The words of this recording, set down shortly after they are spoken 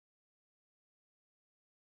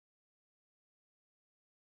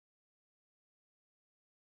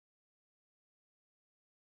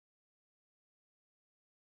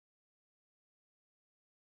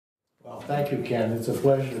Thank you, Ken. It's a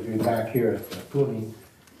pleasure to be back here at the CUNY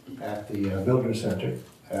at the Builder Center,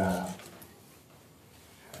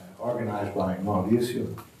 organized by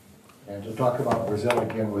Mauricio, and to talk about Brazil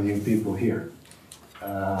again with you people here.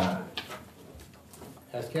 As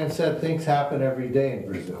Ken said, things happen every day in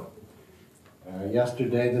Brazil.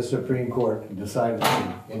 Yesterday, the Supreme Court decided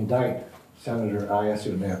to indict Senator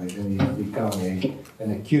Aécio Neves, and he's become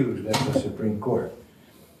an accused at the Supreme Court.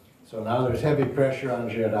 So now there's heavy pressure on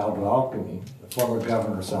Geraldo Alckmin, the former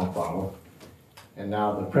governor of São Paulo, and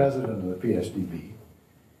now the president of the PSDB,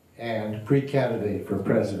 and pre-candidate for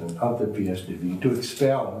president of the PSDB, to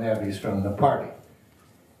expel Neves from the party.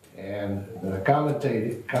 And the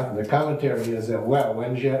commentary is that, well,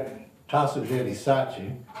 when Tasso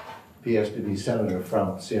Gereissati, PSDB senator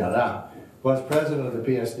from Ceará, was president of the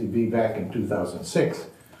PSDB back in 2006,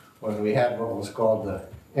 when we had what was called the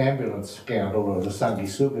ambulance scandal or the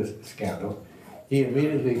sanguessuga scandal, he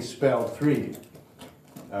immediately expelled 3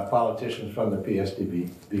 politicians from the PSDB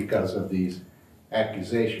because of these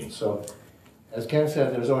accusations. So, as Ken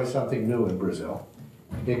said, there's always something new in Brazil.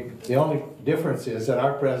 The only difference is that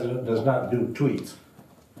our president does not do tweets.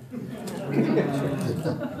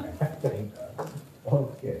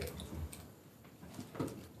 Okay.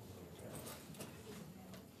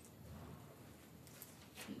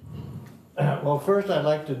 Well, first I'd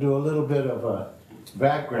like to do a little bit of a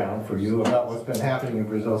background for you about what's been happening in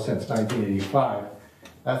Brazil since 1985.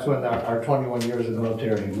 That's when our 21 years of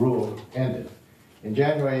military rule ended. In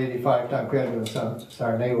January 85, Tancredo and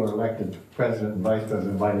Sarney were elected president and vice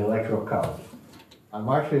president by the Electoral College. On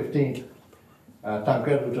March 15th,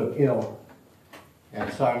 Tancredo took ill, and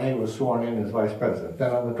Sarney was sworn in as vice president.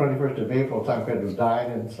 Then on the 21st of April, Tancredo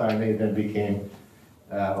died, and Sarney then became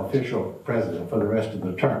official president for the rest of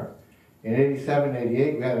the term. In 87,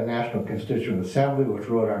 88, we had a National Constituent Assembly, which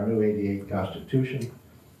wrote our new 88 Constitution.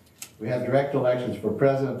 We had direct elections for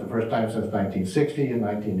president, the first time since 1960 in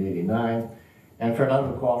 1989, and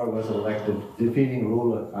Fernando Collor was elected, defeating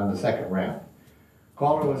Lula on the second round.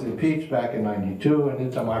 Collor was impeached back in 92,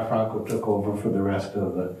 and Itamar Franco took over for the rest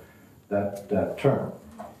of that term.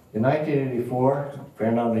 In 1984,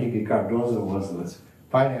 Fernando Henrique Cardoso was the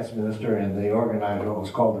finance minister, and they organized what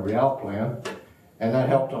was called the Real Plan, and that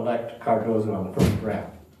helped elect Cardoso on the first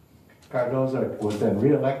round. Cardoso was then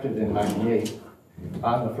re-elected in 98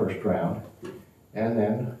 on the first round, and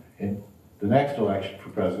then in the next election for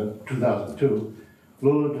president, 2002,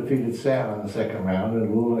 Lula defeated Serra in the second round,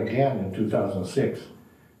 and Lula again in 2006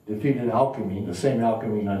 defeated Alckmin, the same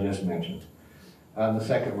Alckmin I just mentioned, on the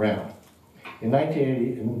second round. In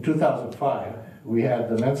 2005, we had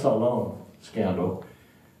the Mensalão scandal,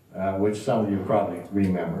 which some of you probably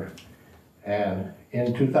remember. And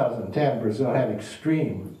in 2010, Brazil had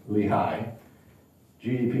extremely high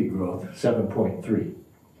GDP growth, 7.3.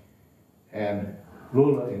 And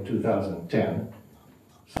Lula in 2010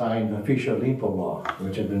 signed the Ficha Limpa law,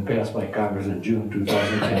 which had been passed by Congress in June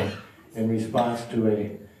 2010 in response to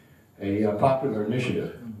a popular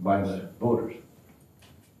initiative by the voters.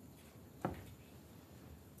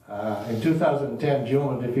 In 2010,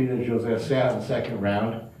 Dilma defeated José Serra in the second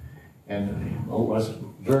round and was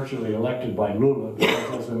virtually elected by Lula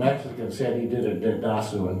because, as the Mexicans said, he did a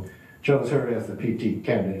dedazo and chose her as the PT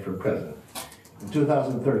candidate for president. In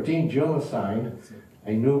 2013, Dilma signed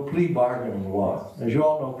a new plea bargaining law. As you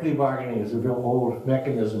all know, plea bargaining is a real old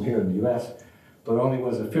mechanism here in the US, but only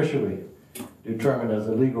was officially determined as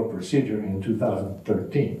a legal procedure in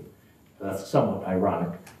 2013. That's somewhat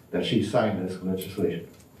ironic that she signed this legislation.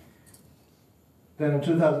 Then in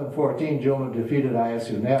 2014, Dilma defeated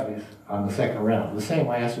Aécio Neves on the second round. The same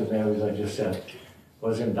Aécio Neves I just said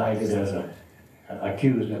was indicted as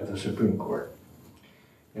accused at the Supreme Court.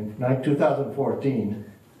 In 2014,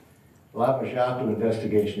 Lava Jato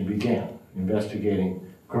investigation began,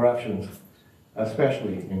 investigating corruptions,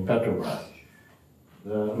 especially in Petrobras.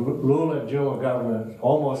 The Lula and Dilma government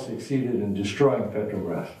almost succeeded in destroying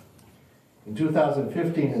Petrobras. In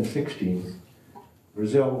 2015 and 16,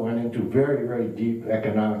 Brazil went into very, very deep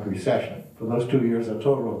economic recession. For those 2 years, a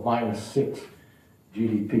total of -6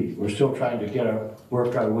 GDP. We're still trying to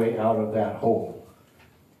work our way out of that hole.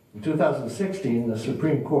 In 2016, the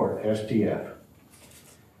Supreme Court, STF,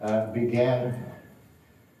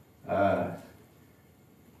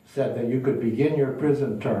 said that you could begin your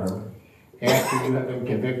prison term after you have been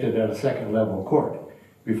convicted at a second-level court.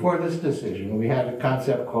 Before this decision, we had a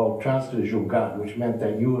concept called transjulgado, which meant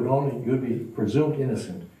that you'd be presumed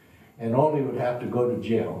innocent and only would have to go to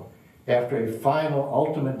jail after a final,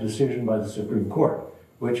 ultimate decision by the Supreme Court,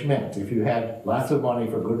 which meant if you had lots of money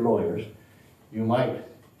for good lawyers, you might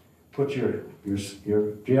put your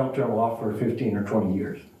jail term off for 15 or 20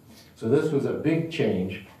 years. So this was a big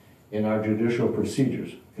change in our judicial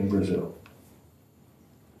procedures in Brazil.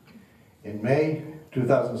 In May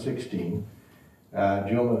 2016,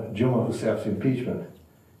 Dilma Rousseff's impeachment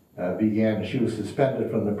began. She was suspended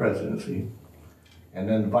from the presidency, and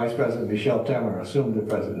then Vice President Michel Temer assumed the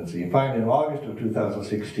presidency. And finally, in August of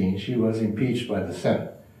 2016, she was impeached by the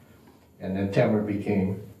Senate, and then Temer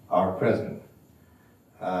became our president.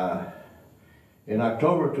 In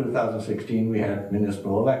October 2016, we had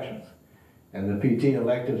municipal elections, and the PT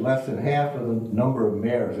elected less than half of the number of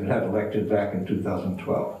mayors it had elected back in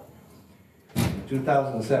 2012. In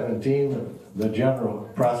 2017, the general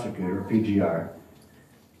prosecutor, PGR,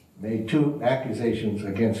 made 2 accusations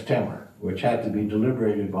against Temer, which had to be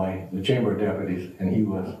deliberated by the chamber of deputies, and he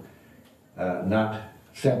was not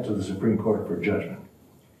sent to the Supreme Court for judgment.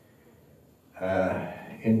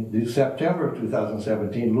 In September of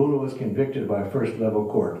 2017, Lula was convicted by a first-level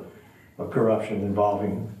court of corruption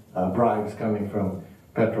involving bribes coming from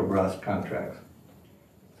Petrobras contracts.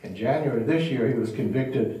 In January this year, he was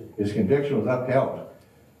convicted. His conviction was upheld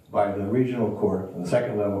by the regional court, the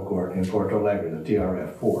second-level court in Porto Alegre, the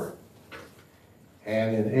TRF4.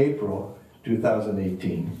 And in April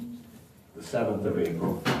 2018, the 7th of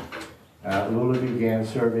April, Lula began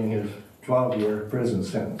serving his 12-year prison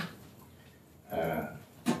sentence.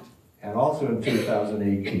 And also in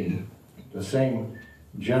 2018, the same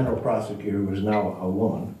general prosecutor, who is now a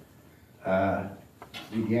woman,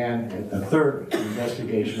 began a 3rd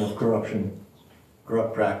investigation of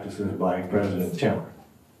corrupt practices by President Temer.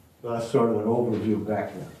 So that's sort of an overview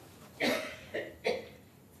background.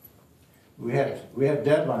 We had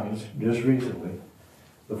deadlines just recently.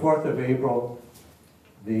 The 4th of April,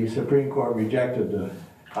 the Supreme Court rejected the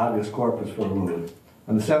habeas corpus for Lula.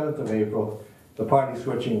 On the 7th of April, the party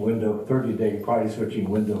switching window, 30-day party switching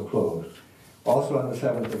window closed. Also on the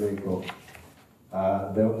 7th of April,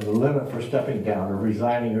 the limit for stepping down or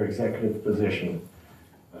resigning your executive position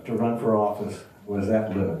to run for office was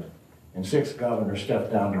that limit. And 6 governors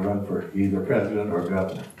stepped down to run for either president or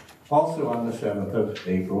governor. Also on the 7th of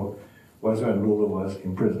April was when Lula was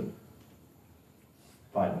imprisoned,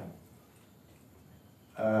 finally.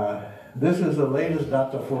 This is the latest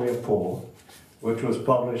Datafolha poll, which was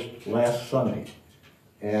published last Sunday.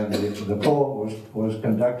 And the poll was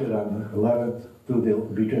conducted on the 11th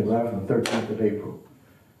between 11th and 13th of April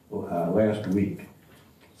last week.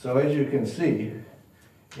 So as you can see,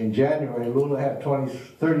 in January, Lula had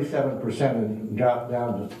 37% and dropped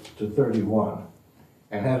down to 31,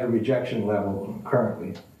 and had a rejection level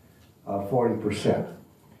currently of 40%.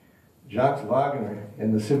 Jacques Wagner,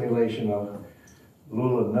 in the simulation of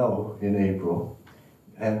Lula no in April,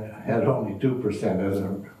 had only 2% as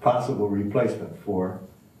a possible replacement for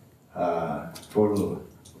Lula.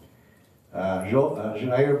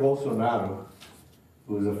 Jair Bolsonaro,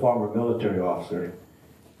 who is a former military officer,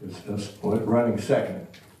 is running second,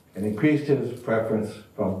 and increased his preference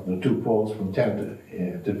from the 2 polls from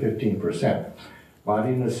 10 to 15%.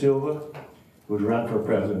 Marina Silva, who had run for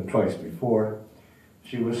president twice before,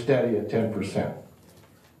 she was steady at 10%.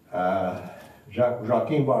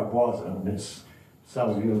 Joaquim Barbosa, some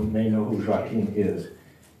of you may know who Joaquim is.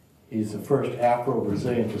 He's the first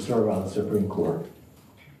Afro-Brazilian to serve on the Supreme Court,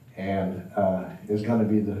 and is going to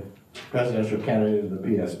be the presidential candidate of the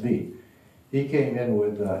PSB. He came in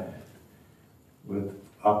with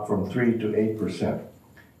up from 3 to 8%.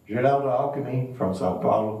 Geraldo Alckmin from Sao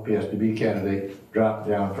Paulo, PSDB candidate, dropped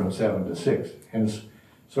down from 7 to 6, and is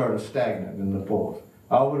sort of stagnant in the polls.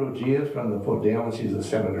 Álvaro Dias from the Podemos, he's a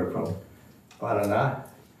senator from Paraná,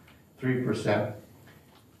 3%.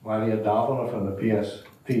 Maria Dávila from the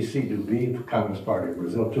PCdoB, the Communist Party of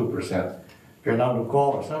Brazil, 2%. Fernando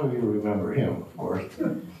Collor, some of you remember him, of course.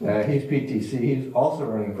 He's PTC, he's also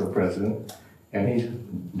running for president, and he's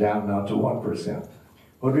down now to 1%.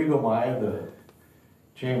 Rodrigo Maia, the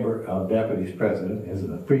Chamber of Deputies president, is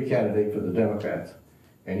a pre-candidate for the Democrats,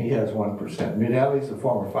 and he has 1%. Mirelli's the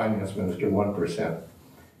former finance minister, 1%.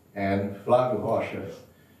 And Flávio Rocha,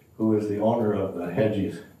 who is the owner of the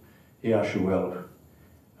Hedges Riachuelo,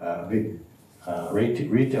 big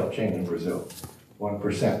retail chain in Brazil,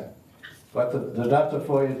 1%. But the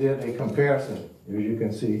Datafolha did a comparison. As you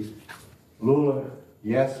can see, Lula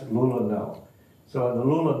yes, Lula no. So in the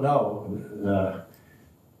Lula no,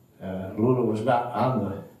 Lula was not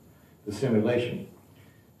on the simulation.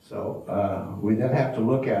 So we then have to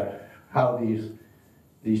look at how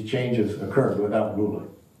these changes occurred without Lula.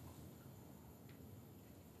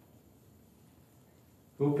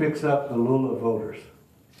 Who picks up the Lula voters?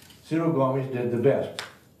 Ciro Gomes did the best,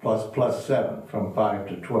 plus 7 from 5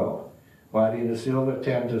 to 12. Marina Silva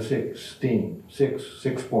 10 to 16,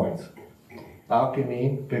 6 points.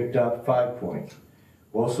 Alckmin picked up 5 points.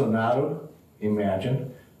 Bolsonaro,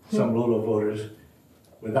 imagine, some Lula voters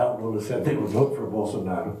without Lula said they would vote for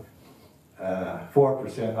Bolsonaro. 4%,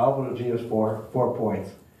 Álvaro Dias 4 points,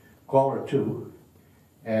 Collor 2,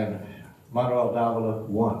 and Manuel Dávila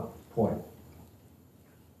 1 point.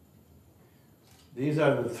 These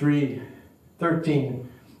are the 13,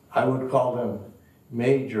 I would call them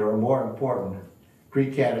major or more important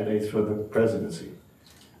pre-candidates for the presidency.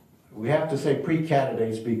 We have to say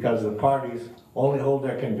pre-candidates because the parties only hold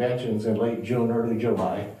their conventions in late June, early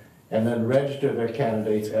July, and then register their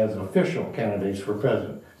candidates as official candidates for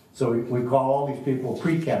president. So we call all these people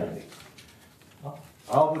pre-candidates.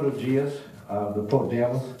 Álvaro Dias, the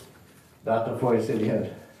Podemos, Datafolha said he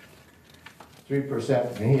had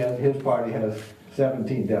 3%, and his party has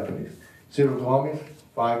 17 deputies. Ciro Gomes,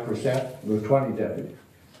 5% with 20 deputies.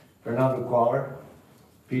 Fernando Collor,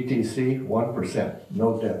 PTC, 1%,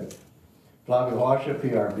 no deputies. Flávio Rocha,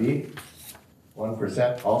 PRB,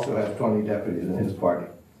 1%, also has 20 deputies in his party.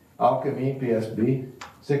 Alckmin, PSB,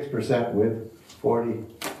 6% with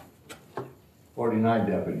 49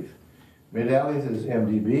 deputies. Meirelles is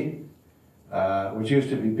MDB, which used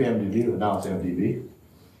to be PMDB, but now it's MDB.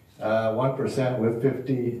 1% with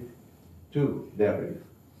 52 deputies.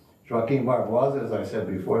 Joaquim Barbosa, as I said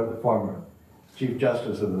before, the former Chief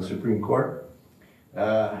Justice of the Supreme Court,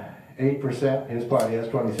 8%, his party has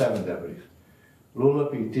 27 deputies. Lula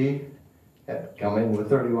PT had come in with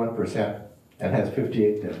 31% and has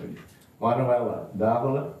 58 deputies. Manuela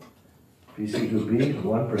Dávila, PC2B,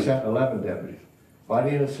 1%, 11 deputies.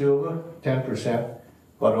 Marina Silva, 10%,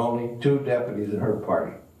 but only 2 deputies in her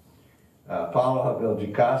party. Paulo Abel de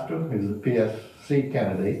Castro, who's the PSC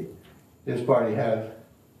candidate, his party has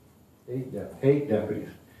 8 deputies.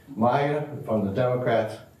 Maya, from the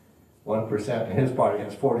Democrats, 1%, and his party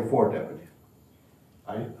has 44 deputies.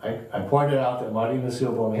 I pointed out that Marina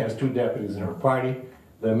Silva only has 2 deputies in her party.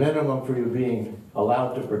 The minimum for you being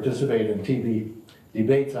allowed to participate in TV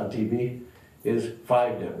debates on TV is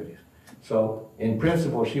 5 deputies. So in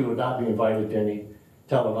principle, she would not be invited to any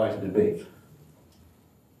televised debates.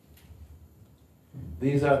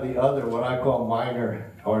 These are the other, what I call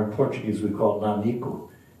minor, or in Portuguese we call nanico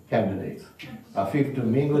candidates. Afif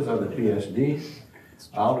Domingos of the Ph.D.,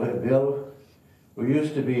 Aldo Rebelo, who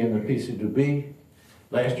used to be in the PC2B.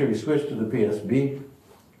 Last year he switched to the PSB,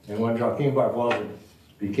 and when Joaquim Barbosa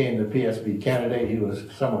became the PSB candidate, he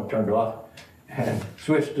was somewhat turned off and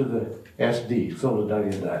switched to the SD,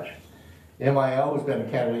 Solidariedade. MIL has been a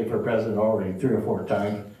candidate for president already 3 or 4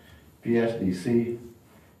 times, PSDC.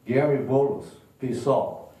 Guilherme Boulos,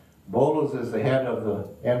 PSOL. Boulos is the head of the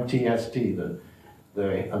MTST,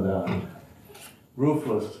 the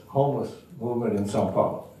roofless, homeless movement in São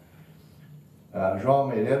Paulo. João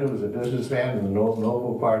Meirelles, who is a businessman in the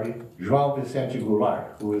Novo Party. João Vicente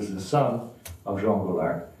Goulart, who is the son of João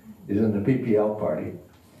Goulart, is in the PPL party.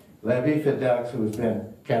 Levi Fidelix, who has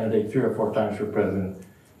been candidate 3 or 4 times for president,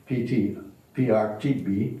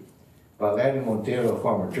 PRTB. Valério Monteiro, a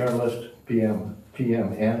former journalist,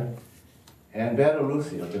 PMN. And Beto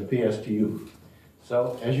Lucia, the PSTU.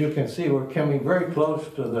 So as you can see, we're coming very close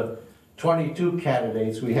to the 22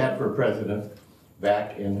 candidates we had for president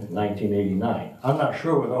back in 1989. I'm not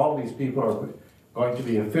sure whether all these people are going to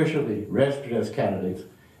be officially registered as candidates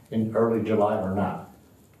in early July or not.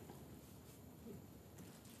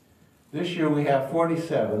 This year we have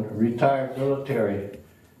 47 retired military,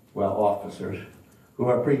 officers who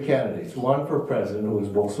are pre-candidates. 1 for president, who is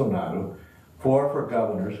Bolsonaro, 4 for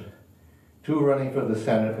governors, 2 running for the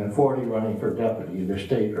Senate, and 40 running for deputy, either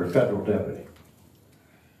state or federal deputy.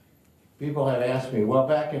 People have asked me, well,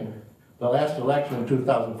 back in the last election in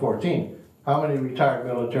 2014, how many retired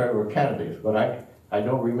military were candidates? But I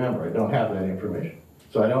don't remember, I don't have that information.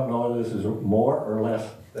 So I don't know whether this is more or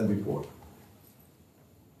less than before.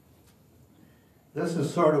 This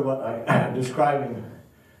is sort of what I'm describing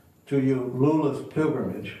to you Lula's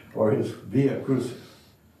pilgrimage, or his Via Crucis.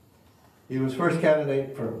 He was first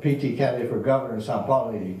candidate for governor in São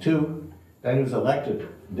Paulo in '82. Then he was elected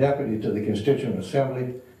deputy to the Constituent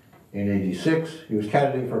Assembly in '86. He was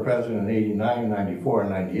candidate for president in '89, '94,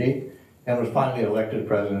 and '98, and was finally elected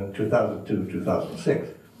president in 2002, 2006.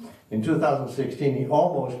 In 2016, he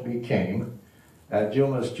almost became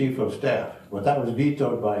Dilma's chief of staff, but that was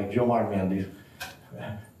vetoed by Gilmar Mendes,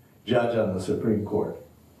 judge on the Supreme Court.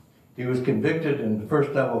 He was convicted in the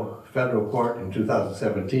first level federal court in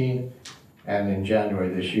 2017, and in January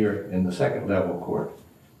this year in the second level court.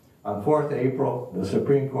 On 4th April, the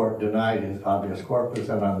Supreme Court denied his habeas corpus,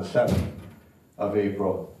 and on the 7th of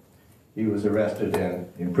April, he was arrested and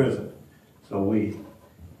imprisoned. So we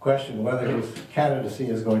question whether his candidacy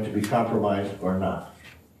is going to be compromised or not.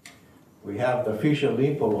 We have the Fleischer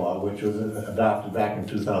law, which was adopted back in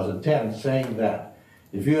 2010, saying that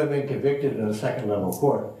if you have been convicted in a second level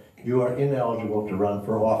court, you are ineligible to run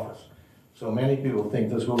for office. So many people think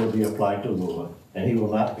this will be applied to Lula, and he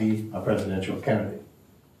will not be a presidential candidate.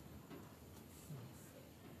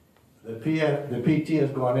 The PT has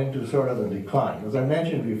gone into sort of a decline. As I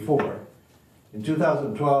mentioned before, in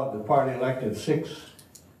 2012, the party elected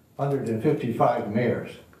 655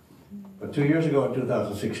 mayors. But 2 years ago, in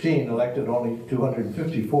 2016, elected only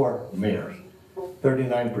 254 mayors,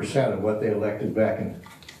 39% of what they elected back in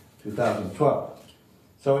 2012.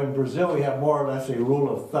 So in Brazil, we have more or less a rule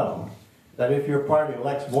of thumb that if your party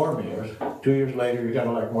elects more mayors, 2 years later, you're going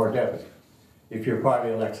to elect more deputies. If your party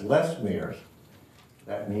elects less mayors,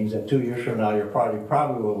 that means that 2 years from now, your party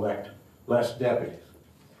probably will elect less deputies.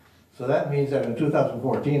 So that means that in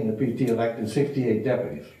 2014, the PT elected 68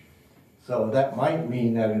 deputies. So that might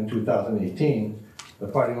mean that in 2018, the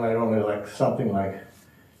party might only elect something like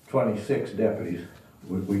 26 deputies.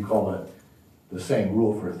 We call it the same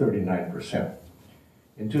rule for 39%.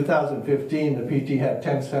 In 2015, the PT had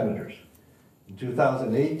 10 senators. In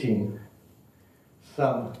 2018,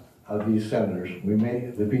 some of these senators,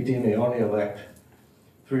 the PT may only elect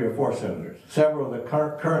 3 or 4 senators. Several of the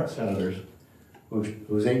current senators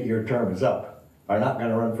whose 8-year term is up are not going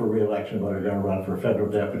to run for re-election, but are going to run for federal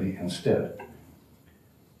deputy instead.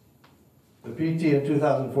 The PT in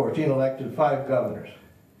 2014 elected 5 governors.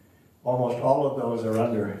 Almost all of those are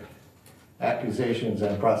under accusations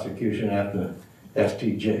and prosecution at the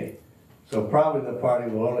STJ. So probably the party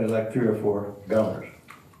will only elect 3 or 4 governors.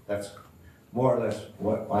 That's more or less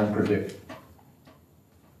what I'm predicting.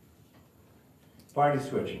 Party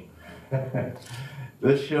switching.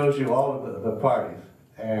 This shows you all of the parties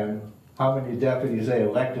and how many deputies they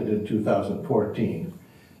elected in 2014,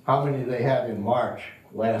 how many they had in March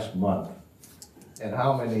last month, and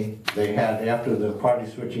how many they had after the party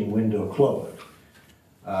switching window closed.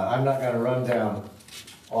 I'm not going to run down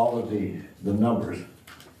all of the numbers,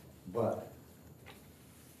 but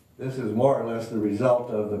this is more or less the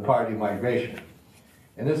result of the party migration.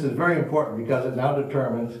 And this is very important because it now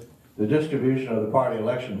determines the distribution of the party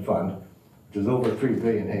election fund, which is over 3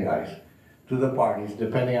 billion reais, to the parties,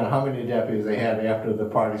 depending on how many deputies they had after the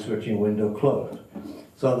party switching window closed.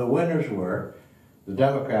 So the winners were the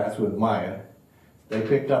Democrats with Maya. They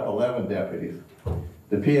picked up 11 deputies.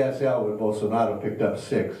 The PSL with Bolsonaro picked up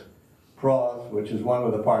 6. PROS, which is one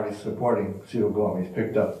of the parties supporting Ciro Gomes,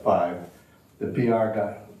 picked up 5. The PR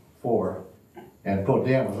got 4. And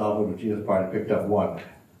Podemos, Álvaro Dias' party, picked up 1.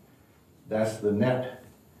 That's the net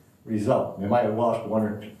result. They might have lost 1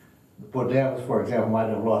 or 2. Podemos, for example, might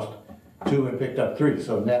have lost 2 and picked up 3,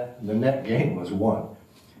 so the net gain was 1.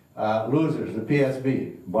 Losers, the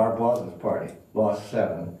PSB, Barbosa's party, lost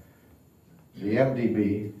 7. The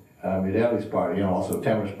MDB, Mirelli's party, and also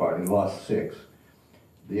Temer's party, lost 6.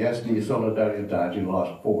 The SD Solidariedade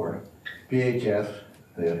lost 4. PHS,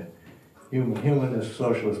 the Humanist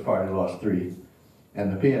Socialist Party, lost 3.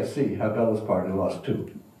 And the PSC, Habelas party, lost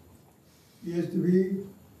 2. PSDB?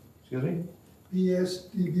 Excuse me?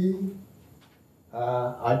 PSDB?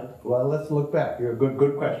 Well, let's look back. You're a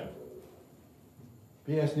good question.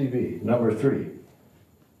 PSDB, number 3.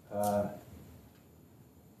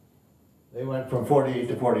 They went from 48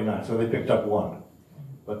 to 49, so they picked up 1.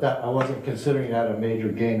 But that I wasn't considering that a major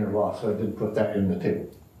gain or loss, so I didn't put that in the table.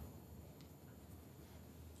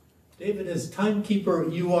 David, as timekeeper,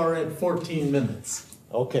 you are at 14 minutes.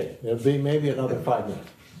 Okay, it'll be maybe another 5 minutes.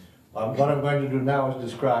 What I'm going to do now is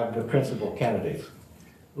describe the principal candidates.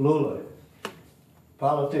 Lula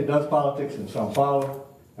does politics in São Paulo,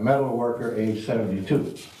 a metal worker, age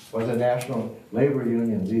 72, was a national labor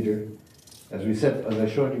union leader, as we said, as I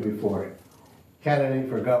showed you before, candidate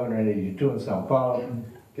for governor in 82 in São Paulo,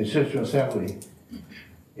 Constituent Assembly,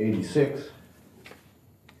 86,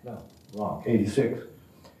 no, wrong, 86.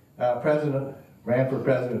 President, ran for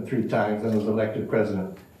president 3 times and was elected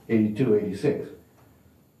president 82, 86.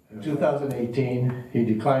 In 2018, he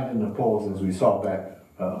declined in the polls, as we saw back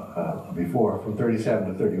before, from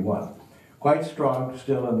 37 to 31. Quite strong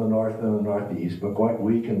still in the north and the northeast, but quite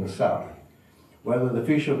weak in the south. Whether the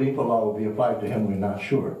Fleischer law will be applied to him, we're not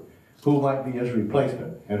sure. Who might be his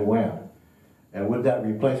replacement and when? And would that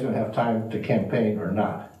replacement have time to campaign or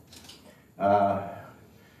not?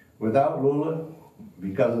 Without Lula,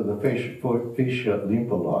 because of the Fleischer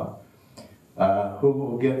law, who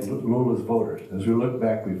will get Lula's voters? As we looked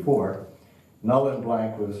back before, null and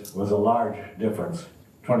blank was a large difference,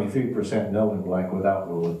 23% null and blank without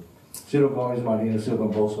Lula. Ciro Gomes, Marina Silva,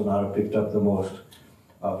 and Bolsonaro picked up the most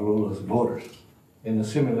of Lula's voters. in the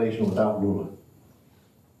simulation without Lula.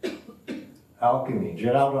 Alckmin,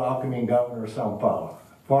 Geraldo Alckmin, governor of São Paulo,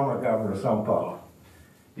 former governor of São Paulo.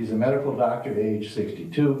 He's a medical doctor, age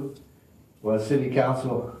 62, was city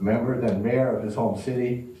council member, then mayor of his home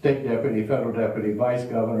city, state deputy, federal deputy, vice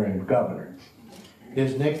governor, and governor.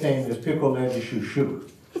 His nickname is Picolé de Chuchu.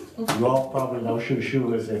 You all probably know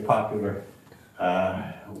Chuchu is a popular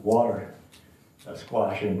water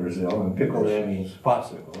squash in Brazil, and picolé means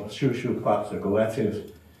popsicle. Chuchu popsicle, that's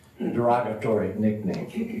his derogatory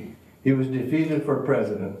nickname. He was defeated for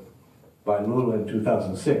president by Lula in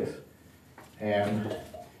 2006 and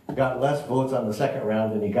got less votes on the second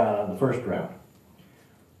round than he got on the first round.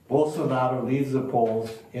 Bolsonaro leads the polls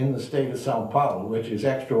in the state of São Paulo, which is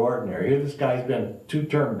extraordinary. This guy's been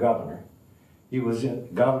two-term governor. He was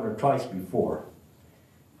governor twice before.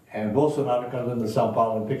 And Bolsonaro comes into São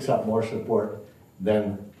Paulo and picks up more support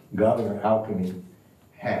than Governor Alckmin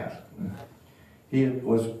has. He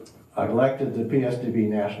was elected the Ph.D.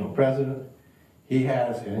 national president. He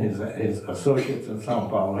has, and his associates in São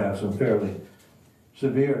Paulo have some fairly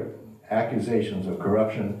severe accusations of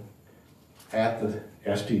corruption at the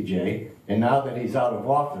STJ. And now that he's out of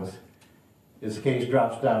office, his case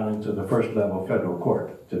drops down into the first level federal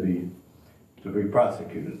court to be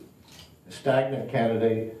prosecuted. A stagnant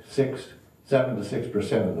candidate, 7 to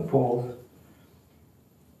 6% of the polls.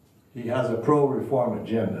 He has a pro-reform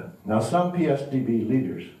agenda. Now, some PSDB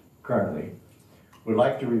leaders currently would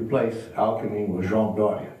like to replace Alckmin with João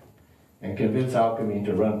Doria and convince Alckmin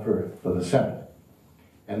to run for the Senate,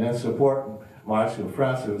 and then support Márcio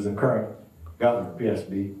França, who's the current governor,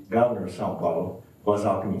 PSB, governor of São Paulo, was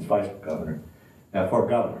Alckmin's vice governor, for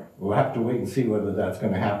governor. We'll have to wait and see whether that's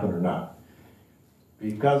going to happen or not.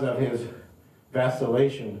 Because of his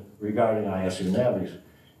vacillation regarding ISU Neves,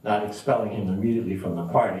 not expelling him immediately from the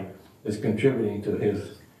party, is contributing to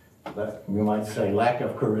his, we might say, lack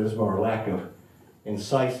of charisma or lack of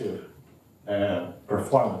incisive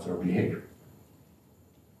performance or behavior.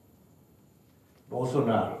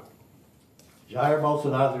 Bolsonaro. Jair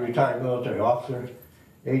Bolsonaro is a retired military officer,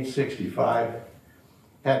 age 65,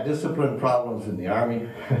 had discipline problems in the army,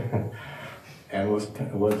 and was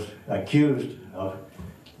accused of,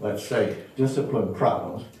 let's say, discipline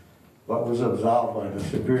problems, but was absolved by the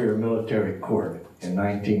Superior Military Court in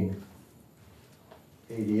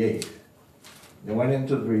 1988. He went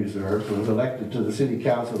into the reserves, was elected to the City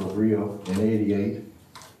Council of Rio in 88,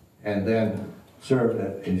 and then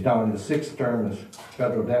served he's now in his 6th term as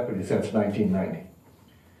federal deputy since 1990.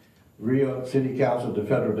 Rio City Council to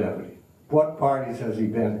federal deputy. What parties has he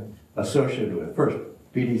been associated with? First,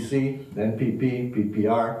 PDC, then PP,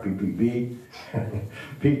 PPR, PPB,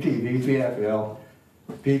 PTV, PFL,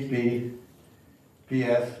 PP,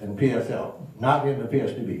 PS, and PSL. Not in the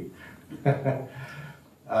PSDB.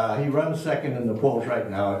 He runs second in the polls right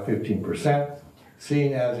now at 15%,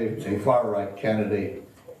 seen as a far-right candidate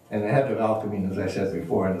and ahead of Alckmin, as I said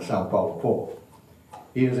before, in the São Paulo poll.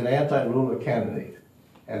 He is an anti-Lula candidate.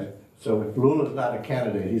 And so if Lula is not a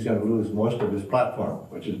candidate, he's going to lose most of his platform,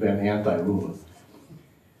 which has been anti-Lula.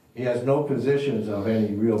 He has no positions of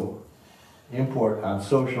any real import on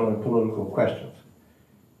social and political questions.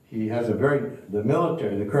 He has the current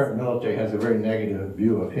military has a very negative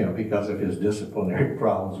view of him because of his disciplinary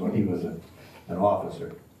problems when he was an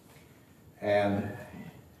officer. And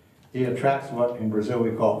he attracts what in Brazil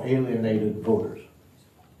we call alienated voters.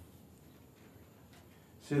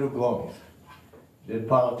 Ciro Gomes did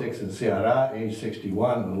politics in Ceará, age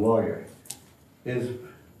 61, a lawyer. His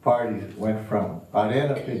parties went from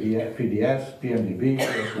Arena, PDS, PMDB,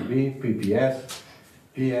 PSDB, PPS,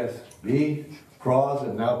 PSB, CROSS,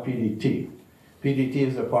 and now PDT. PDT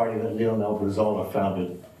is a party that Leonel Brizola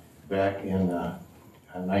founded back in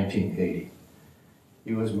 1980.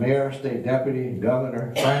 He was mayor, state deputy,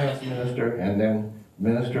 governor, finance minister, and then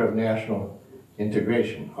minister of national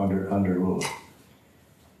integration under Lula.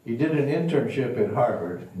 He did an internship at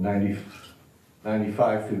Harvard in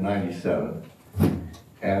 95 through 97,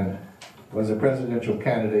 and was a presidential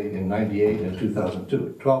candidate in 98 and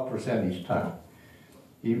 2002, 12% each time.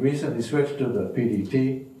 He recently switched to the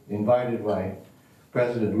PDT, invited by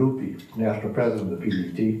President Lupi, national president of the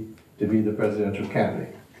PDT, to be the presidential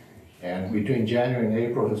candidate. And between January and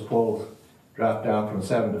April, his polls dropped down from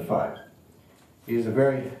 7 to 5. He is a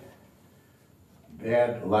very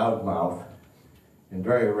bad loudmouth and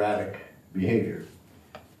very erratic behavior.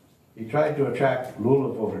 He tried to attract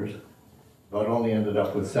Lula voters, but only ended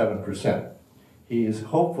up with 7%. He is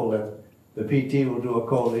hopeful that the PT will do a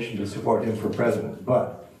coalition to support him for president,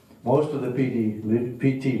 but most of the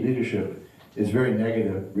PT leadership is very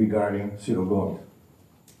negative regarding Ciro Gomes.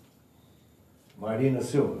 Marina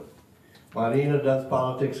Silva. Marina does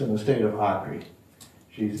politics in the state of Acre.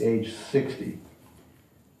 She's age 60.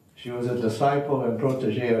 She was a disciple and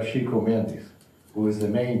protege of Chico Mendes, who is the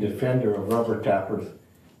main defender of rubber tappers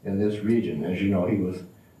in this region. As you know, he was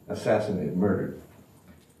assassinated, murdered,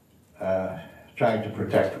 trying to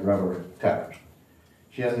protect rubber tappers.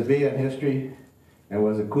 She has a B in history and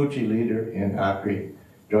was a CUNY leader in Acre,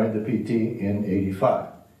 joined the PT in 85.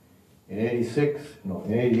 In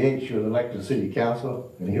 88, she was elected to city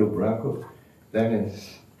council in Rio Branco. Then in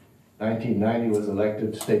 1990 was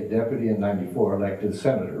elected state deputy, in 94 elected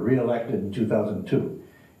senator, re-elected in 2002.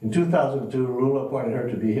 In 2002, Lula appointed her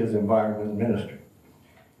to be his environment minister.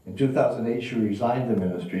 In 2008, she resigned the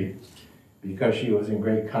ministry because she was in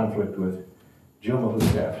great conflict with Dilma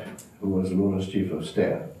Rousseff, who was Lula's chief of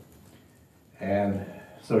staff. And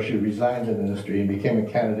so she resigned the ministry and became a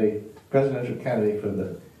candidate, presidential candidate for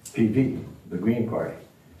the PV, the Green Party,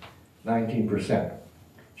 19%.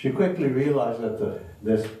 She quickly realized that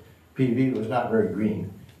this PV was not very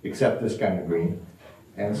green, except this kind of green.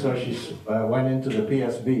 And so she went into the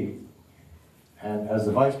PSB and as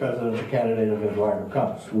the vice presidential candidate of Eduardo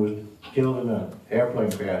Campos, who was killed in an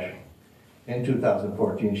airplane crash in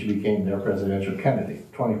 2014, she became their presidential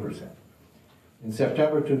candidate, 20%. In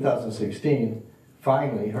September 2016,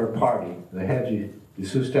 finally her party, the Rede de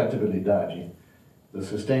Sustentabilidade, the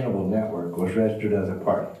Sustainable Network, was registered as a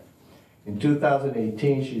party. In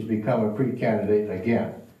 2018, she's become a pre-candidate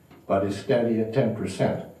again, but is steady at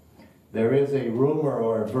 10%. There is a rumor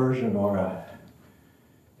or a version or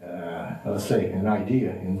let's say an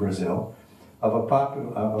idea in Brazil of a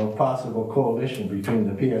possible coalition between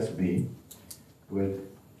the PSB with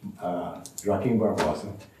Joaquim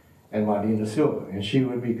Barbosa and Marina Silva, and she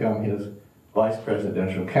would become his vice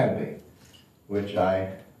presidential candidate, which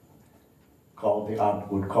I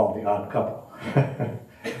would call the odd couple.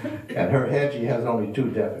 And her Hedgie has only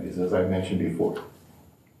 2 deputies, as I mentioned before.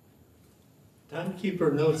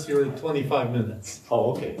 Timekeeper notes you're at 25 minutes.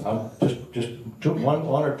 Oh, okay.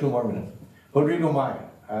 One or two more minutes. Rodrigo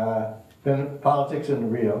Maia, been in politics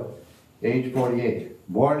in Rio, age 48,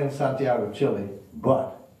 born in Santiago, Chile,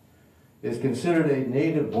 but is considered a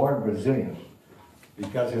native-born Brazilian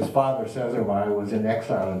because his father, Cesar Maia, was in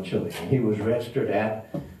exile in Chile. And he was registered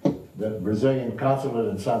at the Brazilian consulate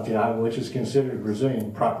in Santiago, which is considered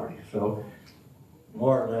Brazilian property. So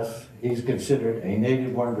more or less, he's considered a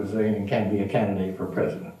native-born Brazilian and can be a candidate for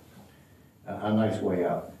president. A nice way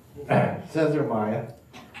out. Cesar Maia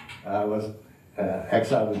was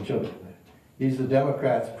exiled in Chile. He's the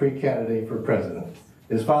Democrats' pre-candidate for president.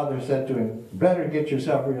 His father said to him, better get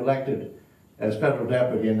yourself reelected as federal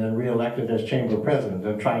deputy and then reelected as chamber president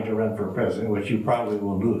than trying to run for president, which you probably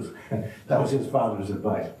will lose. That was his father's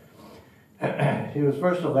advice. He was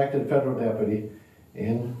first elected federal deputy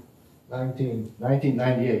in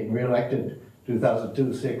 1998 and reelected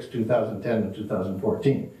 2002, 6, 2010, and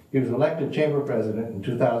 2014. He was elected chamber president in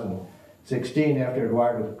 2016 after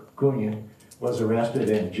Eduardo Cunha was arrested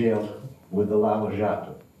and jailed with the Lava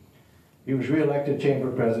Jato. He was reelected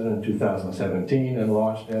chamber president in 2017 and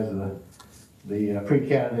launched as the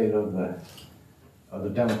pre-candidate of the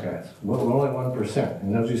Democrats. Well, only 1%.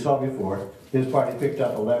 And as we saw before, his party picked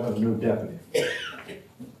up 11 new deputies.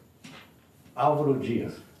 Álvaro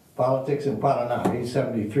Dias, politics in Paraná, age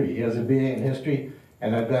 73. He has a BA in history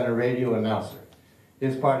and had been a radio announcer.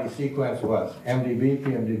 His party sequence was MDB,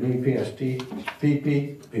 PMDB, PST,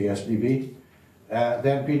 PP, PSDB,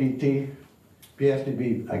 then PDT,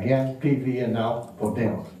 PSDB again, PV, and now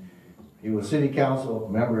Podemos. He was city council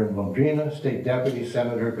member in Londrina, state deputy,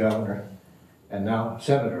 senator, governor, and now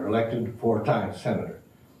senator, elected 4 times senator.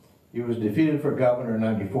 He was defeated for governor in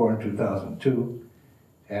 94 and 2002,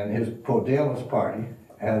 and his Podemos party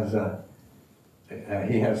has,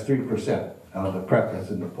 he has 3% of the preference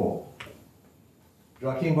in the poll.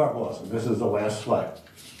 Joaquim Barbosa, this is the last slide.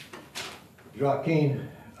 Joaquim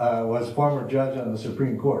was former judge on the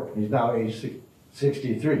Supreme Court. He's now age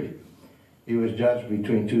 63. He was judge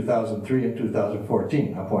between 2003 and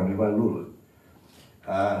 2014, appointed by Lula.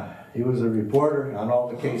 He was a reporter on all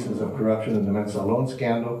the cases of corruption in the Mensalon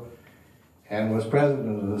scandal and was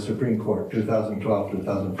president of the Supreme Court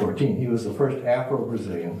 2012-2014. He was the first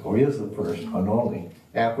Afro-Brazilian, or is the first and only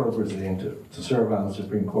Afro-Brazilian to serve on the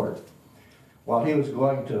Supreme Court. While he was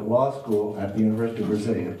going to law school at the University of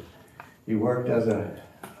Brasilia, he worked as a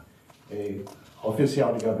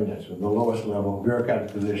oficial de gabinete, the lowest level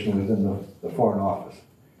bureaucratic position within the Foreign Office,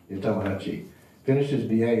 Itamaraty. Finished his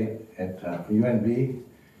BA at UNB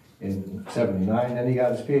in '79, then he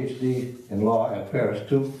got his Ph.D. in law at Paris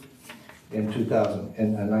too in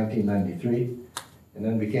 1993, and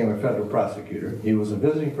then became a federal prosecutor. He was a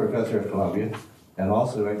visiting professor at Columbia, and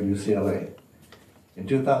also at UCLA. In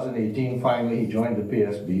 2018, finally, he joined the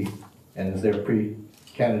PSB and is their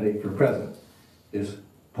candidate for president. His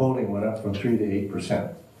polling went up from 3 to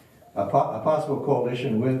 8%. A possible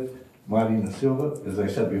coalition with Marina Silva, as I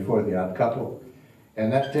said before, the odd couple,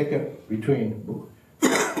 and that ticket between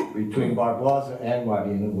Barbosa and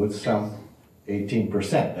Marina would sum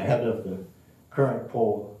 18%, ahead of the current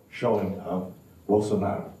poll showing of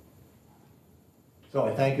Bolsonaro. So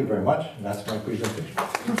I thank you very much, and that's my presentation.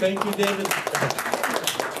 Thank you, David.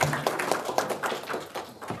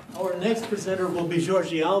 Our next presenter will be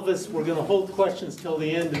Jorge Alves. We're going to hold questions till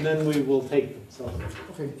the end, and then we will take them. So.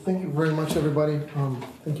 Okay, thank you very much, everybody.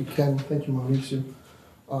 Thank you, Ken. Thank you, Mauricio.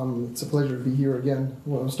 It's a pleasure to be here again.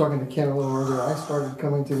 When I was talking to Ken a little earlier, I started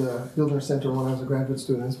coming to the Bildner Center when I was a graduate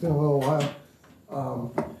student. It's been a little while.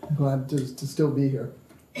 I'm glad to still be here.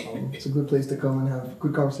 It's a good place to come and have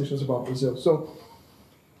good conversations about Brazil. So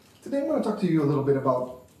today I'm going to talk to you a little bit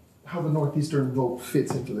about how the Northeastern vote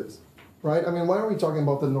fits into this, right? I mean, why are we talking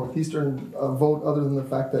about the Northeastern vote other than the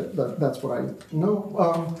fact that that's what I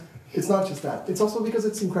know? It's not just that. It's also because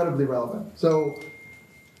it's incredibly relevant. So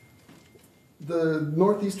the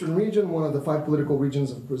Northeastern region, one of the 5 political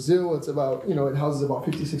regions of Brazil, it's about, it houses about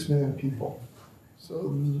 56 million people.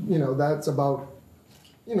 So, that's about,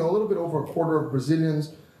 a little bit over a quarter of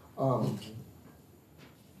Brazilians.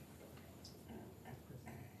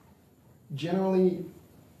 Generally,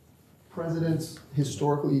 presidents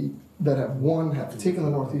historically that have won have taken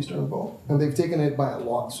the Northeastern vote, and they've taken it by a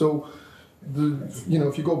lot. So, if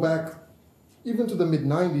you go back even to the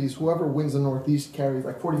mid-90s, whoever wins the Northeast carries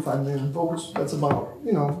like 45 million votes. That's about,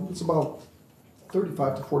 it's about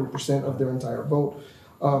 35 to 40% of their entire vote.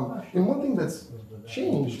 And one thing that's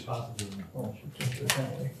changed, from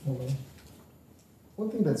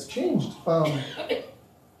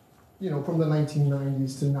the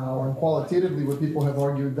 1990s to now, and qualitatively what people have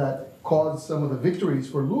argued that caused some of the victories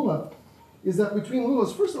for Lula, is that between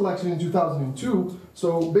Lula's first election in 2002,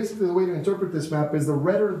 so basically the way to interpret this map is the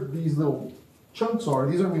redder these little chunks are,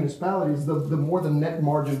 these are municipalities, the more the net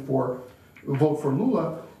margin for vote for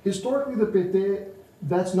Lula. Historically, the PT,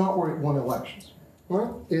 that's not where it won elections.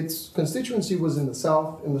 Right? Its constituency was in the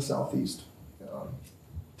South, in the Southeast.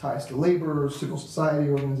 Ties to labor, civil society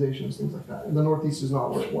organizations, things like that. And the Northeast is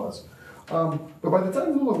not where it was. But by the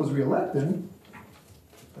time Lula was reelected,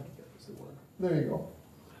 there you go.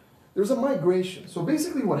 There's a migration. So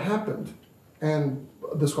basically what happened, and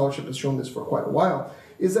the scholarship has shown this for quite a while,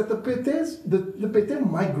 is that the PT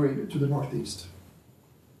migrated to the Northeast.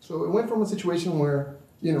 So it went from a situation where,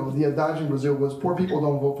 the adage in Brazil was poor people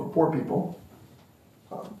don't vote for poor people,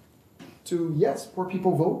 to yes, poor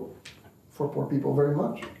people vote for poor people very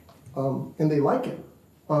much. And they like it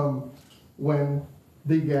when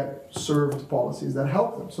they get served policies that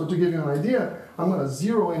help them. So to give you an idea, I'm going to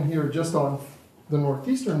zero in here just on the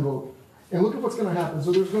Northeastern vote, and look at what's going to happen.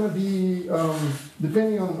 So there's going to be,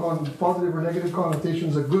 depending on positive or negative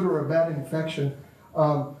connotations, a good or a bad infection.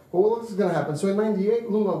 But what is going to happen? So in '98,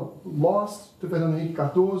 Lula lost to Fernando Henrique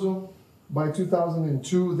Cardoso. By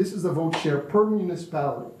 2002, this is the vote share per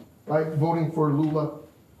municipality, right? Voting for Lula.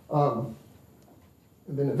 And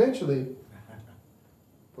then eventually,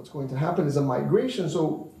 what's going to happen is a migration.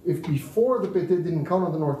 So if before the PT didn't count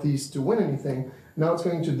on the Northeast to win anything, now it's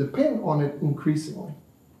going to depend on it increasingly.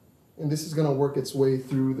 And this is going to work its way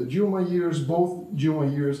through the Dilma years, both Dilma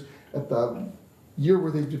years. At the year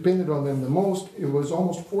where they depended on them the most, it was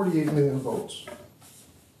almost 48 million votes.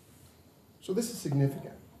 So this is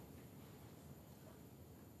significant.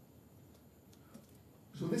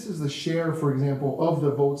 So this is the share, for example, of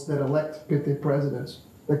the votes that elect PT presidents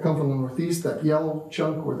that come from the Northeast, that yellow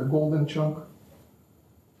chunk or the golden chunk.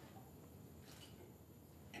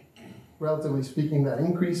 Relatively speaking, that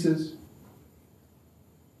increases.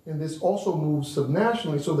 And this also moves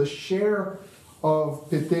subnationally, so the share of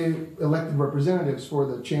PT elected representatives for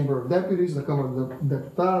the Chamber of Deputies, the Câmara de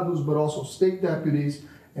Deputados, but also state deputies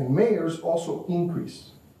and mayors also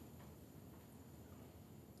increase.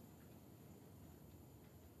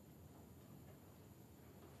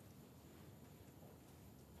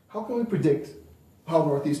 How can we predict how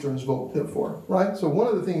Northeasterns vote, therefore, right? So one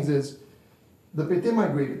of the things is the PT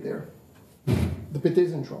migrated there. The PT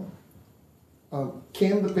is in trouble.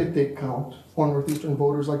 Can the PT count on Northeastern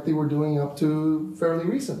voters like they were doing up to fairly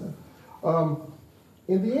recently? And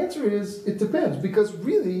the answer is, it depends, because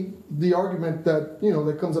really the argument that,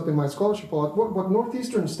 that comes up in my scholarship a lot, what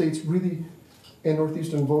Northeastern states really, and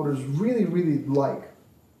Northeastern voters really, really like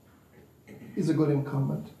is a good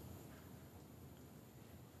incumbent.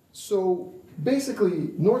 So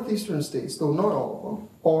basically, Northeastern states, though not all of them,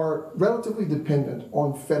 are relatively dependent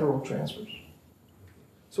on federal transfers.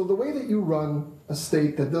 So the way that you run a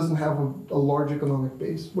state that doesn't have a large economic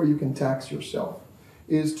base where you can tax yourself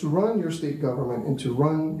is to run your state government and to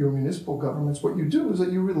run your municipal governments. What you do is that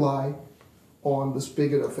you rely on the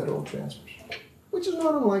spigot of federal transfers, which is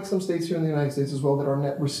not unlike some states here in the United States as well that are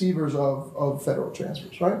net receivers of federal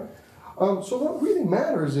transfers, right? So what really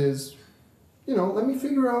matters is, let me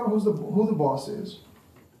figure out who the boss is.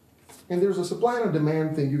 And there's a supply and a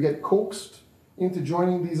demand thing. You get coaxed into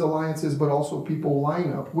joining these alliances, but also people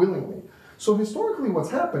line up willingly. So historically what's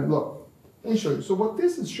happened, look, let me show you. So what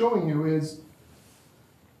this is showing you is,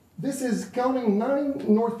 this is counting 9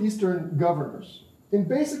 Northeastern governors. And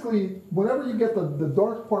basically, whenever you get the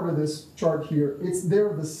dark part of this chart here,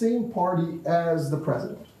 they're the same party as the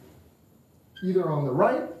president. Either on the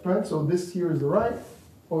right, so this here is the right.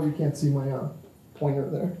 Oh, you can't see my pointer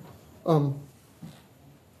there.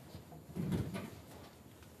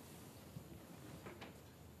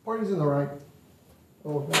 Parties on the right.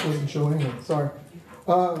 Oh, that doesn't show anything, sorry.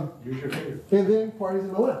 Use your finger. And then parties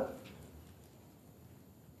on the left.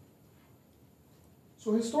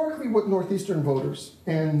 So historically, what Northeastern voters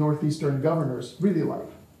and Northeastern governors really like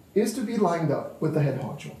is to be lined up with the head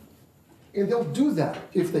honcho. And they'll do that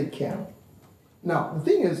if they can. Now, the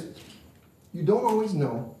thing is, you don't always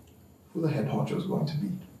know who the head honcho is going to be.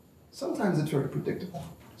 Sometimes it's very predictable.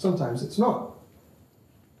 Sometimes it's not.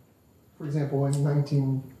 For example, in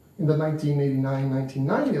the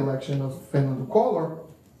 1989-1990 election of Fernando Collor,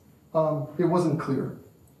 it wasn't clear.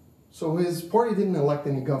 So his party didn't elect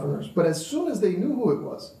any governors. But as soon as they knew who it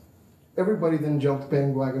was, everybody then jumped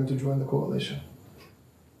bandwagon to join the coalition.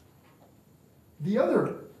 The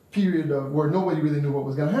other period where nobody really knew what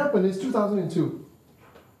was going to happen is 2002,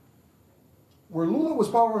 where Lula was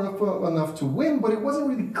powerful enough to win, but it wasn't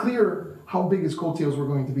really clear how big his coattails were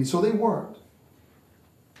going to be, so they weren't.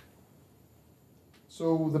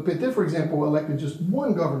 So the PT, for example, elected just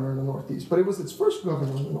 1 governor in the Northeast, but it was its first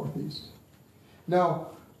governor in the Northeast.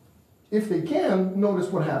 Now, if they can, notice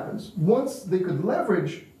what happens. Once they could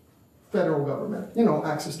leverage federal government,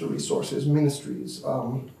 access to resources, ministries,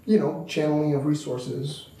 channeling of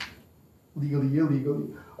resources, legally, illegally,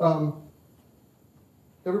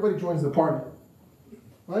 everybody joins the party,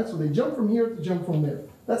 right? So they jump from here to jump from there.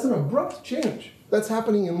 That's an abrupt change. That's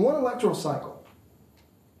happening in 1 electoral cycle,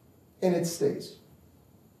 and it stays.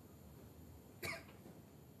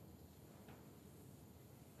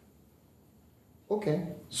 Okay,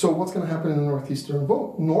 so what's going to happen in the Northeastern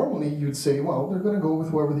vote? Normally, you'd say, well, they're going to go with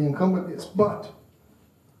whoever the incumbent is. But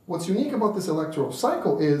what's unique about this electoral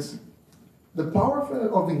cycle is the power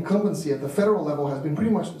of incumbency at the federal level has been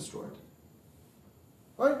pretty much destroyed.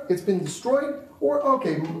 Right? It's been destroyed, or,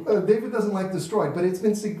 okay, David doesn't like destroyed, but it's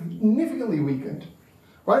been significantly weakened.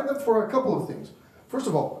 Right? That's for a couple of things. First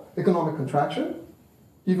of all, economic contraction,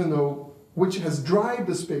 which has dried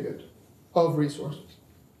the spigot of resources.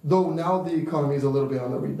 Though now the economy is a little bit on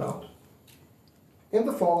the rebound. And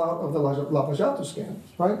the fallout of the Lava Jato scandals,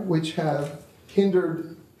 right? Which have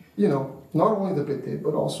hindered, not only the PT,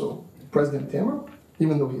 but also President Temer,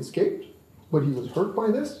 even though he escaped, but he was hurt by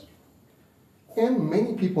this, and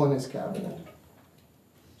many people in his cabinet.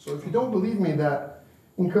 So if you don't believe me that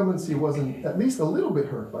incumbency wasn't at least a little bit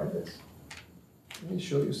hurt by this, let me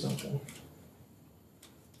show you something.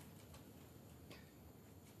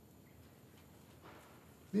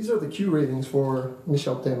 These are the Q ratings for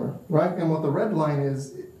Michel Temer, right? And what the red line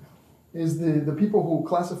is the people who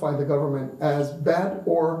classify the government as bad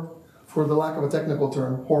or, for the lack of a technical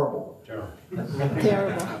term, horrible. Terrible.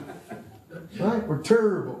 Terrible. Right? Or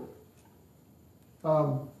terrible.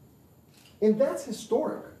 And that's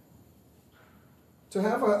historic. To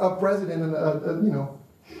have a president and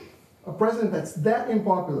a president that's that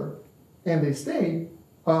unpopular, and they stay,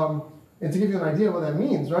 and to give you an idea of what that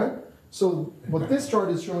means, right? So what this chart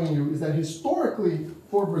is showing you is that historically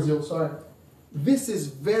for Brazil, this is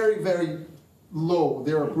very, very low,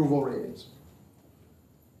 their approval ratings.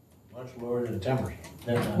 Much lower than Temer's.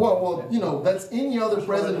 Well, that's any other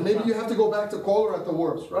president. Maybe you have to go back to Collor at the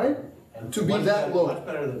worst, right? To be that low. Much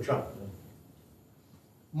better than Trump.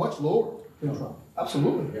 Much lower than Trump.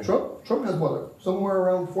 Absolutely. Yeah. Trump has what? Somewhere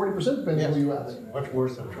around 40% depending on who you ask. Much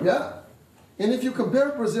worse than Trump. Yeah. And if you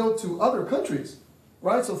compare Brazil to other countries,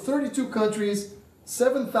 right? So 32 countries,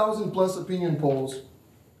 7,000 plus opinion polls.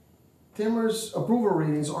 Temer's approval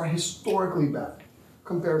ratings are historically bad,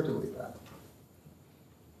 comparatively bad.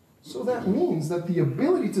 So that means that the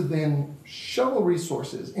ability to then shovel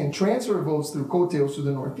resources and transfer votes through coattails to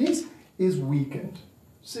the Northeast is weakened,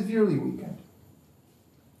 severely weakened.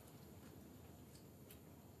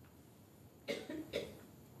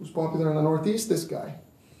 Who's popular in the Northeast? This guy.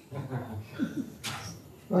 All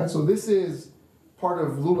right, so this is part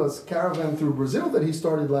of Lula's caravan through Brazil that he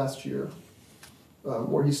started last year,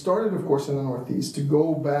 where he started, of course, in the Northeast, to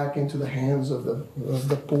go back into the hands of the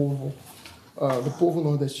povo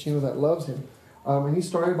nordestino that loves him. And he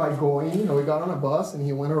started by going, he got on a bus and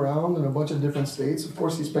he went around in a bunch of different states. Of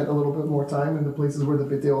course, he spent a little bit more time in the places where the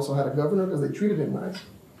PT also had a governor because they treated him nice.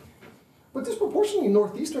 But disproportionately,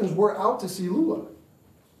 Northeasterns were out to see Lula.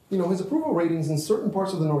 His approval ratings in certain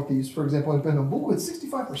parts of the Northeast, for example, in Pernambuco, it's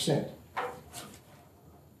 65%.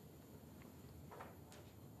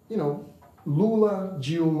 Lula,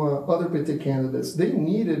 Dilma, other PT candidates, they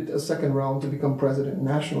needed a second round to become president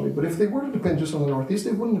nationally. But if they were to depend just on the Northeast,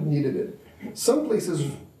 they wouldn't have needed it. Some places,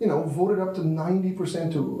 voted up to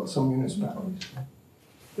 90% to Lula, some municipalities.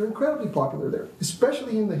 They're incredibly popular there,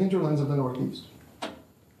 especially in the hinterlands of the Northeast.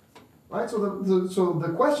 Right? So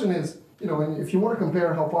the question is, and if you want to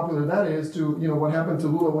compare how popular that is to, what happened to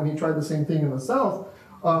Lula when he tried the same thing in the South,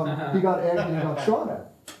 he got egged and he got shot at.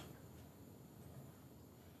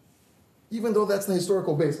 Even though that's the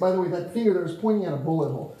historical base. By the way, that finger there is pointing at a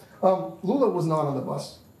bullet hole. Lula was not on the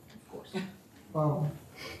bus, of course.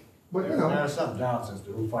 But There are some doubts as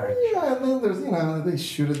to who fired. Yeah, and then there's, they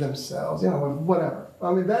shoot it themselves, whatever.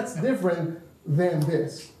 I mean, that's different than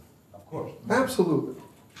this. Of course. Absolutely.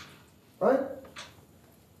 Right?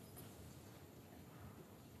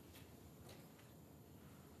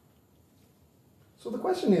 So the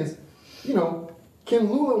question is, can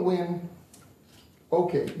Lula win?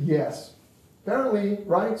 Okay, yes. Apparently,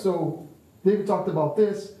 right, so David talked about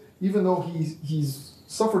this, even though he's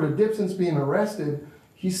suffered a dip since being arrested,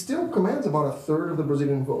 he still commands about a third of the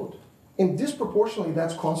Brazilian vote. And disproportionately,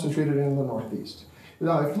 that's concentrated in the Northeast.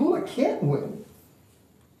 Now, if Lula can't win,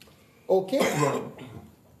 or can't run,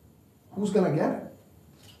 who's going to get it?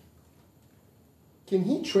 Can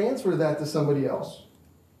he transfer that to somebody else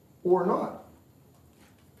or not?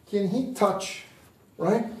 Can he touch,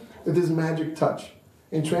 right, with his magic touch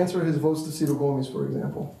and transfer his votes to Ciro Gomes, for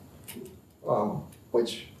example?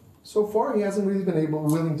 Which, so far, he hasn't really been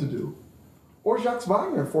willing to do. Or Jacques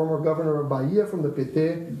Wagner, former governor of Bahia from the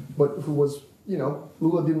PT, but who was,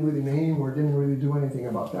 Lula didn't really name or didn't really do anything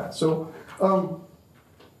about that. So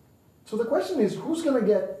the question is, who's going to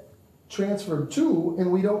get transferred to?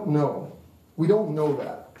 And we don't know. We don't know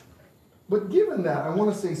that. But given that, I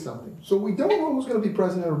want to say something. So we don't know who's going to be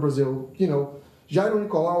president of Brazil. Jairo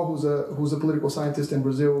Nicolau, who's a political scientist in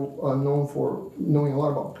Brazil, known for knowing a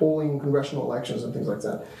lot about polling, congressional elections, and things like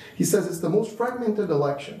that. He says it's the most fragmented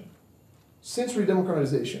election since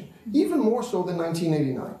redemocratization, even more so than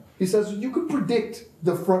 1989. He says you could predict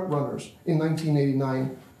the front runners in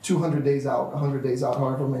 1989, 200 days out, 100 days out,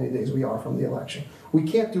 however many days we are from the election. We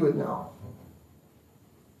can't do it now.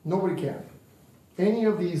 Nobody can. Any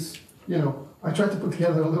of these, I tried to put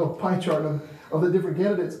together a little pie chart of the different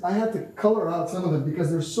candidates. I had to color out some of them because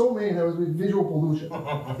there's so many, there was visual pollution.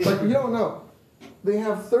 Like, you don't know. They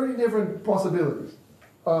have 30 different possibilities.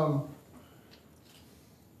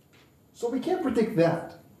 So we can't predict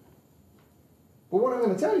that. But what I'm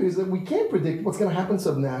going to tell you is that we can't predict what's going to happen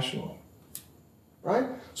subnationally. Right?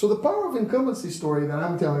 So the power of incumbency story that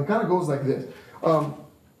I'm telling kind of goes like this.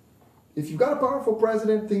 If you've got a powerful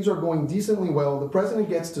president, things are going decently well, the president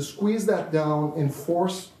gets to squeeze that down and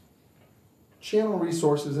channel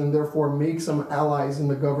resources and therefore make some allies in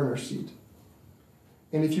the governor's seat.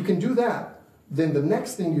 And if you can do that, then the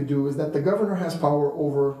next thing you do is that the governor has power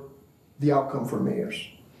over the outcome for mayors.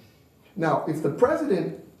 Now, if the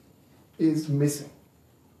president is missing,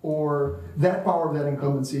 or that power of that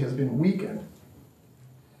incumbency has been weakened,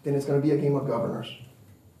 then it's going to be a game of governors.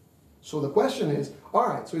 So the question is, all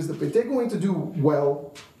right, so is the PT going to do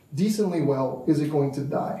well, decently well? Is it going to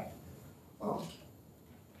die?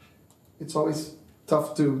 It's always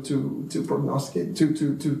tough to prognosticate,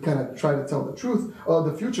 to kind of try to tell the truth of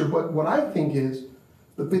the future. But what I think is,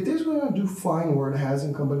 the PT is going to do fine where it has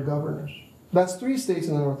incumbent governors. That's 3 states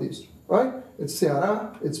in the Northeast, right? It's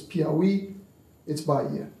Ceará, it's Piauí, it's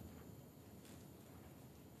Bahia.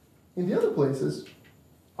 In the other places,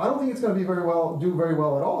 I don't think it's going to do very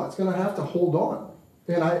well at all. It's going to have to hold on.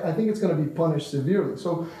 And I think it's going to be punished severely.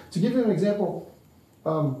 So to give you an example,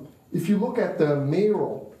 if you look at the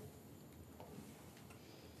mayoral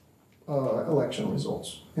election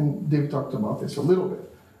results, and David talked about this a little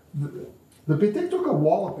bit, the PT took a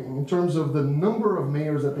walloping in terms of the number of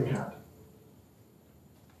mayors that they had.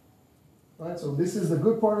 Right, so this is the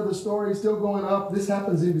good part of the story, still going up. This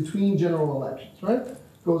happens in between general elections, right?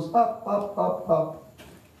 Goes up, up, up, up,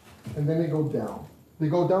 and then they go down. They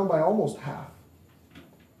go down by almost half.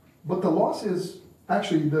 But the losses,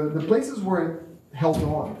 actually, the places where it held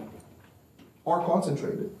on are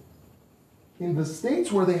concentrated. In the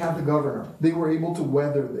states where they had the governor, they were able to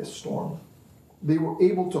weather this storm. They were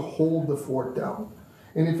able to hold the fort down.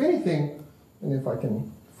 And if anything, and if I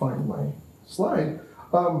can find my slide,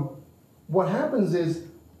 what happens is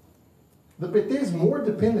the PT is more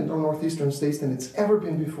dependent on northeastern states than it's ever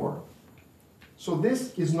been before. So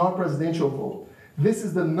this is not presidential vote. This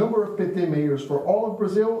is the number of PT mayors for all of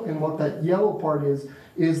Brazil, and what that yellow part is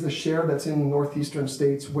the share that's in the northeastern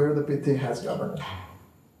states where the PT has governor.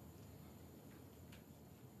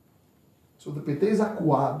 So the PT is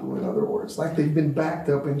acuado, in other words, like they've been backed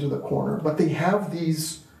up into the corner, but they have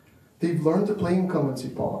these, they've learned to play incumbency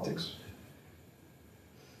politics.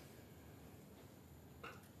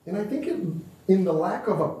 And I think in the lack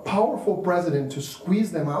of a powerful president to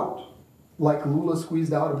squeeze them out, like Lula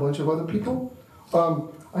squeezed out a bunch of other people,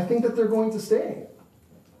 I think that they're going to stay.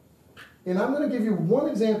 And I'm going to give you one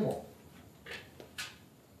example.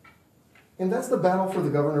 And that's the battle for the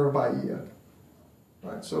governor of Bahia.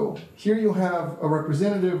 Right, so here you have a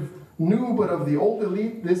representative, new but of the old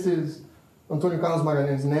elite. This is Antônio Carlos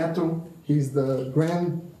Magalhães Neto. He's the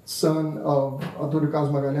grandson of Antônio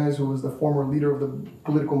Carlos Magalhães, who was the former leader of the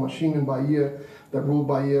political machine in Bahia that ruled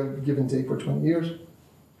Bahia, give and take, for 20 years.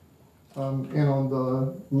 And on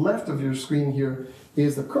the left of your screen here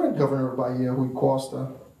is the current governor of Bahia, Rui Costa,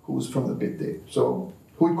 who's from the PT. So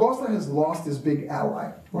Rui Costa has lost his big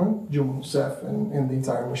ally, right? Dilma Rousseff and the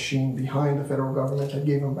entire machine behind the federal government that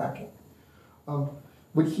gave him backing.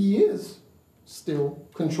 But he is still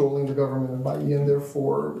controlling the government of Bahia, and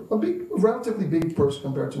therefore a relatively big purse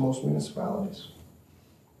compared to most municipalities.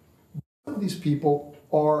 Both of these people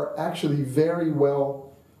are actually very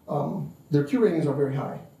well, their Q ratings are very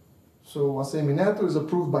high. So ACM Neto is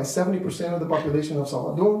approved by 70% of the population of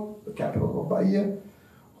Salvador, the capital of Bahia.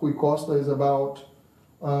 Rui Costa is about,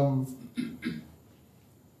 what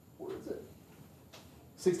is it,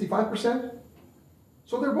 65%?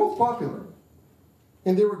 So they're both popular.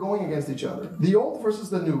 And they were going against each other. The old versus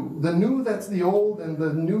the new. The new that's the old, and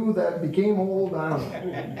the new that became old, I don't know.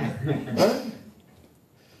 Right?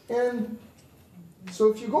 And so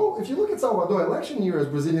if you look at Salvador, election year, as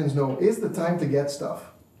Brazilians know, is the time to get stuff.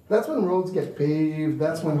 That's when roads get paved,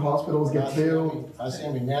 that's when hospitals get built.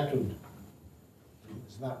 ACM Neto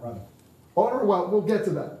is not running. Well, we'll get to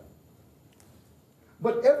that.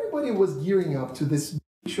 But everybody was gearing up to this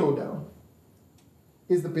showdown.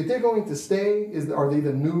 Is the PT going to stay? Are they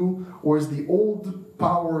the new? Or is the old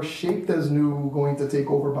power shaped as new going to take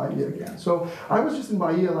over Bahia again? So I was just in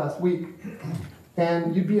Bahia last week,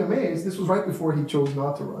 and you'd be amazed, this was right before he chose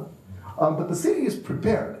not to run. But the city is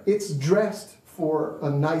prepared. It's dressed for a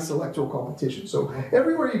nice electoral competition. So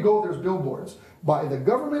everywhere you go, there's billboards by the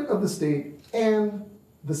government of the state and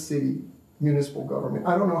the city municipal government.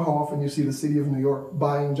 I don't know how often you see the city of New York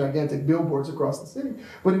buying gigantic billboards across the city,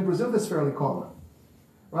 but in Brazil, that's fairly common.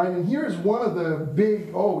 Right, and here's one of the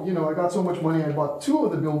big, I got so much money, I bought 2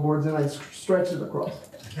 of the billboards and I stretched it across.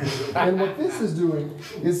 And what this is doing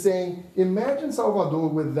is saying, imagine Salvador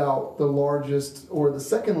without the largest or the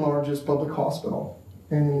second largest public hospital.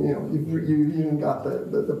 And you even got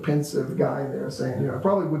the pensive guy there saying, it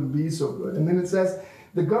probably wouldn't be so good. And then it says,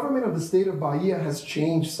 the government of the state of Bahia has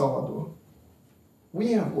changed Salvador.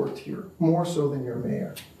 We have worked here, more so than your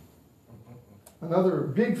mayor. Another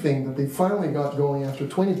big thing that they finally got going after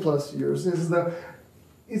 20 plus years is the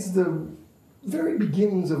very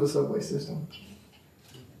beginnings of a subway system.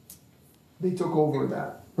 They took over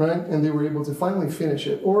that, right? And they were able to finally finish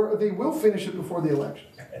it, or they will finish it before the election.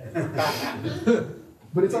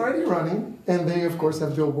 But it's already running, and they, of course,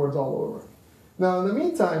 have billboards all over. Now, in the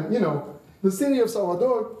meantime, the city of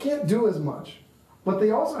Salvador can't do as much, but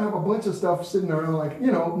they also have a bunch of stuff sitting around like,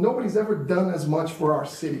 nobody's ever done as much for our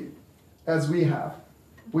city as we have.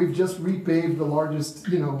 We've just repaved the largest,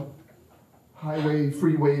 highway,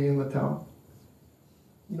 freeway in the town.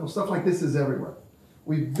 Stuff like this is everywhere.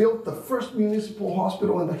 We built the first municipal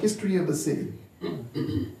hospital in the history of the city.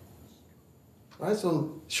 Right,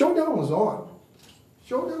 so showdown was on.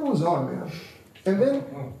 Showdown was on, man. And then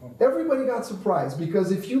everybody got surprised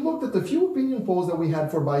because if you looked at the few opinion polls that we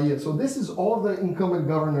had for Bahia, so this is all the incumbent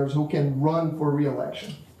governors who can run for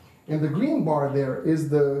re-election. And the green bar there is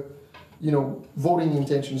the voting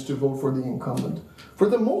intentions to vote for the incumbent. For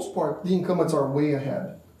the most part, the incumbents are way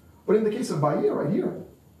ahead. But in the case of Bahia, right here,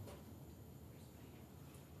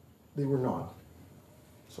 they were not.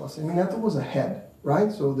 So ACM Neto was ahead,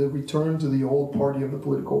 right? So the return to the old party of the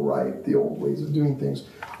political right, the old ways of doing things,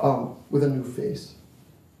 with a new face.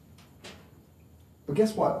 But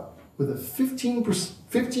guess what? With a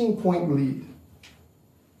 15-point lead,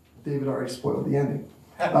 David already spoiled the ending.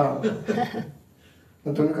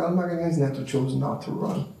 Antônio Carlos Magalhães Neto chose not to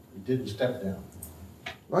run. He didn't step down.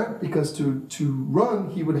 Right? Because to run,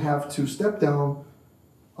 he would have to step down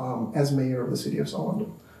as mayor of the city of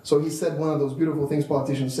Salvador. So he said one of those beautiful things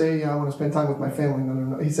politicians say, I want to spend time with my family. No,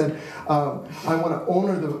 no, no. He said, I want to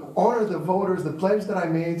honor the voters, the pledge that I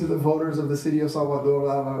made to the voters of the city of Salvador.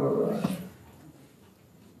 Blah, blah, blah, blah.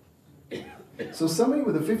 So somebody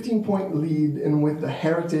with a 15-point lead and with the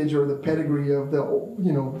heritage or the pedigree of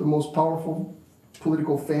the most powerful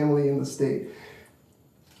political family in the state,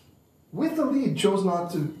 with the lead, chose not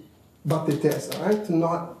to test, right? To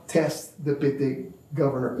not test the PT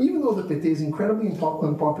governor, even though the PT is incredibly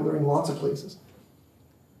unpopular in lots of places.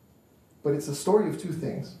 But it's a story of two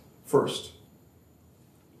things. First,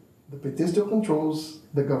 the PT still controls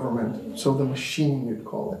the government, so the machine, you'd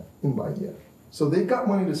call it, in Bahia. So they've got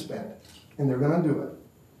money to spend, and they're going to do it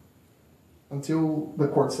until the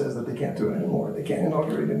court says that they can't do it anymore. They can't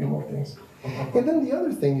inaugurate any more things. And then the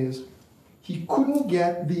other thing is, he couldn't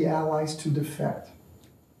get the allies to defect.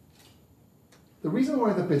 The reason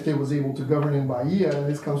why the PT was able to govern in Bahia, and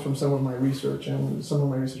this comes from some of my research and some of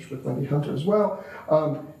my research with Wendy Hunter as well,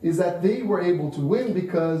 is that they were able to win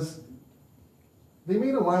because they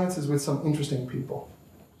made alliances with some interesting people.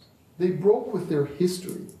 They broke with their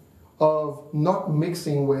history of not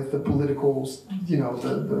mixing with the politicals,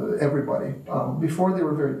 the everybody. Before they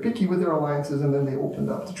were very picky with their alliances, and then they opened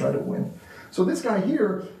up to try to win. So this guy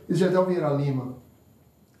here is Jadel Vieira Lima,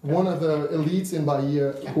 one of the elites in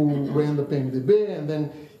Bahia who ran the PMDB, and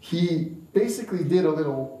then he basically did a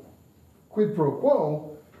little quid pro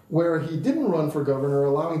quo where he didn't run for governor,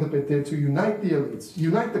 allowing the PT to unite the elites,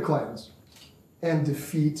 unite the clans, and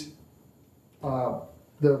defeat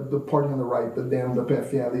the party on the right, the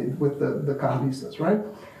PFL, with the Carlistas, right?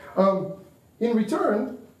 In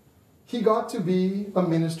return, he got to be a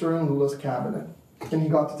minister in Lula's cabinet. And he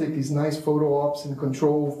got to take these nice photo ops and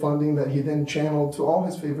control funding that he then channeled to all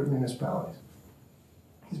his favorite municipalities.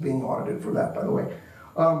 He's being audited for that, by the way.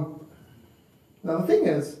 Now the thing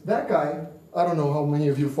is, that guy, I don't know how many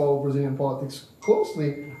of you follow Brazilian politics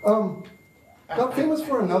closely, got famous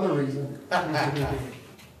for another reason.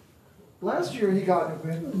 Last year he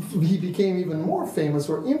became even more famous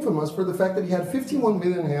or infamous for the fact that he had 51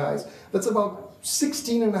 million reais. That's about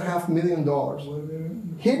 $16.5 million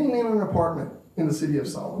hidden in an apartment in the city of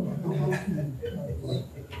Salvador.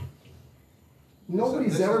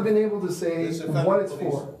 Nobody's ever been able to say what it's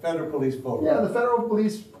for. Federal police photo. Yeah, the federal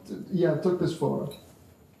police took this photo.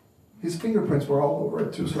 His fingerprints were all over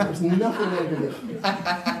it too, so there's nothing negative.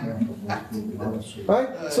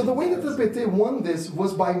 Right? So the way that the PT won this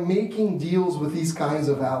was by making deals with these kinds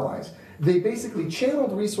of allies. They basically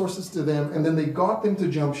channeled resources to them, and then they got them to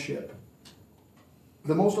jump ship.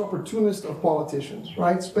 The most opportunist of politicians,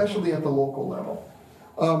 right? Especially at the local level.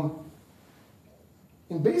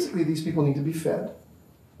 And basically these people need to be fed.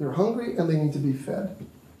 They're hungry and they need to be fed.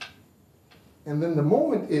 And then the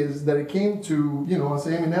moment is that it came to,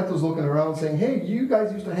 say, Emineto's looking around saying, hey, you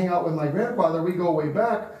guys used to hang out with my grandfather, we go way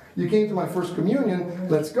back, you came to my first communion,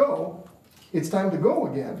 let's go. It's time to go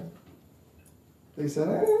again. They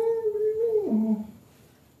said,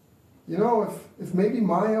 if maybe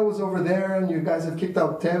Maya was over there and you guys have kicked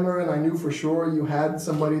out Temer and I knew for sure you had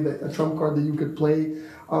somebody, a trump card that you could play,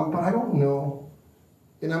 but I don't know.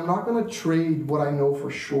 And I'm not going to trade what I know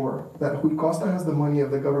for sure, that Rui Costa has the money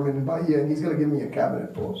of the government in Bahia and he's going to give me a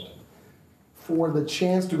cabinet post for the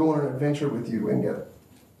chance to go on an adventure with you and get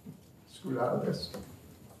screwed out of this.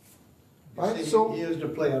 Right? So, he used a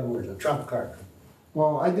play on words, a trump card.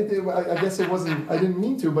 Well, I guess it wasn't, I didn't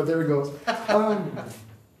mean to, but there it goes.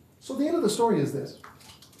 So the end of the story is this.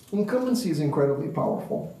 Incumbency is incredibly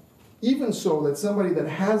powerful. Even so that somebody that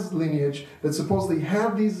has lineage, that supposedly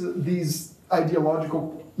have these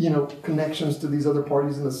ideological, connections to these other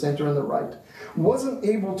parties in the center and the right, wasn't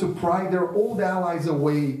able to pry their old allies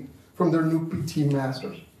away from their new PT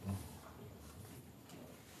masters.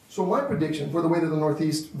 So my prediction for the way that the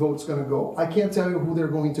Northeast vote's going to go, I can't tell you who they're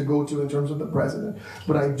going to go to in terms of the president,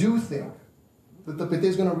 but I do think that the PT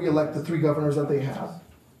is going to re-elect the 3 governors that they have.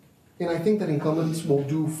 And I think that incumbents will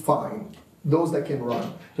do fine, those that can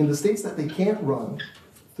run. In the states that they can't run,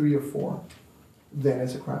 3 or 4, then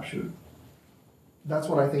it's a crapshoot. That's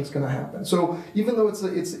what I think is going to happen. So even though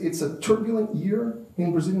it's a turbulent year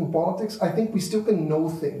in Brazilian politics, I think we still can know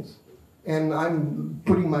things. And I'm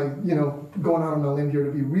putting my, going out on a limb here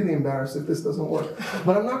to be really embarrassed if this doesn't work.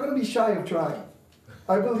 But I'm not going to be shy of trying.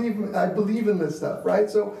 I believe in this stuff, right?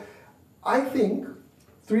 So I think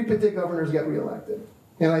 3 PT governors get reelected.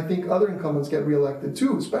 And I think other incumbents get reelected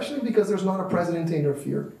too, especially because there's not a president to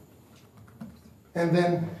interfere. And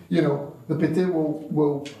then, the PT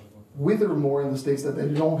will wither more in the states that they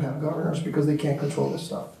don't have governors because they can't control this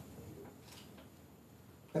stuff.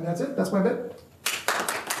 And that's it, that's my bit.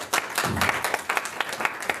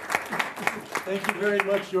 Thank you very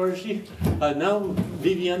much, Georgie. Now,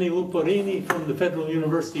 Viviane Luporini from the Federal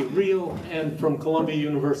University of Rio and from Columbia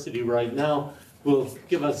University right now will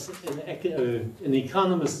give us an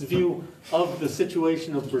economist's view of the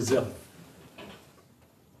situation of Brazil.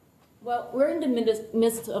 Well, we're in the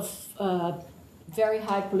midst of very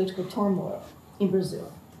high political turmoil in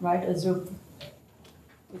Brazil, right? As you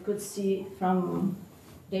could see from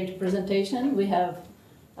David's presentation, we have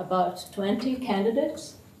about 20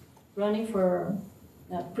 candidates running for,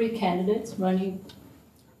 pre-candidates running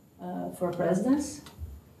for presidency,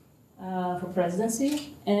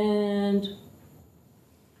 and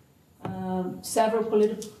several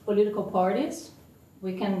political parties.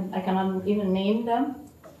 I cannot even name them.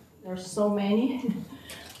 There's so many.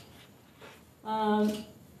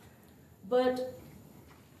 But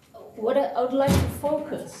what I would like to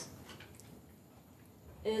focus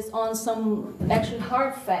is on some actually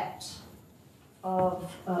hard facts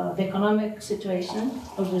of the economic situation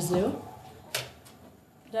of Brazil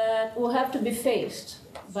that will have to be faced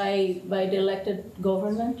by the elected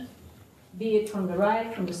government, be it from the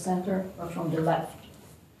right, from the center, or from the left.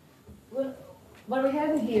 What we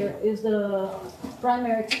have here is the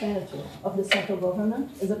primary expenditure of the central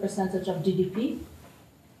government as a percentage of GDP.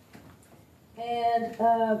 And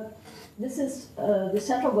this is, the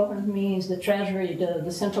central government means the treasury,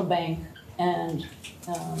 the central bank, and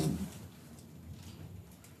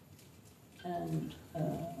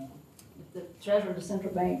the treasury, the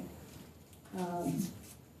central bank,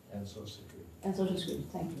 And Social Security. and Social Security,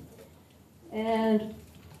 thank you. And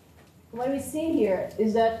what we see here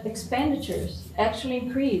is that expenditures actually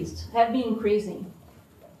have been increasing.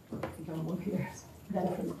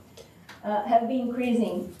 Have been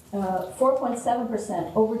increasing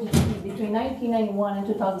 4.7% over GDP between 1991 and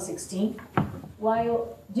 2016,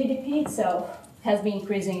 while GDP itself has been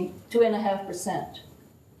increasing 2.5%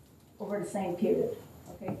 over the same period.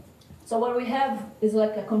 Okay, so what we have is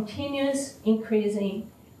like a continuous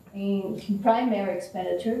increasing in primary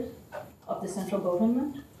expenditures of the central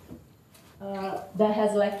government that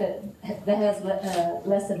has lasted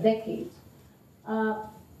decades.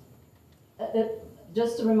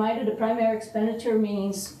 Just a reminder, the primary expenditure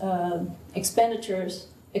means expenditures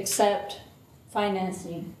except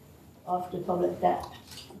financing of the public debt.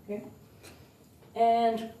 Okay,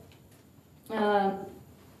 and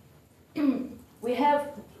we have,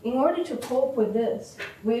 in order to cope with this,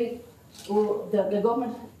 the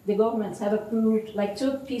governments have approved like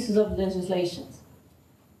 2 pieces of legislation.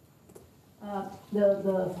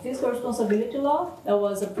 The fiscal responsibility law that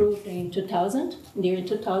was approved in 2000, in the year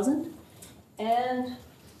 2000, and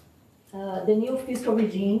the new fiscal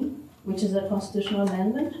regime, which is a constitutional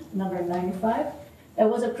amendment, number 95, that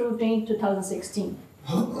was approved in 2016.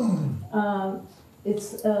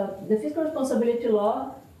 The fiscal responsibility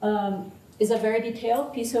law is a very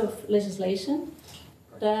detailed piece of legislation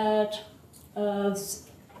that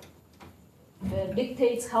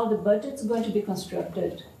dictates how the budget's going to be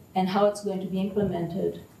constructed and how it's going to be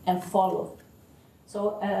implemented and followed.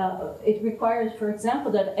 So it requires, for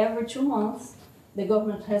example, that every 2 months the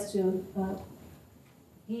government has to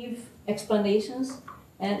give explanations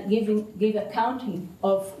and give accounting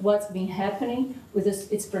of what's been happening with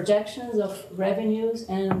its projections of revenues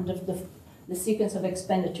and the sequence of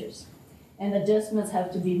expenditures. And adjustments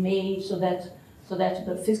have to be made so that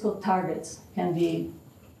the fiscal targets can be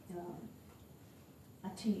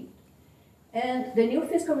achieved. And the new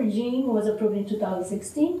fiscal regime was approved in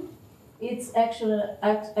 2016. It's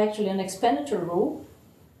actually an expenditure rule,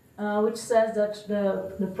 which says that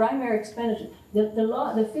the primary expenditure,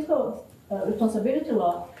 the fiscal responsibility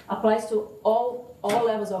law applies to all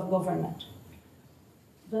levels of government.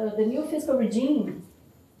 The new fiscal regime,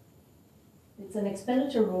 it's an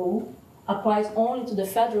expenditure rule, applies only to the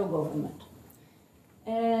federal government.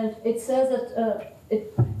 And it says that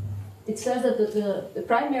the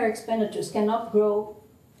primary expenditures cannot grow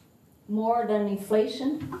more than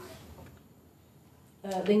inflation.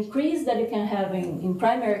 The increase that you can have in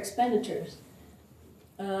primary expenditures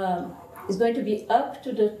is going to be up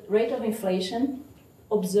to the rate of inflation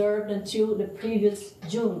observed until the previous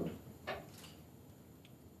June.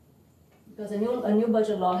 Because a new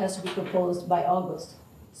budget law has to be proposed by August.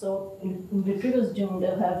 So in the previous June,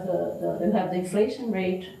 they'll have the inflation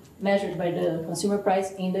rate measured by the consumer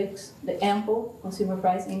price index, the ample consumer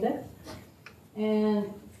price index,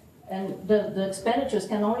 and the expenditures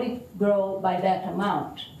can only grow by that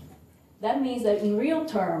amount. That means that in real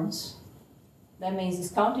terms, that means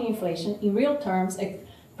discounting inflation, in real terms,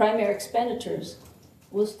 primary expenditures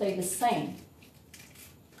will stay the same.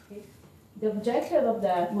 Okay? The objective of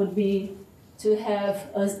that would be to have,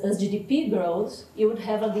 as GDP grows, you would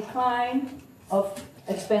have a decline of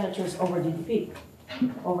expenditures over GDP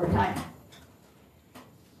over time.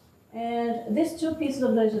 And these two pieces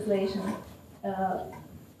of legislation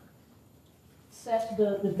set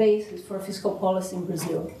the basis for fiscal policy in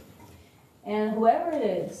Brazil. And whoever it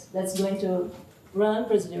is that's going to run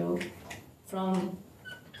Brazil from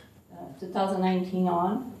 2019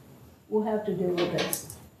 on will have to deal with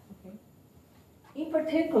this. Okay? In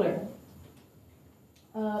particular,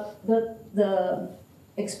 the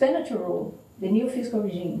expenditure rule, the new fiscal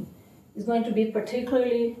regime, is going to be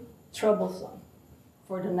particularly troublesome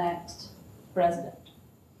for the next president.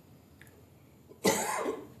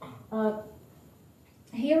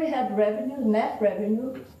 Here we have revenue, net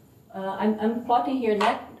revenue. I'm plotting here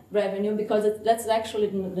net revenue because that's actually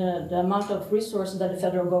the amount of resources that the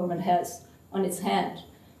federal government has on its hand.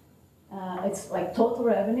 It's like total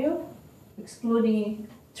revenue, excluding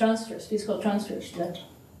transfers, fiscal transfers that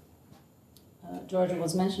Georgia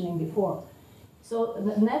was mentioning before. So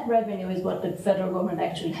the net revenue is what the federal government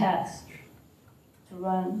actually has to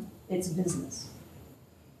run its business.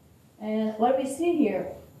 And what we see here,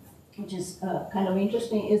 which is kind of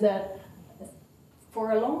interesting, is that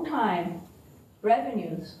for a long time,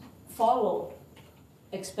 revenues followed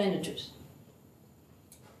expenditures.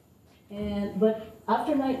 But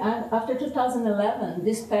after 2011,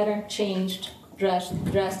 this pattern changed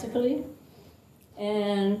drastically,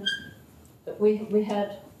 and we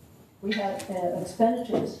had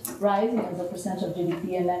expenditures rising as a percent of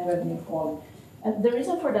GDP and net revenue falling. And the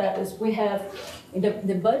reason for that is we have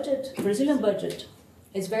the budget, Brazilian budget,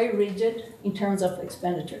 is very rigid in terms of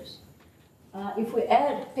expenditures. If we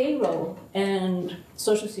add payroll and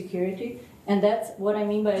Social Security, and that's what I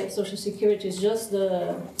mean by Social Security is just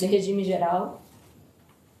the regime geral.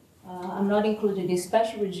 I'm not including the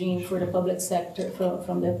special regime for the public sector,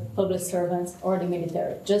 from the public servants or the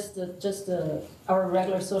military, just our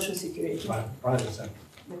regular Social Security. Private sector.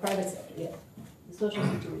 The private sector, yes, the Social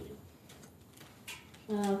Security.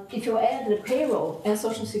 If you add the payroll and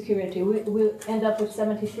Social Security, we end up with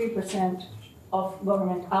 73% of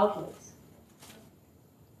government outlays.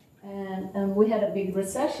 And we had a big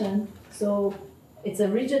recession, so it's a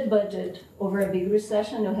rigid budget over a big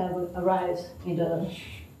recession. You have a rise in the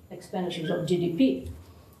expenditures of GDP.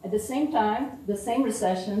 At the same time, the same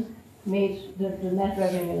recession made the net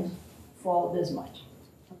revenues fall this much.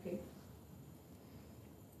 Okay.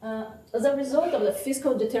 As a result of the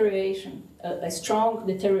fiscal deterioration, a strong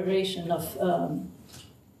deterioration of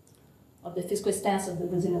the fiscal stance of the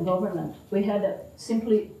Brazilian government, we had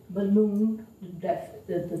simply ballooned the debt.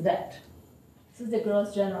 This is the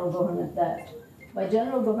gross general government debt. By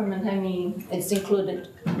general government, I mean it's included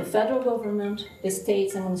the federal government, the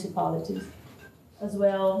states and municipalities, as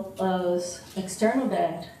well as external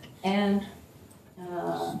debt and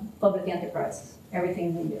public enterprises,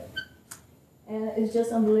 everything in there. And it's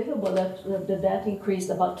just unbelievable that the debt increased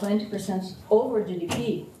about 20% over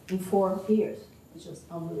GDP in 4 years. It's just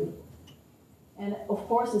unbelievable. And of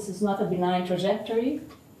course, this is not a benign trajectory,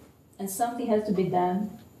 and something has to be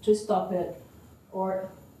done to stop it, or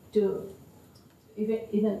to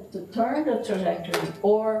even to turn the trajectory,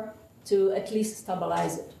 or to at least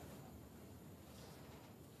stabilize it.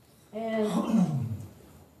 And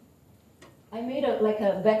I made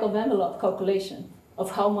a back of envelope calculation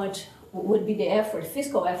of how much would be the effort,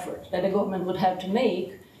 fiscal effort, that the government would have to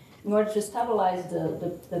make in order to stabilize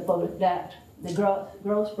the public debt, the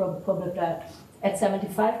gross public debt at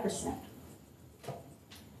 75%.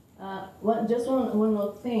 Just one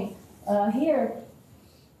more thing. Here,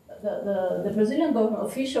 the Brazilian government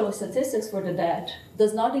official statistics for the debt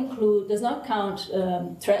does not count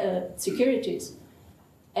securities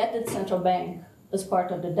at the central bank as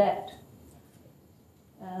part of the debt.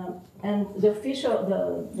 And the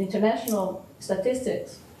international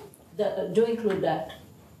statistics do include that.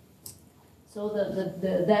 So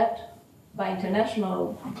the debt by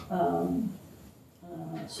international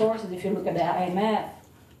sources, if you look at the IMF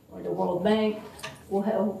or the World Bank,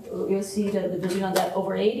 you'll see that the Brazilian debt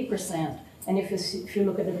over 80%. And if you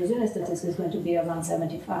look at the Brazilian statistics, it's going to be around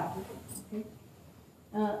 75%. Okay?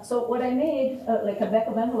 So what I made, like a back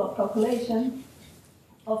of envelope calculation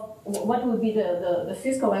of what would be the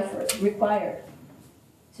fiscal effort required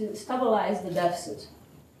to stabilize the deficit,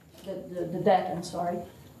 the debt, I'm sorry,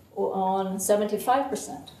 on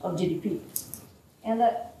 75% of GDP. And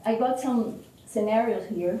I got some scenarios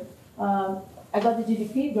here. I got the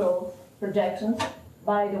GDP growth projections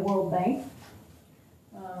by the World Bank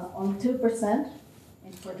on 2%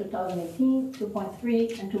 for 2018,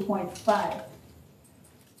 2.3, and 2.5.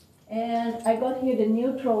 And I got here the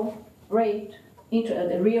neutral rate,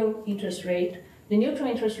 the real interest rate. The neutral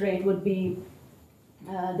interest rate would be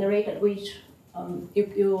the rate at which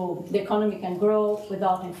the economy can grow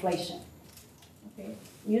without inflation. Okay.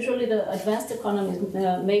 Usually the advanced economies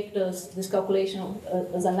make this calculation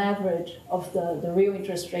as an average of the real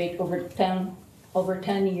interest rate over 10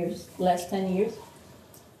 years, last 10 years.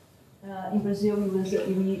 In Brazil,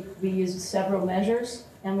 we use several measures,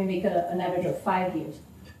 and we make an average of 5 years.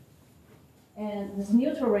 And this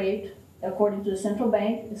neutral rate, according to the central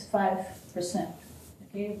bank, is 5%,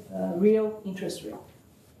 okay, real interest rate.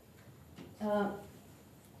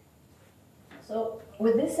 So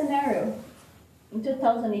with this scenario, in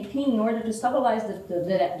 2018, in order to stabilize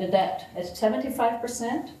the debt at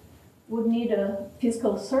 75%, would need a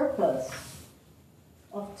fiscal surplus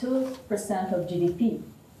of 2% of GDP,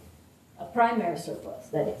 a primary surplus,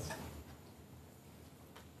 that is.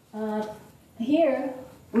 Here,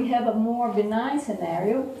 we have a more benign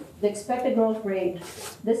scenario. The expected growth rate,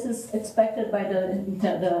 this is expected by the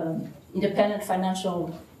independent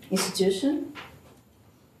financial institution,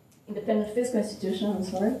 independent fiscal institution, I'm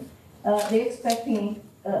sorry. They're expecting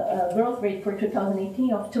a growth rate for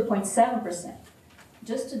 2018 of 2.7%.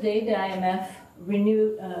 Just today, the IMF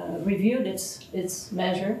reviewed its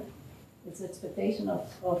measure, its expectation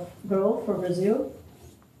of growth for Brazil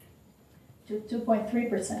to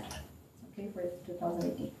 2.3%, okay, for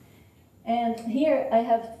 2018. And here I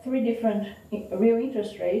have three different real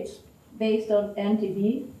interest rates based on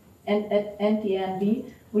NTB and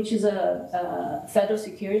NTNB, which is a federal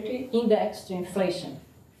security indexed to inflation.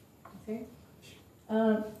 Okay.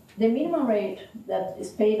 The minimum rate that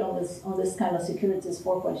is paid on this kind of security is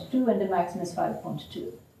 4.2, and the maximum is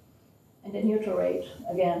 5.2. And the neutral rate,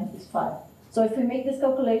 again, is 5. So if we make this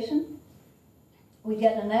calculation, we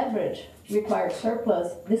get an average required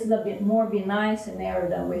surplus. This is a bit more benign scenario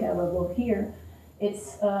than we have above here.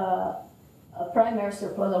 It's a primary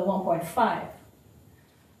surplus of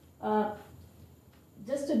 1.5.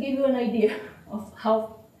 Just to give you an idea of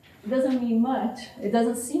how, it doesn't mean much, it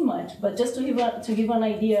doesn't seem much, but just to give an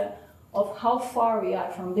idea of how far we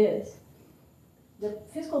are from this. The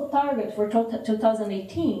fiscal target for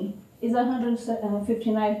 2018 is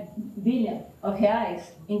 159 billion of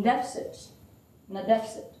reais in deficits, in a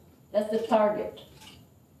deficit. That's the target,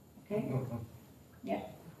 okay? Yeah,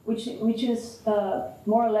 which is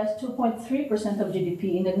more or less 2.3% of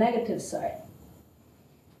GDP in the negative side.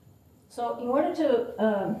 So in order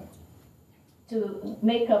to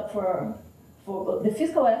make up for the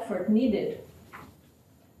fiscal effort needed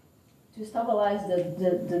to stabilize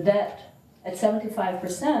the debt at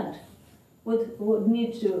 75%, would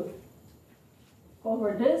need to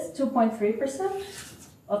cover this 2.3%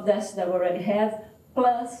 of debts that we already have,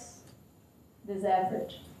 plus this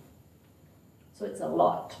average. So it's a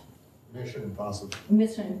lot. Mission impossible.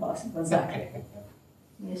 Mission impossible, exactly.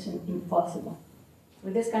 Mission impossible.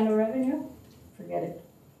 With this kind of revenue, forget it.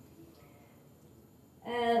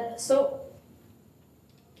 And so,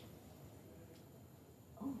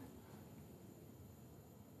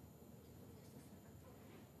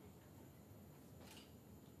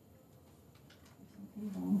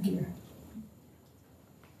 something wrong here.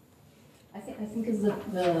 I think it's the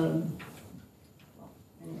well,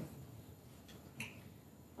 anyway.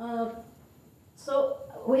 So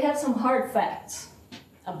we have some hard facts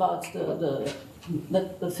about the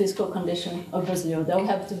fiscal condition of Brazil. They'll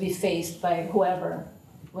have to be faced by whoever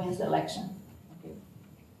wins the election. Okay.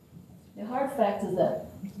 The hard fact is that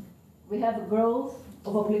we have a growth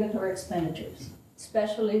of obligatory expenditures,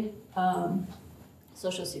 especially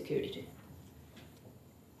Social Security.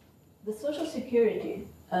 The Social Security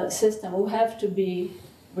system will have to be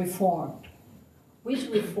reformed. Which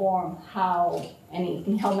reform, how, and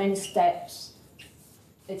in how many steps?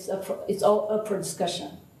 It's all up for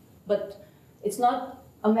discussion. But it's not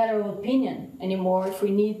a matter of opinion anymore if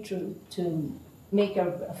we need to make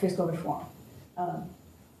a fiscal reform,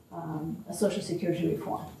 a Social Security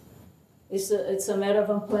reform. It's a matter of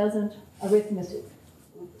unpleasant arithmetic.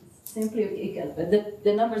 Simply,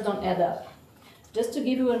 the numbers don't add up. Just to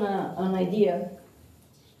give you an idea,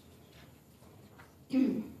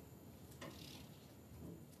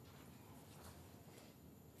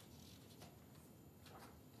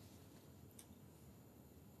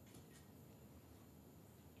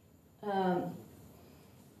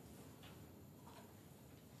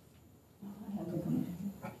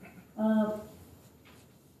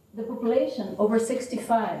 the population over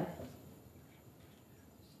 65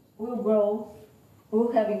 will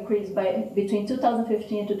have increased by between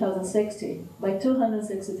 2015 and 2060 by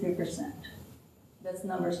 263%. That's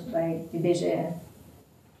numbers by IBGE.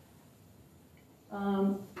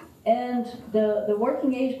 And the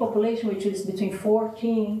working age population, which is between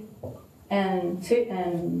 14 and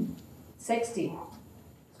 60, is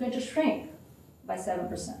going to shrink by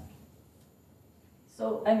 7%.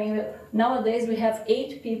 So, I mean, nowadays we have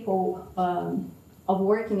 8 people of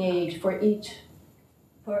working age for each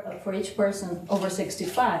person over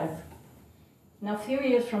 65. Now, a few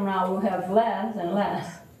years from now, we'll have less and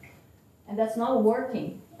less, and that's not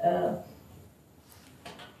working.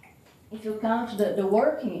 If you count the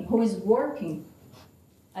working, who is working,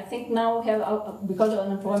 I think now we have, because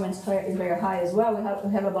unemployment is very high as well, we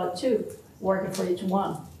have about 2 working for each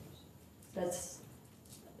one. That's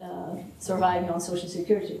surviving on Social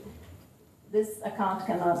Security. This account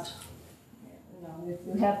cannot,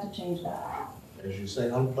 you have to change that. As you say,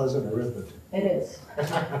 unpleasant arithmetic. It is.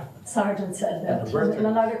 Sargent said And that the birth in rate-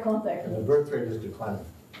 another context. And the birth rate is declining.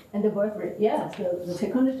 And the birth rate, yes, the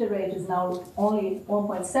fecundity rate is now only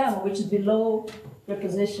 1.7, which is below the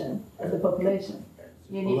position of the population.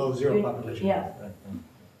 Below zero population. Yeah. Right.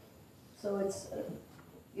 So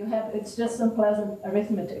it's just unpleasant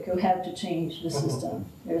arithmetic. You have to change the system.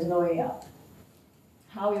 There's no way out.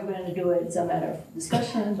 How you're going to do it is a matter of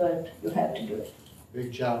discussion, but you have to do it.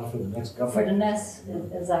 Big challenge for the next government. For the next,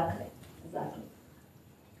 exactly.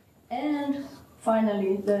 And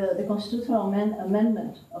finally, the constitutional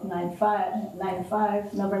amendment of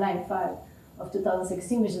number 95 of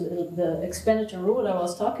 2016, which is the expenditure rule I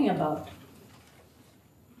was talking about.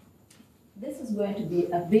 This is going to be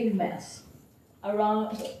a big mess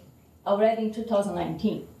already in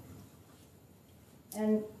 2019.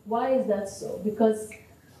 And why is that so? Because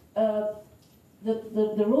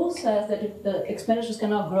the rule says that the expenditures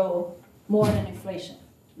cannot grow more than inflation,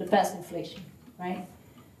 the past inflation, right?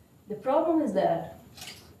 The problem is that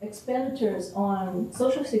expenditures on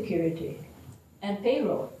Social Security and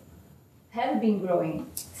payroll have been growing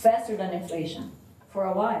faster than inflation for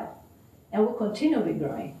a while, and will continue to be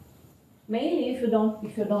growing. Mainly if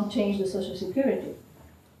you don't change the Social Security,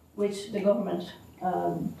 which the government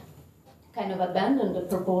kind of abandoned the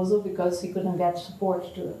proposal because he couldn't get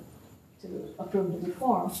support to approve the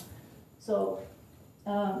reform. So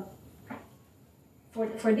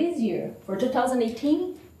for this year, for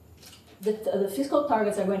 2018, the fiscal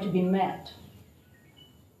targets are going to be met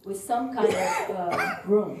with some kind of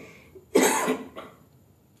room.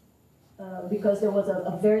 Because there was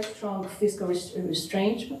a very strong fiscal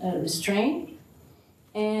restraint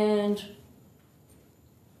and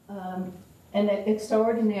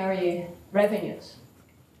extraordinary revenues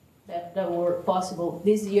that were possible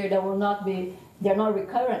this year that will not be, they're not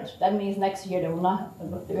recurrent. That means next year they're not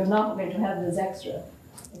going to have these extra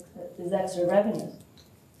revenues.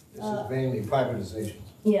 This is mainly privatizations.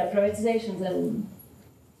 Yeah, privatizations and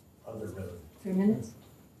Other revenue. 3 minutes,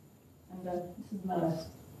 and this is my last.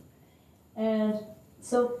 And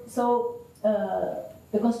so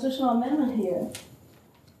the constitutional amendment here,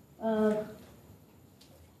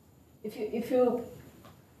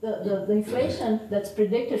 the inflation that's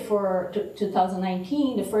predicted for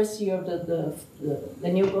 2019, the first year of the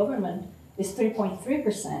new government, is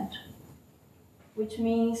 3.3%, which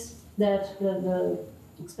means that the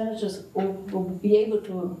expenditures will be able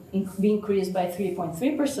to be increased by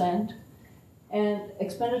 3.3%, and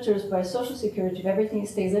expenditures by Social Security, if everything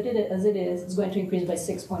stays as it is going to increase by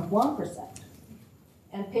 6.1%,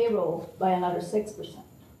 and payroll by another 6%.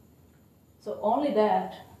 So only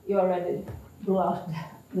that, you already blew out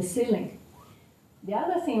the ceiling. The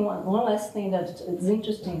other thing, one last thing that is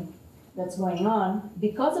interesting that's going on,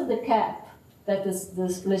 because of the cap that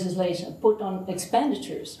this legislation put on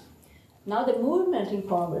expenditures, now the movement in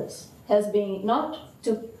Congress has been not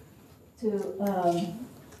to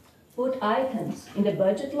put items in the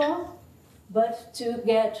budget law, but to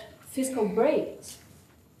get fiscal breaks.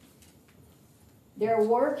 They're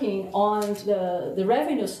working on the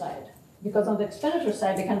revenue side, because on the expenditure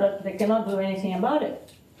side, they cannot do anything about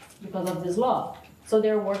it because of this law. So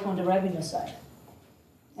they're working on the revenue side.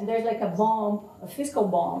 And there's like a bomb, a fiscal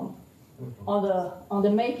bomb on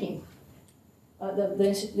the making.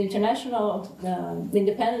 The international, the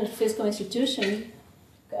independent fiscal institution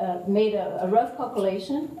made a rough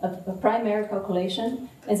calculation, a primary calculation,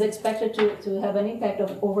 is expected to have an impact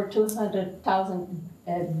of over 200,000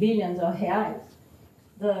 billions of reais.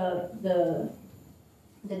 The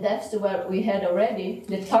deficit what we had already,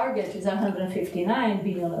 the target is 159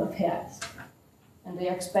 billion of reais. And they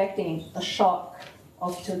are expecting a shock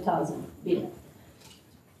of 2,000 billion.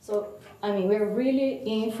 So, I mean, we're really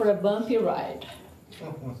in for a bumpy ride.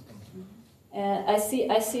 And I see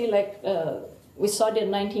like, we saw the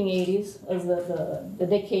 1980s as the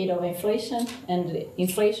decade of inflation, and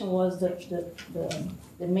inflation was the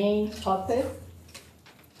main topic.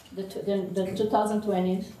 The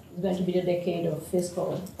 2020 is going to be the decade of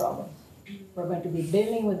fiscal problems. We're going to be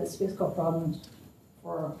dealing with these fiscal problems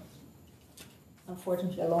for,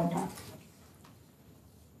 unfortunately, a long time.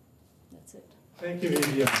 That's it. Thank you,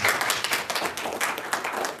 Viviane.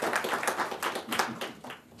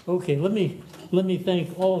 Okay, let me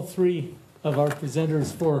thank all three of our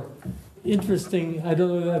presenters for interesting, I don't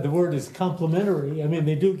know that the word is complimentary. I mean,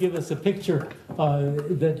 they do give us a picture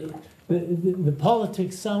that the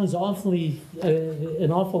politics sounds awfully,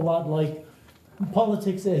 an awful lot like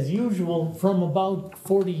politics as usual from about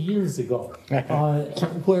 40 years ago,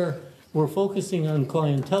 where we're focusing on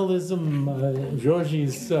clientelism,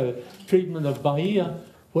 Georgie's treatment of Bahia,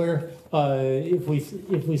 where if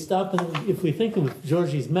we stop and if we think of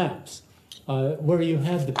Georgie's maps, where you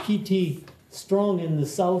had the PT strong in the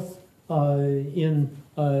south in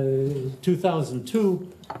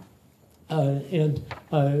 2002, and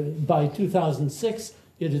by 2006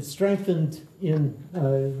 it had strengthened in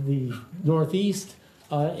the northeast,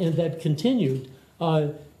 and that continued.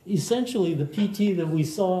 Essentially, the PT that we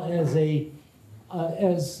saw as a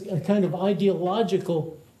kind of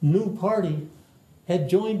ideological new party had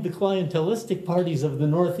joined the clientelistic parties of the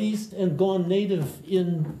Northeast and gone native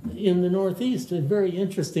in the Northeast. A very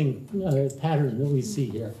interesting pattern that we see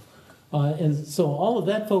here. And so all of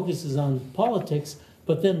that focuses on politics,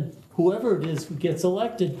 but then whoever it is who gets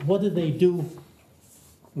elected, what do they do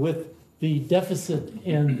with the deficit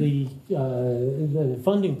and the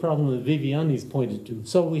funding problem that Viviane's pointed to?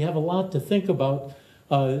 So we have a lot to think about,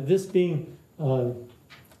 this being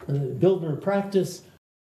build or practice,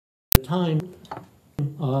 time,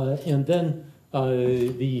 and then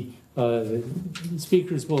the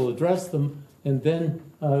speakers will address them, and then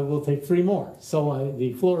we'll take three more. So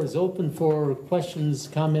the floor is open for questions,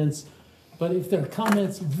 comments, but if there are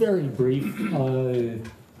comments, very brief.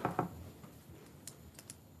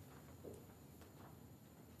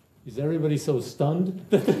 Is everybody so stunned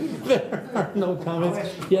that there are no comments?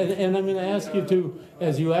 Yeah, and I'm going to ask you to,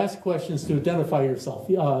 as you ask questions, to identify yourself.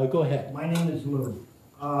 Go ahead. My name is Lou.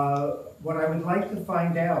 What I would like to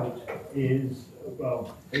find out is,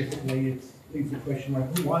 well, basically it leaves a question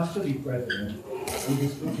like, who wants to be president in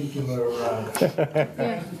this particular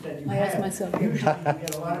crisis that you I have? ask myself. Usually you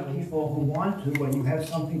get a lot of people who want to when you have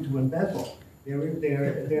something to embezzle. There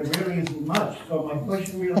really isn't much. So my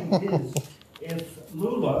question really is, if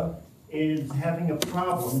Lula is having a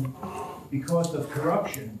problem because of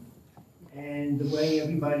corruption and the way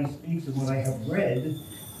everybody speaks and what I have read,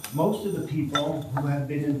 most of the people who have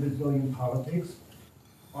been in Brazilian politics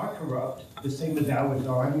are corrupt, the same as ours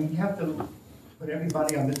are. I mean, you have to put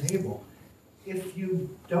everybody on the table. If you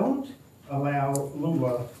don't allow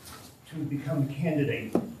Lula to become a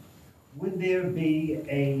candidate, would there be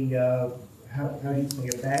a, how do you say,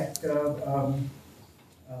 a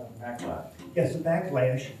backlash? Yes, a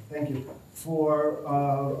backlash, thank you, for,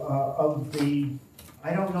 of the,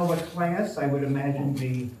 I don't know what class, I would imagine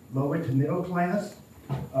the lower to middle class,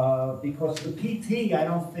 because the PT, I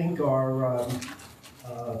don't think are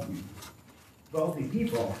wealthy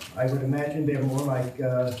people. I would imagine they're more like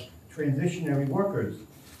transitionary workers.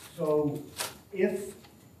 So if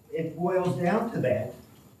it boils down to that,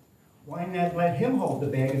 why not let him hold the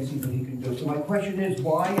bag and see what he can do? So my question is,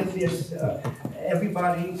 why is this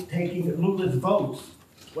everybody taking Lula's votes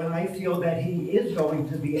when I feel that he is going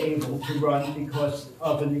to be able to run because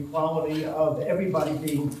of an equality of everybody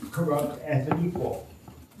being corrupt as an equal?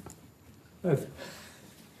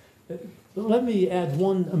 Let me add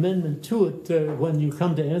one amendment to it when you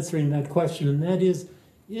come to answering that question, and that is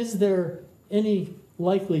there any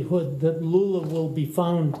likelihood that Lula will be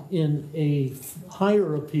found in a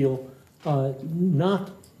higher appeal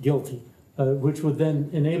not guilty, which would then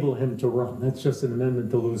enable him to run? That's just an amendment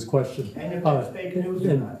to Lou's question. And if that's fake news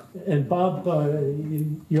or not? And Bob,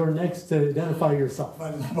 you're next to identify yourself. My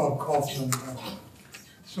name is Bob Carlson.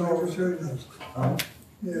 So, Brazilians.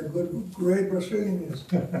 Yeah, but great Brazilians.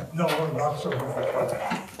 No, not so much.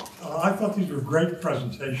 I thought these were great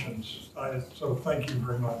presentations, so thank you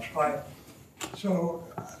very much. So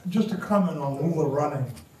just a comment on Lula running.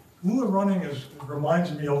 Lula running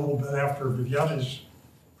reminds me a little bit after Viviane's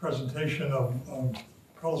presentation of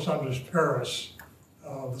Carlos Andres Perez,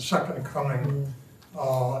 the second coming,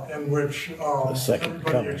 in which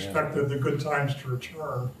everybody expected the good times to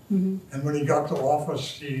return. Mm-hmm. And when he got to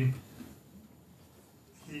office, he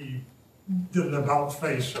did an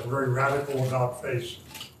about-face, a very radical about-face,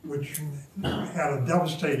 which had a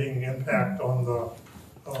devastating impact on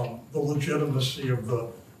the legitimacy of the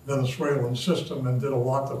Venezuelan system and did a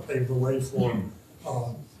lot to pave the way for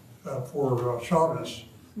Chavez.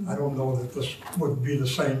 I don't know that this would be the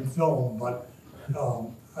same film, but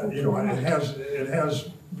you know, it has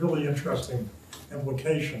really interesting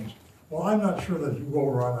implications. Well, I'm not sure that he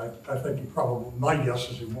will run. I think he probably, my guess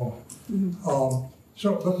is he won't.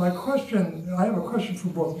 But my question, I have a question for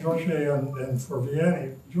both George and for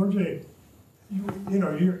Viviane. George,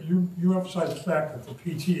 you emphasize the fact that the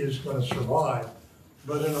PT is going to survive,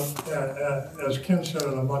 but as Ken said,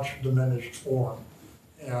 in a much diminished form.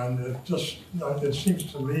 And it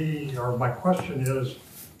seems to me, or my question is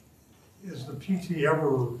the PT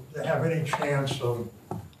ever have any chance of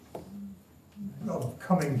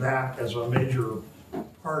coming back as a major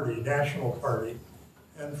party, national party?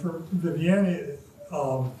 And for Viviane,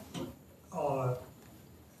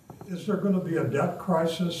 is there going to be a debt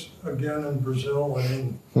crisis again in Brazil? I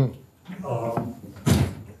mean,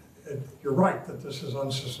 you're right that this is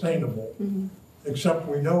unsustainable, except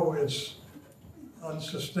we know it's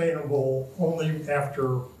unsustainable only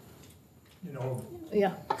after,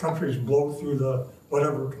 countries blow through the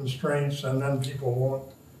whatever constraints, and then people won't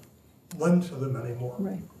lend to them anymore.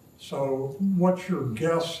 Right. So what's your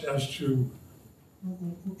guess as to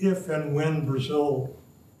if and when Brazil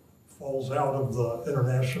falls out of the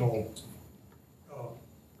international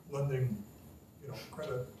lending,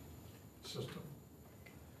 credit system?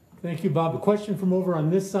 Thank you, Bob. A question from over on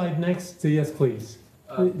this side next. Yes, please.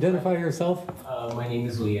 Identify yourself. My name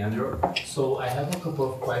is Leandro. So I have a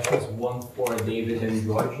couple of questions, one for David and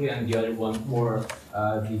Georgie, and the other one for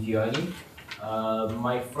Viviane.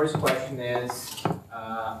 My first question is,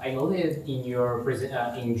 I know that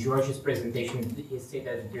in George's presentation, he said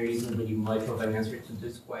that there isn't really much of an answer to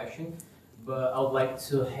this question, but I would like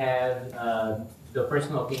to have the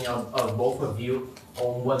personal opinion of both of you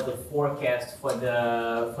on what the forecast for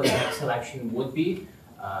the next election would be.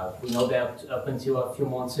 We know that up until a few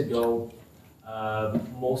months ago,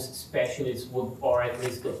 most specialists would, or at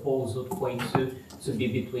least the polls would point to be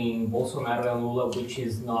between Bolsonaro and Lula, which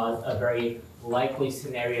is not a very likely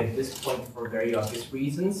scenario at this point for very obvious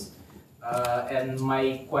reasons. And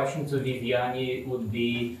my question to Viviane would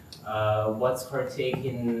be, what's her take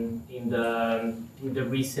in the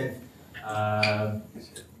recent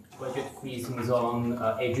budget freezings on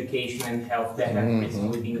education and health that have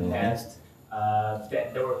recently been passed,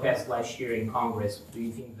 that were passed last year in Congress? Do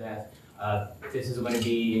you think that this is going to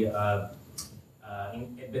be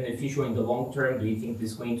beneficial in the long term? Do you think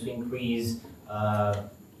this is going to increase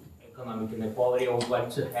economic inequality? I would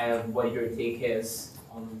like to have what your take is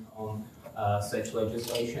on such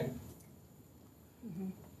legislation.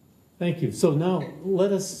 Thank you. So now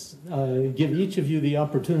let us give each of you the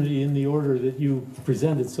opportunity in the order that you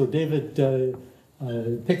presented. So David,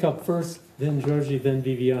 pick up first, then Georgie, then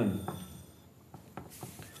Viviane.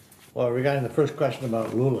 Well, regarding the first question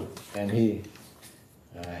about Lula, and he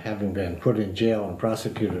having been put in jail and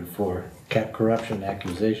prosecuted for corruption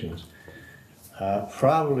accusations,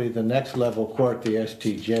 probably the next level court, the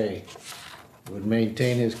STJ, would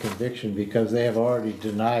maintain his conviction because they have already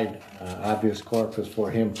denied habeas corpus for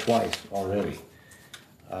him twice already.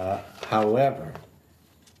 However,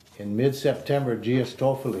 in mid-September,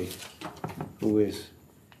 Giustofoli, who is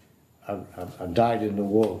a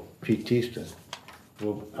dyed-in-the-wool Petista,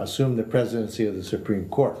 will assume the presidency of the Supreme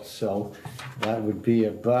Court. So that would be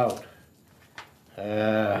about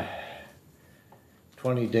 20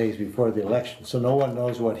 days before the election. So no one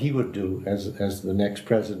knows what he would do as the next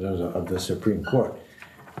president of the Supreme Court.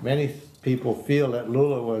 Many people feel that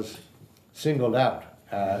Lula was singled out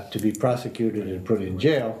to be prosecuted and put in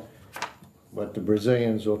jail, but the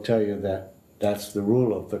Brazilians will tell you that that's the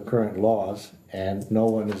rule of the current laws, and no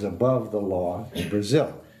one is above the law in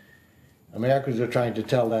Brazil. Americans are trying to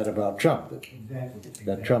tell that about Trump,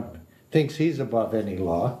 that Trump thinks he's above any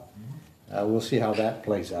law. We'll see how that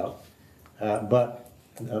plays out. But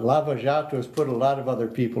Lava Jato has put a lot of other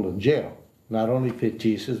people in jail, not only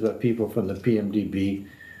Petistas, but people from the PMDB,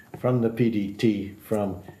 from the PDT,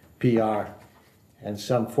 from PR, and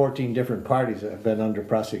some 14 different parties that have been under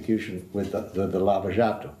prosecution with the Lava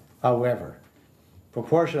Jato. However,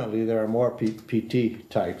 proportionately, there are more PT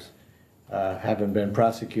types having been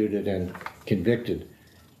prosecuted and convicted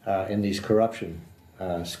in these corruption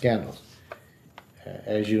scandals.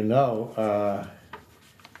 As you know,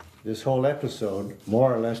 this whole episode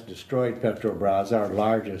more or less destroyed Petrobras, our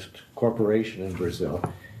largest corporation in Brazil,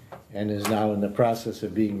 and is now in the process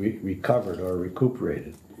of being recovered or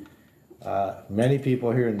recuperated. Many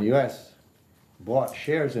people here in the U.S. bought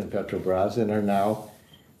shares in Petrobras and are now,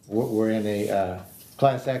 we're in a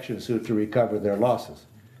class action suit to recover their losses.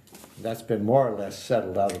 That's been more or less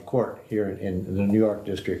settled out of court here in the New York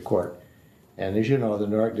District Court. And as you know, the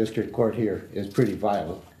New York District Court here is pretty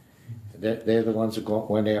violent. They're the ones that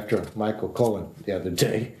went after Michael Cohen the other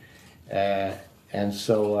day. And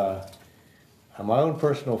so my own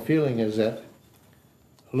personal feeling is that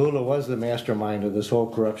Lula was the mastermind of this whole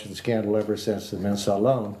corruption scandal ever since the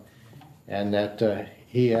Mensalon, and that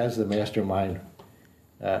he, as the mastermind,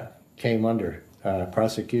 came under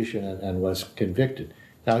prosecution and was convicted.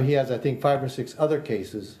 Now, he has, I think, 5 or 6 other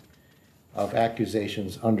cases of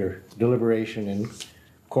accusations under deliberation in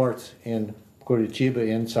courts in Curitiba,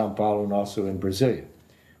 in Sao Paulo, and also in Brasilia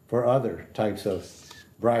for other types of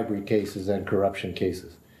bribery cases and corruption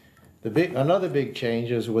cases. Another big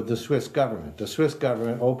change is with the Swiss government. The Swiss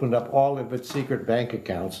government opened up all of its secret bank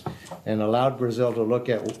accounts and allowed Brazil to look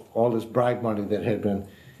at all this bribe money that had been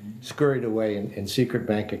scurried away in secret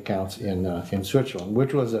bank accounts in Switzerland,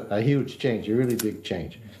 which was a huge change, a really big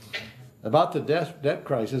change. About the debt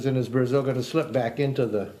crisis, and is Brazil going to slip back into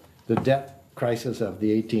the debt crisis of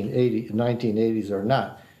the 1980s or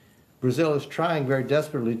not? Brazil is trying very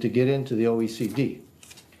desperately to get into the OECD.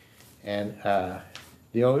 And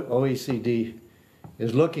the OECD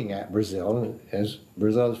is looking at Brazil, as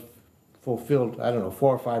Brazil has fulfilled, I don't know,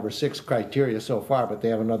 4 or 5 or 6 criteria so far, but they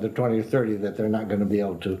have another 20 or 30 that they're not going to be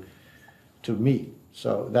able to meet.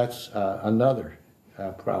 So that's another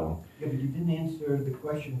problem. Yeah, but you didn't answer the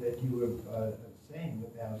question that you were saying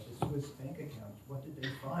about the Swiss bank accounts. What did they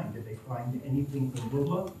find? Did they find anything from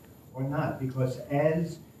Lula or not? Because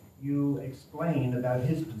as you explain about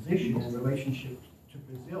his position in relationship to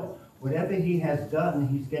Brazil, whatever he has done,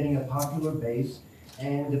 he's getting a popular base.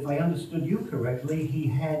 And if I understood you correctly, he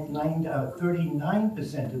had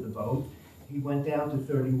 39% of the vote. He went down to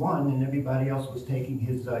 31, and everybody else was taking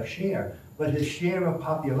his share. But his share of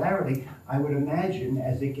popularity, I would imagine,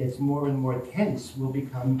 as it gets more and more tense, will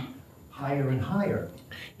become higher and higher.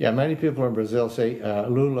 Yeah, many people in Brazil say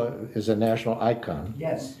Lula is a national icon.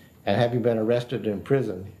 Yes. And having been arrested in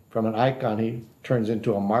prison, from an icon he turns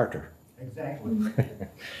into a martyr. Exactly.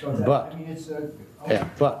 So that, But, I mean, it's yeah,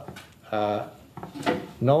 but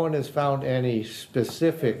no one has found any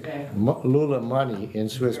specific Lula money in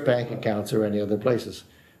Swiss bank accounts or any other places.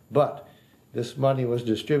 But this money was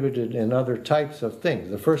distributed in other types of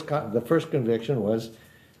things. The first conviction was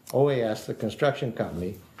OAS, the construction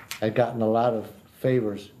company, had gotten a lot of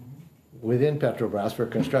favors within Petrobras for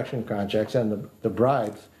construction contracts, and the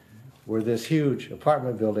bribes were this huge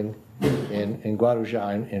apartment building in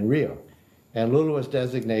Guarujá in Rio. And Lula was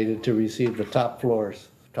designated to receive the top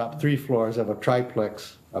 3 floors of a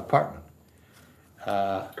triplex apartment.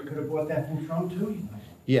 you could have bought that from Trump too, you know.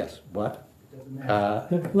 Yes, but It doesn't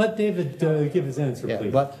matter. Let David give his answer, yeah,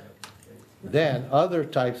 please. but then other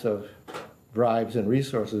types of bribes and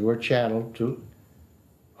resources were channeled to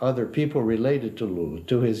other people related to Lula,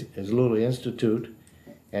 to his Lula Institute,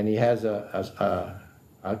 and he has a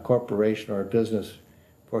corporation or a business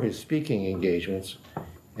for his speaking engagements,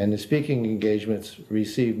 and the speaking engagements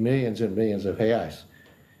received millions and millions of reais.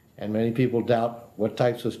 And many people doubt what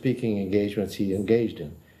types of speaking engagements he engaged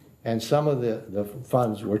in. And some of the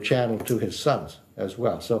funds were channeled to his sons as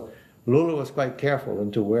well. So Lula was quite careful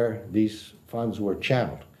into where these funds were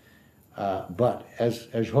channeled. But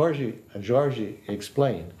as Jorge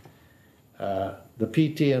explained, the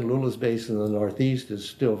PT and Lula's base in the Northeast is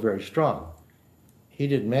still very strong. He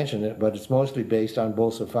didn't mention it, but it's mostly based on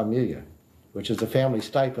Bolsa Familia, which is a family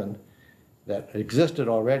stipend that existed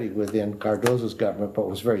already within Cardoso's government, but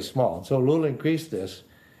was very small. And so Lula increased this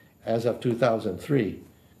as of 2003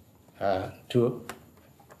 to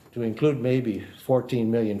include maybe 14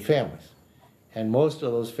 million families, and most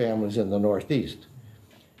of those families in the Northeast.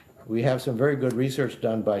 We have some very good research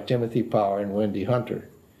done by Timothy Power and Wendy Hunter,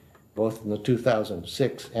 both in the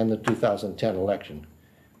 2006 and the 2010 election,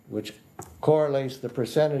 which correlates the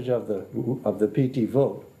percentage of the PT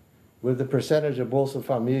vote with the percentage of Bolsa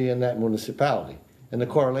Familia in that municipality. And the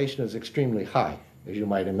correlation is extremely high, as you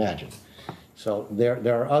might imagine. So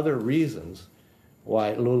there are other reasons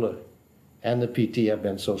why Lula and the PT have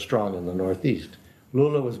been so strong in the Northeast.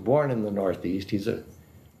 Lula was born in the Northeast. He's a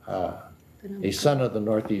son of the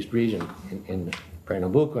Northeast region in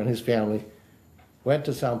Pernambuco, and his family went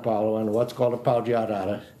to Sao Paulo on what's called a pau de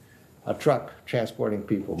arara, a truck transporting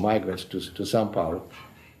people, migrants, to Sao Paulo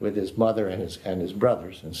with his mother and his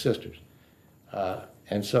brothers and sisters.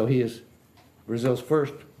 And so he is Brazil's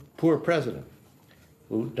first poor president,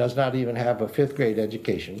 who does not even have a 5th grade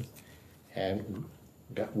education, and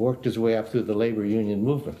worked his way up through the labor union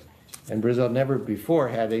movement. And Brazil never before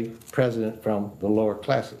had a president from the lower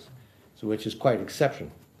classes, so which is quite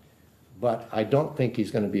exceptional. But I don't think he's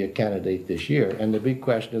going to be a candidate this year. And the big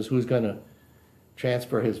question is who's going to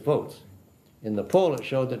transfer his votes. In the poll, it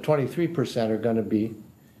showed that 23% are going to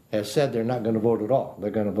have said they're not going to vote at all.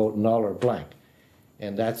 They're going to vote null or blank.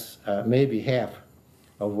 And that's maybe half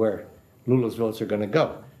of where Lula's votes are going to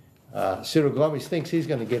go. Ciro Gomes thinks he's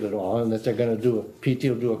going to get it all, and that they're going to do PT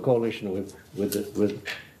will do a coalition with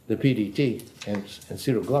the PDT and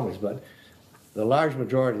Ciro Gomes, but the large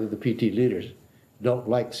majority of the PT leaders don't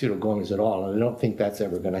like Ciro Gomes at all, and they don't think that's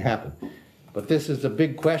ever going to happen. But this is the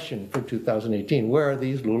big question for 2018. Where are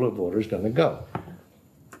these Lula voters going to go?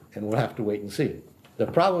 And we'll have to wait and see. The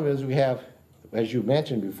problem is we have, as you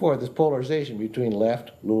mentioned before, this polarization between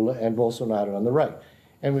left, Lula, and Bolsonaro on the right.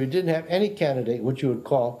 And we didn't have any candidate, which you would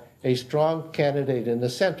call a strong candidate in the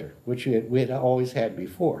center, which we had always had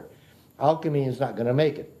before. Alckmin is not going to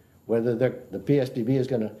make it. Whether the PSDB is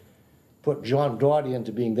going to put John Doughty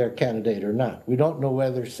into being their candidate or not. We don't know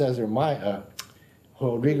whether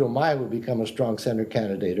Rodrigo Maia will become a strong center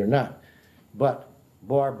candidate or not. But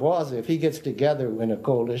Barbosa, if he gets together in a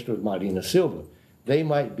coalition with Marina Silva, they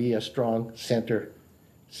might be a strong center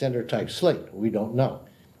type slate. We don't know.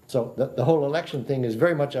 So the whole election thing is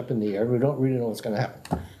very much up in the air. We don't really know what's going to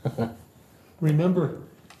happen. Remember,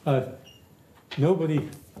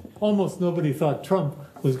 almost nobody thought Trump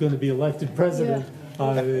was going to be elected president.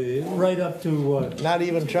 Right up to not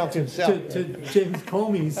even Trump himself. To James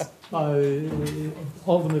Comey's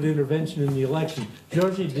ultimate intervention in the election.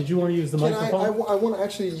 Georgie, did you want to use the microphone? I want to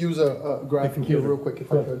actually use a graphic here real quick,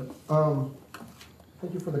 if I could.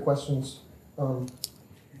 Thank you for the questions. Let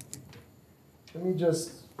me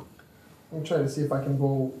try to see if I can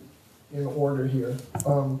go in order here.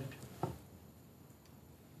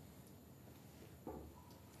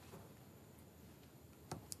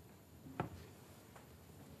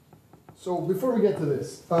 So before we get to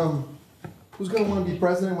this, who's going to want to be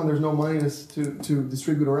president when there's no money to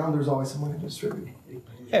distribute around? There's always some money to distribute.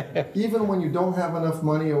 Even when you don't have enough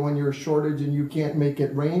money or when you're a shortage and you can't make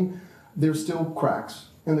it rain, there's still cracks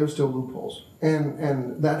and there's still loopholes.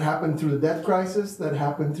 And that happened through the debt crisis, that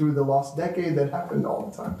happened through the lost decade, that happened all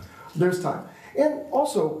the time. There's time. And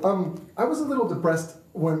also, I was a little depressed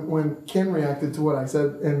when Ken reacted to what I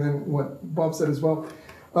said and then what Bob said as well.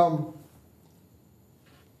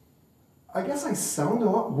 I guess I sound a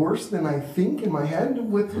lot worse than I think in my head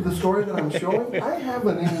with the story that I'm showing. I have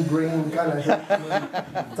an ingrained kind of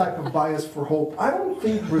type of bias for hope. I don't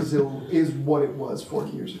think Brazil is what it was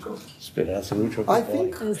 40 years ago. I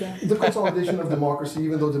think the consolidation of democracy,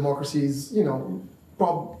 even though democracy is,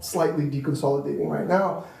 probably slightly deconsolidating right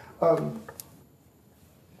now,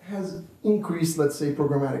 has increased, let's say,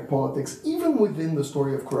 programmatic politics, even within the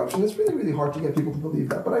story of corruption. It's really, really hard to get people to believe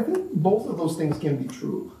that, but I think both of those things can be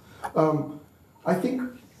true. I think,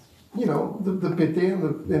 the PT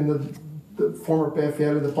and the former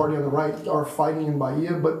PFL, the party on the right, are fighting in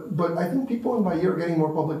Bahia, but I think people in Bahia are getting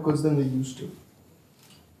more public goods than they used to.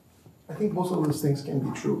 I think both of those things can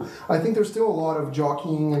be true. I think there's still a lot of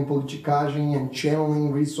jockeying and politicaging and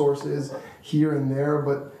channeling resources here and there,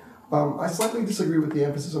 but I slightly disagree with the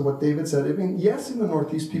emphasis of what David said. I mean, yes, in the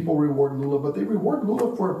Northeast, people reward Lula, but they reward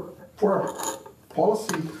Lula for a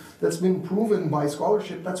policy that's been proven by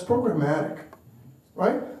scholarship that's programmatic,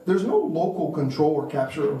 right? There's no local control or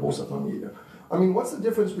capture of Bolsa Família. I mean, what's the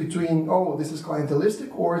difference between, oh, this is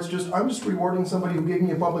clientelistic, or it's just, I'm just rewarding somebody who gave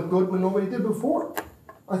me a public good when nobody did before?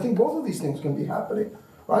 I think both of these things can be happening,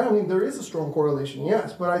 right? I mean, there is a strong correlation,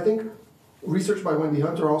 yes, but I think research by Wendy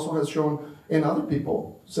Hunter also has shown, and other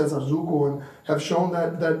people, Cesar Zucco, and have shown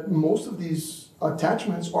that most of these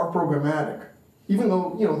attachments are programmatic, even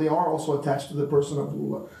though, they are also attached to the person of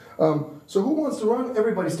Lula. So who wants to run?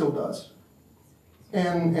 Everybody still does.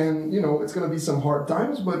 And it's going to be some hard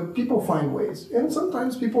times, but people find ways. And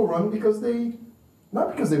sometimes people run because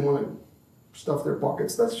not because they want to stuff their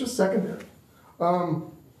pockets. That's just secondary.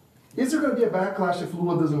 Is there going to be a backlash if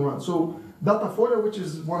Lula doesn't run? So Datafolha, which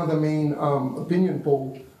is one of the main opinion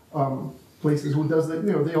poll places who does that,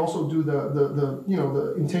 they also do the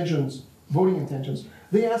intentions, voting intentions.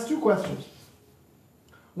 They asked two questions.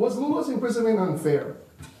 Was Lula's imprisonment unfair?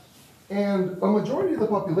 And a majority of the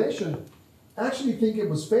population actually think it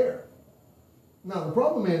was fair. Now, the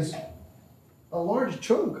problem is a large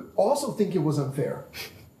chunk also think it was unfair.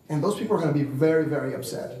 And those people are going to be very, very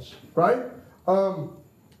upset, right?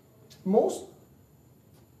 Most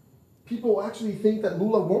people actually think that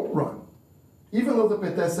Lula won't run, even though the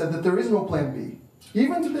PT said that there is no plan B.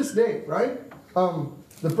 Even to this day, right?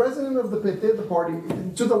 The president of the PT, the party,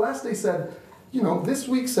 to the last day said, this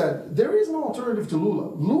week said, there is no alternative to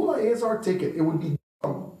Lula. Lula is our ticket. It would be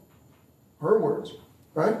dumb. Her words,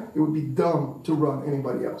 right? It would be dumb to run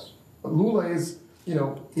anybody else. But Lula is,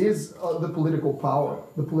 the political power,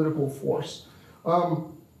 the political force.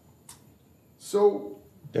 So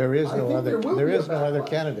there is no other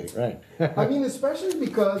candidate, right? I mean, especially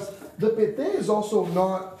because the PT is also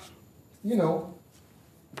not,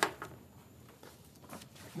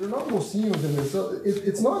 They're not mocinhos in this. So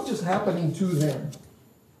it's not just happening to them.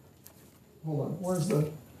 Hold on, where's the,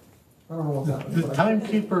 I don't know what's happening. The but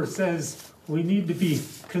timekeeper says we need to be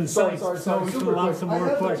concise, so we can super allow quick. some I more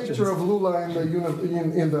have the questions. picture of Lula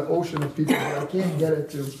in the ocean of people, but I can't get it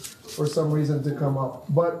to, for some reason, to come up.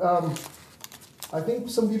 But I think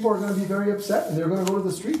some people are going to be very upset, and they're going to go to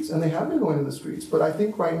the streets, and they have been going to the streets. But I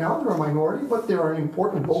think right now they're a minority, but they're an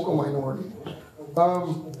important vocal minority.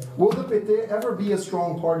 Will the PT ever be a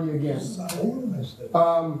strong party again?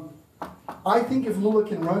 I think if Lula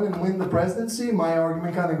can run and win the presidency, my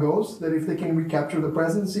argument kind of goes that if they can recapture the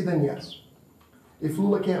presidency, then yes. If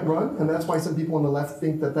Lula can't run, and that's why some people on the left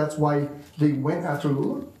think that that's why they went after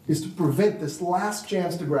Lula, is to prevent this last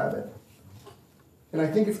chance to grab it. And I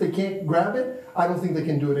think if they can't grab it, I don't think they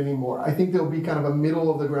can do it anymore. I think they'll be kind of a middle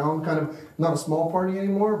of the ground, kind of not a small party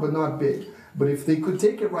anymore, but not big. But if they could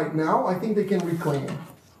take it right now, I think they can reclaim it.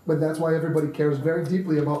 But that's why everybody cares very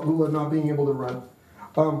deeply about Lula not being able to run.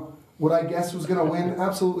 Would I guess who's going to win?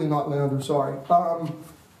 Absolutely not, Leandro, sorry.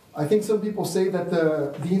 I think some people say that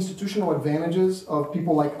the institutional advantages of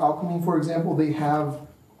people like Alckmin, for example, they have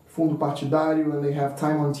fundo partidário and they have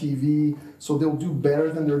time on TV, so they'll do better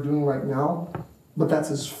than they're doing right now. But that's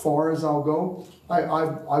as far as I'll go.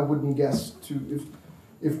 I wouldn't guess to,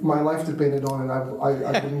 if my life depended on it, I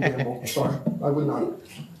wouldn't gamble. Sorry, I would not.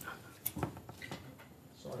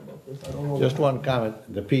 Sorry about this. I don't know. Just one comment.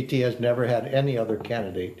 The PT has never had any other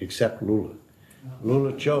candidate except Lula.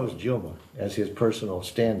 Lula chose Dilma as his personal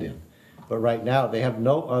stand-in. But right now, they have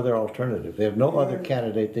no other alternative. They have no other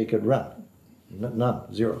candidate they could run.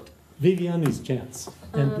 None, zero. Viviane's chance.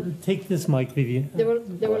 And take this mic, Viviane.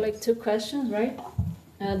 There were like two questions, right?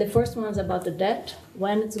 The first one is about the debt,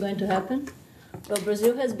 when it's going to happen. Well,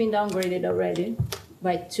 Brazil has been downgraded already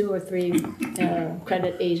by 2 or 3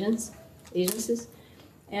 credit agencies,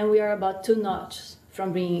 and we are about 2 notches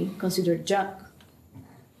from being considered junk.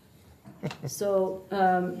 So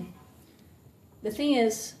the thing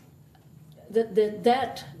is, the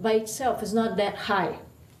debt by itself is not that high.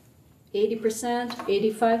 80%,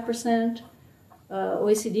 85%.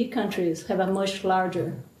 OECD countries have a much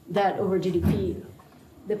larger debt over GDP.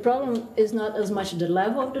 The problem is not as much the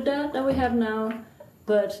level of the debt that we have now,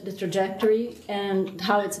 but the trajectory and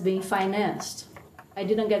how it's being financed. I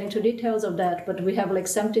didn't get into details of that, but we have like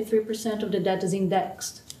 73% of the debt is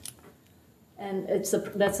indexed. And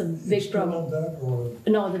that's a big problem. Debt or?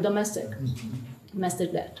 No, the domestic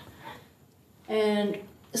debt. And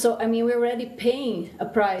so, I mean, we're already paying a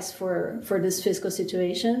price for this fiscal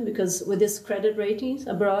situation because with these credit ratings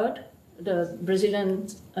abroad, the Brazilian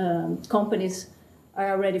companies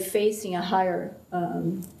are already facing a higher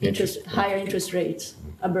interest rates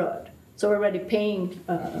abroad. So we're already paying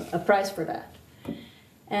a price for that.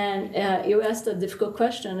 And you asked a difficult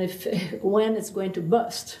question: when it's going to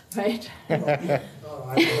bust, right?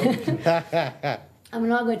 I'm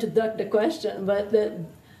not going to duck the question, but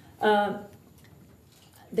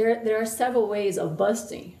there are several ways of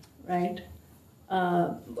busting, right?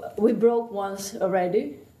 We broke once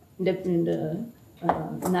already in the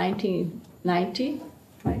 1990,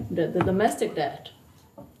 right? The domestic debt,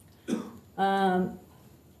 and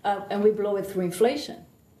we blow it through inflation.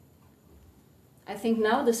 I think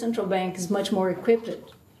now the central bank is much more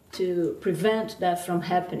equipped to prevent that from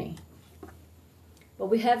happening. But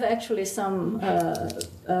we have actually some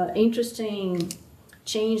interesting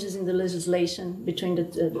changes in the legislation between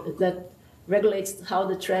that regulates how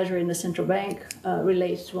the Treasury and the central bank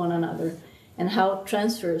relate to one another, and how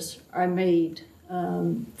transfers are made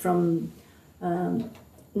from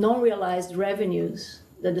non-realized revenues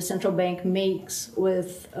that the central bank makes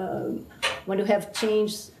with when you have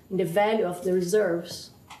changes in the value of the reserves,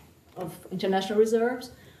 of international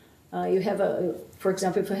reserves. You have for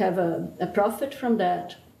example, if you have a profit from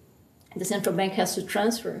that, the central bank has to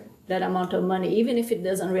transfer that amount of money, even if it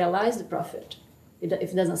doesn't realize the profit, if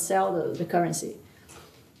it doesn't sell the currency.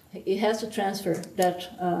 It has to transfer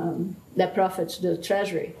that profit to the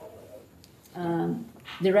Treasury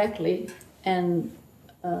directly and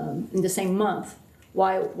in the same month.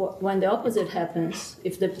 While when the opposite happens,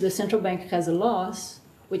 if the central bank has a loss,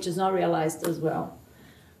 which is not realized as well,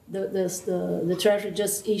 the Treasury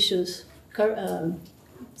just issues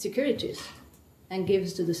securities and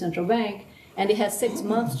gives to the central bank, and it has 6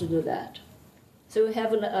 months to do that. So we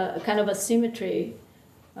have a kind of a symmetry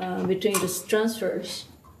between these transfers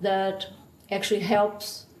that actually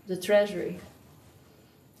helps the Treasury.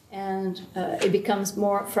 And it becomes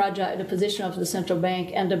more fragile, the position of the central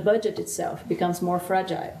bank and the budget itself becomes more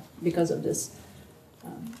fragile because of this.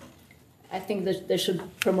 I think that they should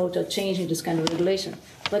promote a change in this kind of regulation.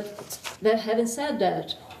 But having said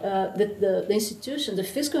that, the institutions, the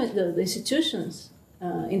fiscal, the institutions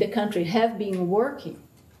in the country have been working,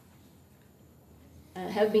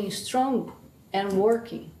 have been strong and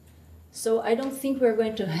working. So I don't think we're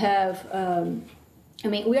going to have, I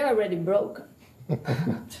mean, we are already broken,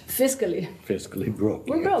 fiscally. Fiscally broke.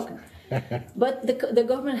 We're broken. But the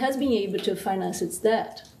government has been able to finance its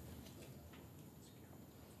debt.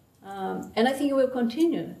 And I think it will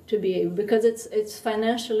continue to be able, because it's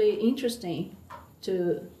financially interesting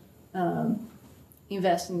to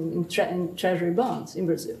invest in treasury bonds in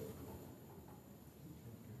Brazil.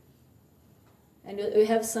 And we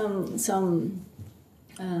have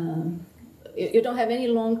you don't have any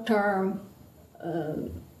long-term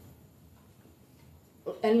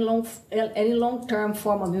any long-term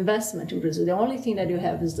form of investment in Brazil. The only thing that you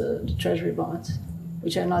have is the treasury bonds,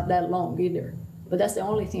 which are not that long either. But that's the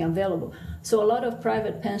only thing available. So a lot of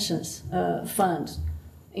private pensions funds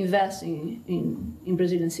invest in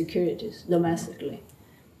Brazilian securities domestically.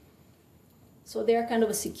 So they are kind of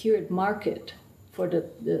a secured market for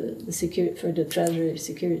for the treasury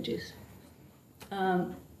securities.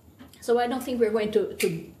 So I don't think we're going to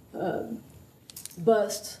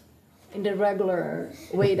bust in the regular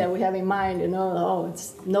way that we have in mind, you know,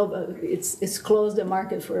 it's closed the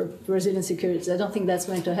market for Brazilian securities. I don't think that's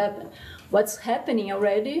going to happen. What's happening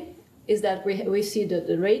already is that we see that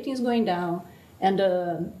the ratings going down and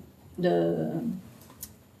the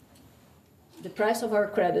price of our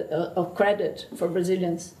credit for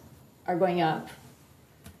Brazilians are going up.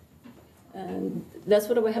 And that's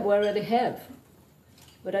what we already have.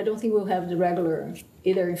 But I don't think we'll have the regular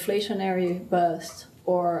either inflationary bust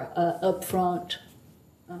or upfront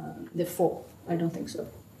default. I don't think so.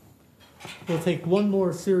 We'll take one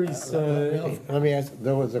more series. Let me ask,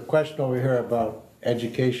 there was a question over here about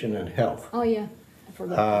education and health. Oh, yeah, I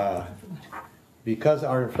forgot. Because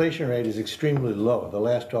our inflation rate is extremely low, the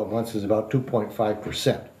last 12 months is about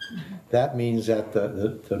 2.5%. That means that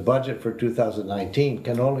the budget for 2019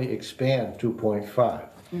 can only expand 2.5.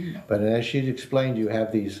 But as she'd explained, you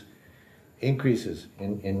have these increases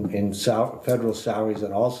in federal salaries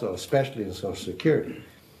and also especially in Social Security.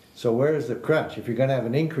 So where is the crunch? If you're going to have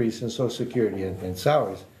an increase in Social Security and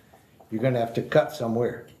salaries, you're going to have to cut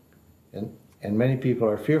somewhere. And many people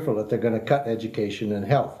are fearful that they're going to cut education and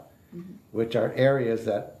health, which are areas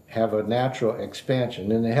that have a natural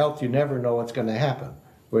expansion. In the health, you never know what's going to happen,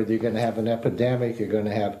 whether you're going to have an epidemic, you're going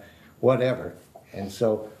to have whatever. And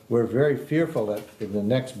so we're very fearful that in the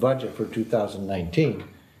next budget for 2019,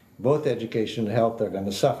 both education and health are going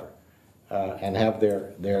to suffer and have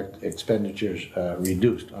their expenditures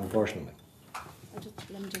reduced, unfortunately.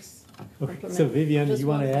 Let me just Okay. So Viviane, you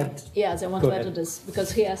want to add? Yes, I want to add to this,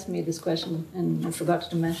 because he asked me this question and I forgot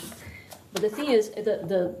to mention. But the thing is,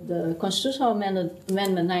 the Constitutional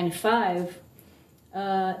Amendment 95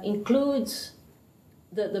 includes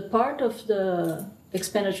the part of the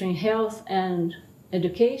expenditure in health and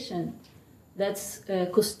education that's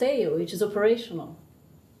custodial, which is operational.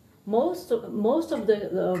 Most of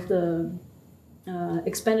the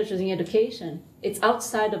expenditures in education, it's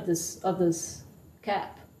outside of this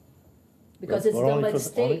cap, because it's done by the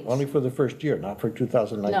state. Only for the first year, not for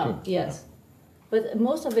 2019. No, yes, but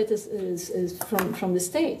most of it is from the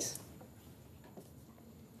states.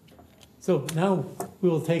 So now we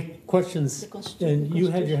will take questions, and you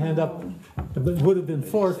had your hand up. It would have been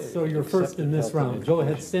fourth, so you're first in this round. Go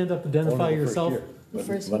ahead, stand up, identify yourself,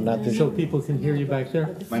 so people can hear you back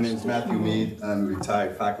there. My name is Matthew Mead. I'm a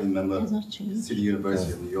retired faculty member at City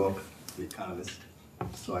University of New York, the economist.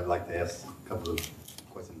 So I'd like to ask a couple of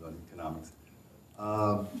questions on economics.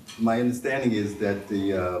 My understanding is that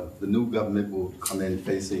the new government will come in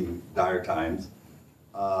facing dire times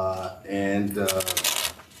and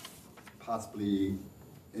possibly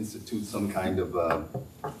institute some kind of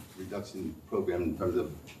reduction program in terms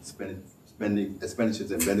of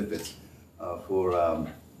expenditures and benefits for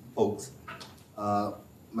folks.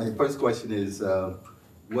 My first question is,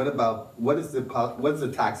 what is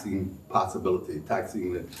the taxing possibility,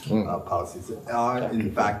 taxing policies?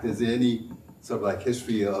 In fact, is there any sort of like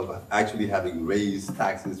history of actually having raised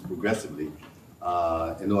taxes progressively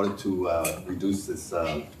in order to reduce this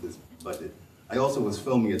budget? I also was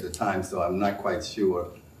filming at the time, so I'm not quite sure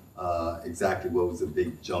exactly what was the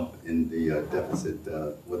big jump in the deficit,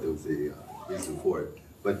 what was the reason for it.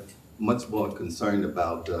 But much more concerned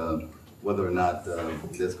about whether or not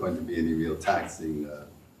there's going to be any real tax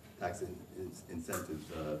incentives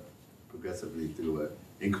progressively to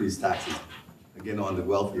increase taxes, again, on the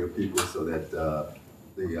wealthier people so that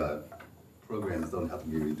the programs don't have to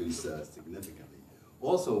be reduced significantly.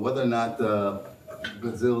 Also, whether or not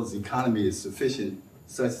Brazil's economy is sufficient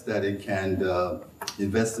such that it can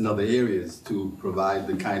invest in other areas to provide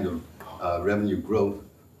the kind of revenue growth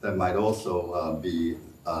that might also be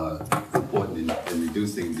important in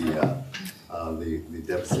reducing the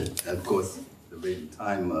deficit, and of course, the rate and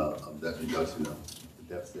time of that reduction of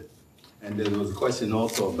the deficit. And there was a question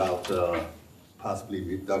also about possibly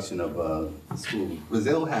reduction of schools.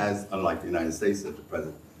 Brazil has, unlike the United States at the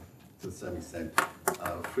present, to some extent,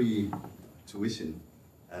 free tuition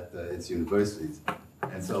at its universities.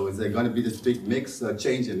 And so is there going to be this big mix,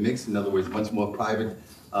 change in mix, in other words, much more private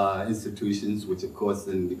institutions, which of course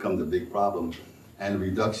then becomes a big problem, and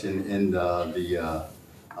reduction in the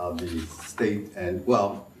state and,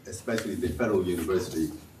 well, especially the federal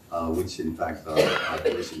university, which in fact are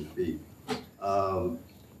tuition free.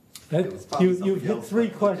 You've hit three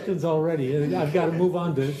questions already, and I've got to move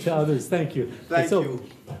on to others. Thank you. Thank you.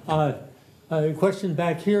 A question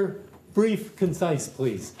back here. Brief, concise,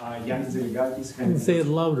 please. Yannis Delegaitis, And say it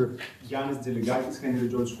louder. Yannis Delegaitis, Henry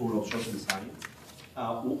George School of Social Science.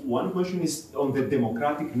 One question is on the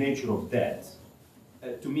democratic nature of debt.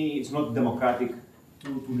 To me, it's not democratic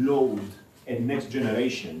to load a next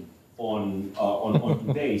generation on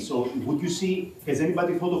today. So would you see, has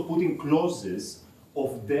anybody thought of putting clauses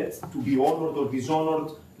of debt to be honored or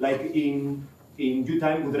dishonored, like in due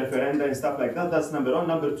time with referenda and stuff like that? That's number one.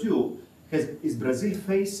 Number two, is Brazil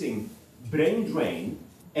facing brain drain,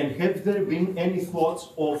 and have there been any thoughts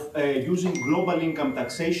of using global income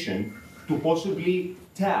taxation to possibly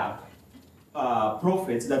tap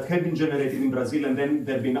profits that have been generated in Brazil and then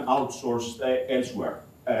they've been outsourced elsewhere?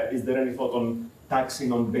 Is there any thought on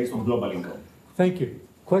taxing based on global income? Thank you.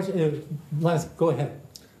 Question, go ahead.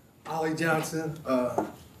 Ollie Johnson,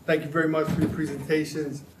 thank you very much for your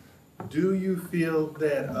presentations. Do you feel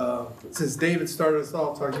that, since David started us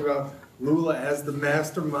off talking about Lula as the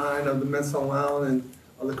mastermind of the Mensalão and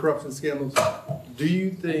of the corruption scandals, do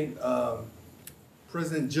you think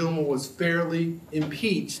President Dilma was fairly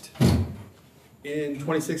impeached in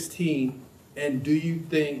 2016? And do you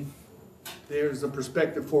think there's a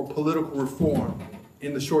perspective for political reform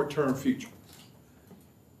in the short-term future?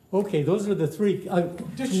 Okay, those are the three.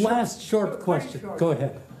 Last short question. Go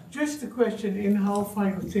ahead. Just a question in how far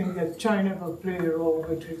you think that China will play a role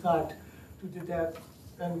with regard to the debt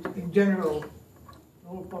and in general, the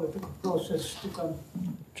whole political process to come.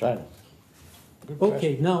 China.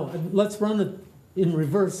 Okay, now let's run it in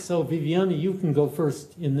reverse. So Viviane, you can go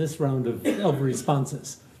first in this round of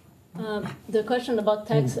responses. The question about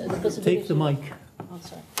tax, the possibility. Take the mic. Oh,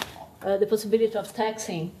 sorry. The possibility of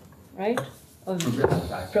taxing, right? Of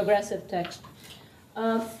progressive tax.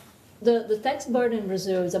 The tax burden in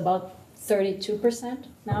Brazil is about 32%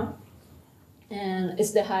 now, and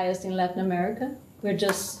it's the highest in Latin America. We're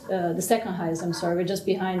just the second highest. I'm sorry, we're just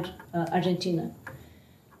behind Argentina.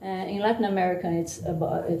 In Latin America, it's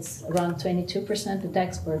around 22% the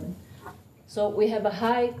tax burden. So we have a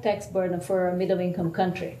high tax burden for a middle-income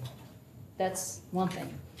country. That's one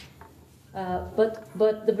thing. But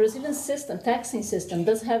the Brazilian system, taxing system,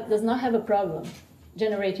 does not have a problem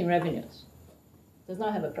generating revenues. Does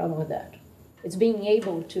not have a problem with that. It's being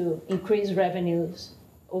able to increase revenues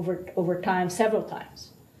over time, several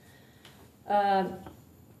times.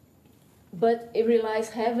 But it relies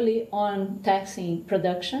heavily on taxing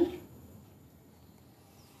production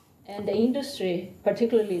and the industry,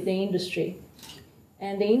 particularly the industry.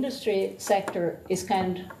 And the industry sector is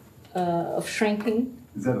kind of shrinking.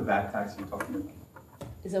 Is that a VAT tax you're talking about?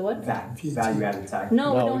 Is that what? VAT, value-added tax.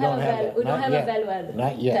 No, we don't have a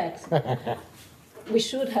value-added yet. tax. We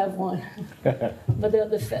should have one. But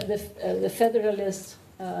the Federalist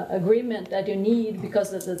agreement that you need,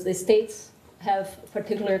 because the states have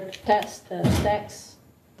particular tax,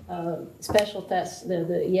 special tax,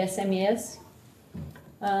 the ESMES,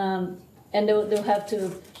 and they'll have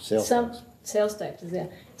to, sales taxes, yeah.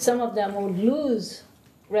 Some of them will lose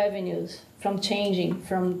revenues from changing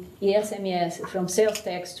from ESMES, from sales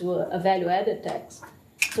tax to a value-added tax.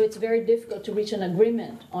 So it's very difficult to reach an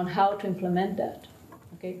agreement on how to implement that.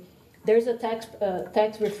 Okay, there's a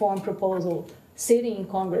tax reform proposal sitting in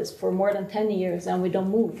Congress for more than 10 years, and we don't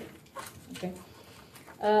move. Okay,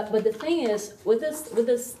 but the thing is, with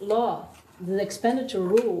this law, the expenditure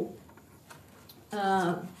rule,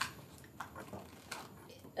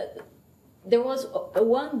 there was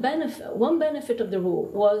one benefit of the rule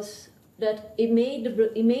was that it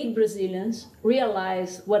made Brazilians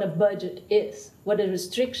realize what a budget is, what a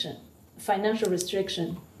restriction, financial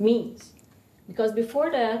restriction means. Because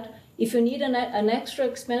before that, if you need an extra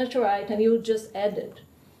expenditure item, you would just add it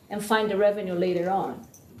and find the revenue later on.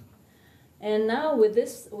 And now with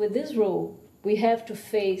this rule, we have to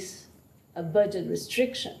face a budget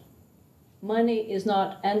restriction. money is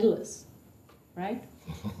not endless, right?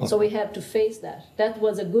 So we have to face that. That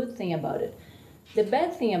was a good thing about it. The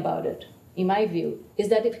bad thing about it, in my view, is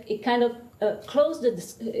that it kind of closed the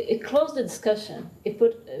discussion. It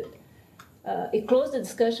closed the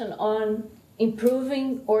discussion on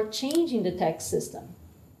improving or changing the tax system.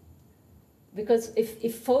 Because if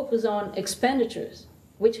it focused on expenditures,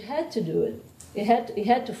 which had to do it, it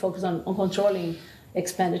had to focus on controlling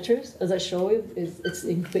expenditures. As I show you, it's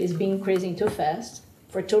been increasing too fast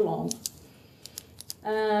for too long.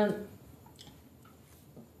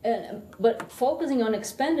 But focusing on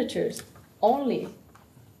expenditures only,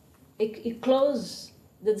 it closed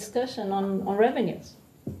the discussion on revenues.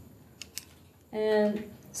 And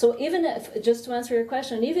so even if, just to answer your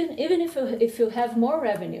question, even if you have more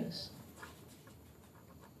revenues,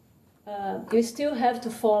 you still have to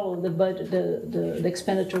follow the budget, the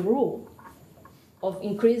expenditure rule of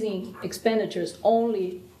increasing expenditures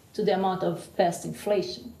only to the amount of past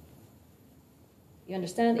inflation. You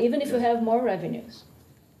understand? Even if you have more revenues.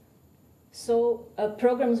 So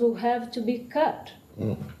programs will have to be cut,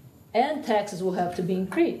 and taxes will have to be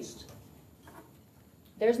increased.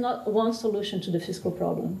 There's not one solution to the fiscal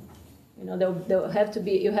problem. You know, there'll have to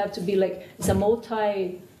be, you have to be like, it's a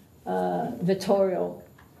multi-vectorial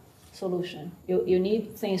solution. You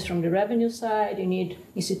need things from the revenue side, you need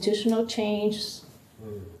institutional change,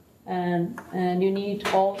 and you need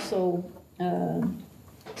also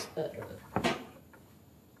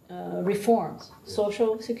reforms.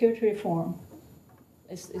 Social security reform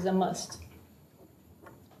is a must.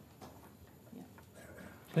 Yeah.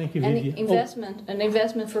 Thank you, And Viviane. an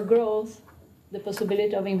investment for growth, the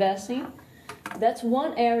possibility of investing, that's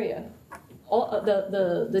one area. All,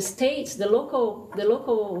 the states, the local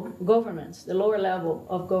governments, the lower level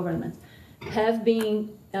of government, have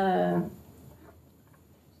been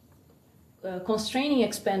constraining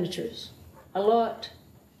expenditures a lot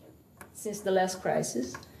since the last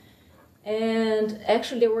crisis. And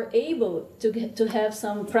actually they were able to have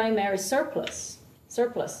some primary surplus,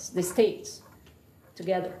 the states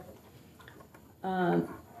together.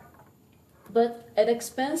 But at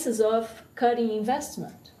expenses of cutting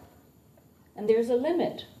investment. And there's a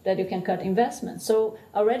limit that you can cut investment. So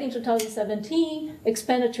already in 2017,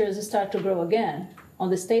 expenditures start to grow again on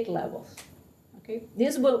the state levels. Okay?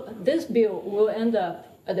 This bill will end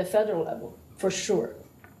up at the federal level, for sure.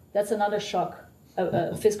 That's another shock,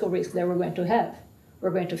 fiscal risk that we're going to have.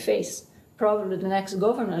 We're going to face. Probably the next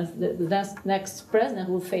government, the next president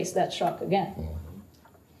will face that shock again.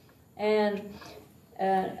 And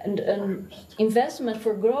investment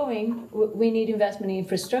for growing, we need investment in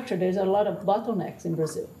infrastructure. There's a lot of bottlenecks in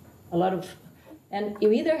Brazil. And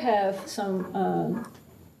you either have some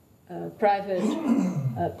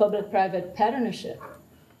public-private partnership,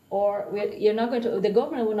 or you're not going to, the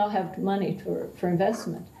government will not have money for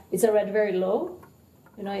investment. It's already very low.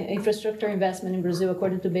 You know, infrastructure investment in Brazil,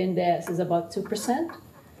 according to BNDES, is about 2%.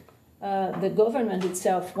 The government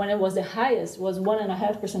itself, when it was the highest, was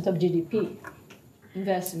 1.5% of GDP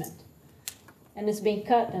investment. And it's being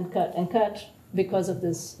cut and cut and cut because of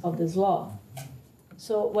this law.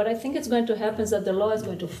 So what I think is going to happen is that the law is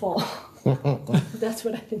going to fall. That's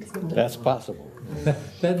what I think is going to happen. That's possible.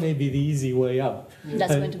 That may be the easy way out.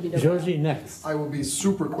 That's going to be the way Georgie, next. I will be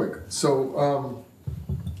super quick. So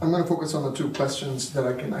I'm going to focus on the two questions that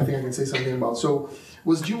I think I can say something about. So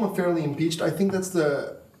was Dilma fairly impeached? I think that's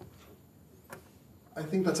a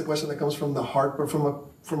question that comes from the heart, but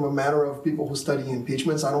from a matter of people who study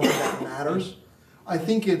impeachments. I don't think that matters. I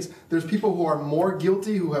think there's people who are more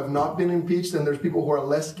guilty who have not been impeached, and there's people who are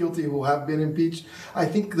less guilty who have been impeached. I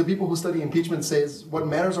think the people who study impeachment says what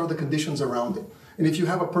matters are the conditions around it. And if you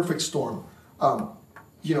have a perfect storm,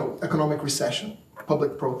 economic recession,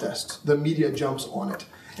 public protests, the media jumps on it,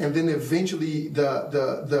 and then eventually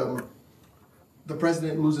the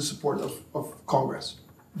president loses support of Congress.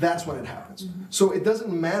 That's when it happens. Mm-hmm. So it doesn't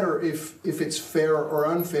matter if it's fair or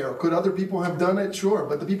unfair. Could other people have done it? Sure.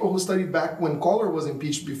 But the people who studied back when Collor was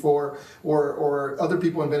impeached before, or other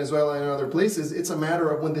people in Venezuela and other places, it's a matter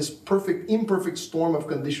of when this imperfect storm of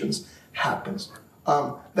conditions happens.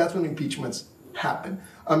 That's when impeachments happen.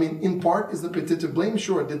 I mean, in part, is the petit to blame?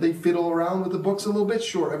 Sure. Did they fiddle around with the books a little bit?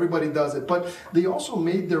 Sure. Everybody does it. But they also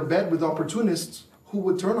made their bed with opportunists who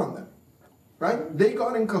would turn on them. Right? They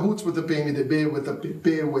got in cahoots with the PMDB, with the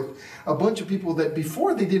PP, with a bunch of people that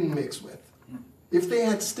before they didn't mix with. If they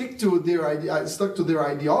had stuck to their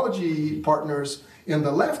ideology partners in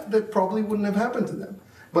the left, that probably wouldn't have happened to them.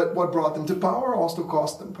 But what brought them to power also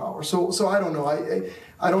cost them power. So I don't know.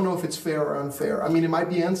 I don't know if it's fair or unfair. I mean, it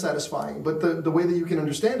might be unsatisfying, but the way that you can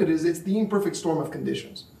understand it is it's the imperfect storm of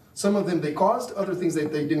conditions. Some of them they caused, other things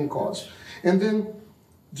that they didn't cause. And then,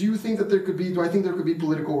 do I think there could be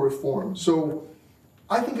political reform? So,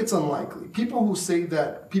 I think it's unlikely. People who say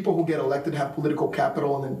that people who get elected have political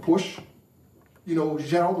capital and then push,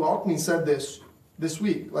 Gerald Alckmin said this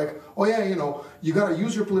week, like, oh yeah, you gotta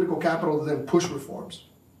use your political capital to then push reforms.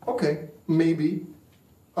 Okay, maybe.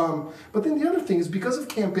 But then the other thing is, because of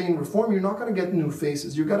campaign reform, you're not going to get new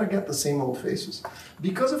faces. You're going to get the same old faces.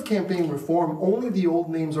 Because of campaign reform, only the old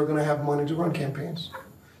names are going to have money to run campaigns.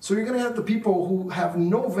 So you're going to have the people who have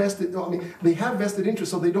they have vested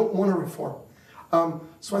interest, so they don't want to reform.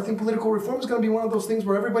 So I think political reform is going to be one of those things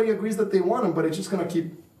where everybody agrees that they want them, but it's just going to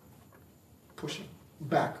keep pushing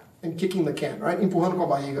back and kicking the can, right? Empurrando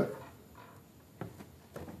com a barriga.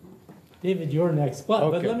 David, you're next.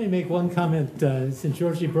 But let me make one comment. Since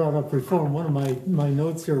Georgie brought up reform, one of my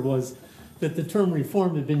notes here was that the term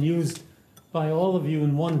reform had been used by all of you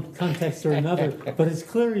in one context or another, but it's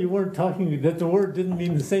clear you weren't talking, that the word didn't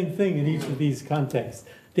mean the same thing in each of these contexts.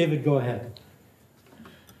 David, go ahead.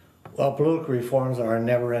 Well, political reforms are a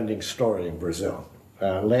never-ending story in Brazil.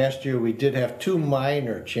 Last year, we did have two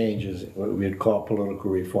minor changes, what we'd call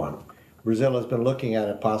political reform. Brazil has been looking at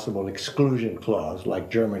a possible exclusion clause,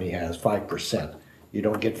 like Germany has, 5%. You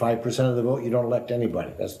don't get 5% of the vote, you don't elect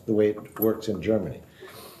anybody. That's the way it works in Germany.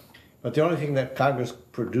 But the only thing that Congress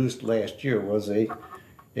produced last year was a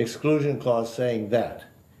exclusion clause saying that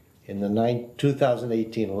in the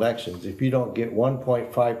 2018 elections, if you don't get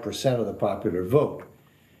 1.5% of the popular vote,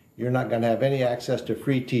 you're not going to have any access to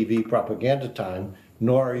free TV propaganda time,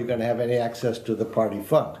 nor are you going to have any access to the party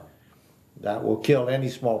fund. That will kill any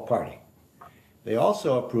small party. They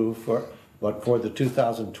also approved for the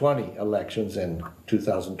 2020 elections and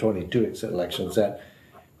 2022 elections that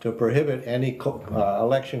to prohibit any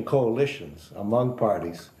election coalitions among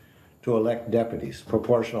parties to elect deputies,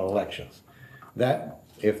 proportional elections. That,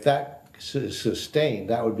 if that is sustained,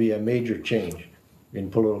 that would be a major change in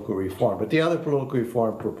political reform. But the other political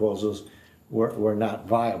reform proposals were not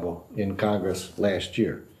viable in Congress last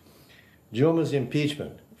year. Dilma's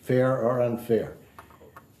impeachment, fair or unfair?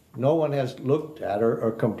 No one has looked at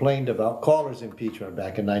or complained about Collor's impeachment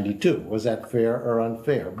back in '92. Was that fair or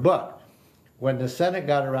unfair? But when the Senate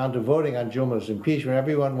got around to voting on Dilma's impeachment,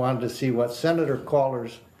 everyone wanted to see what Senator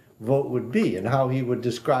Collor's vote would be and how he would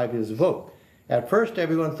describe his vote. At first,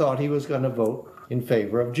 everyone thought he was going to vote in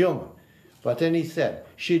favor of Dilma. But then he said,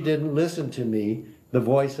 she didn't listen to me, the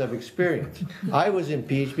voice of experience. I was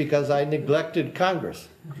impeached because I neglected Congress.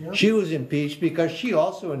 She was impeached because she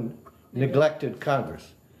also neglected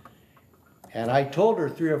Congress. And I told her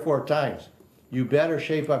 3 or 4 times, you better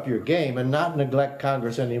shape up your game and not neglect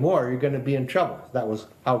Congress anymore. You're going to be in trouble. That was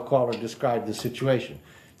how Collor described the situation.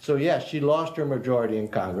 So yes, she lost her majority in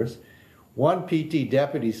Congress. One PT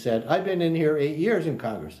deputy said, I've been in here 8 years in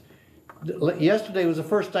Congress. Yesterday was the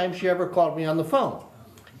first time she ever called me on the phone,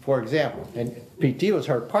 for example. And PT was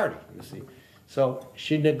her party, you see. So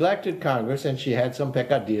she neglected Congress and she had some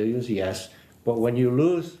peccadillos, yes. But when you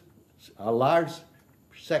lose a large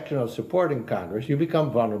section of support in Congress, you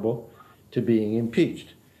become vulnerable to being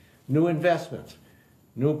impeached. New investments,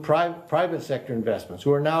 new private sector investments.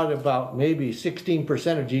 We're now at about maybe 16%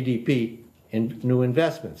 of GDP in new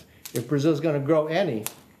investments. If Brazil's going to grow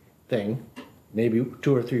anything, maybe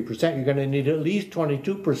 2 or 3%, you're going to need at least 22%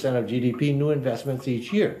 of GDP new investments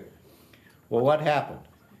each year. Well, what happened?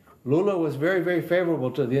 Lula was very, very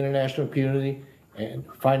favorable to the international community and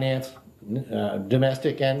finance,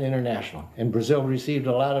 domestic and international. And Brazil received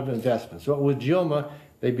a lot of investments. But with Dilma,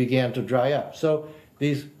 they began to dry up. So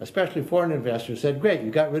these, especially foreign investors, said, great,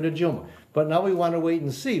 you got rid of Dilma. But now we want to wait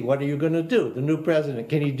and see. What are you going to do? The new president,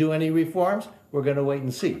 can he do any reforms? We're going to wait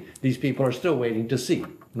and see. These people are still waiting to see.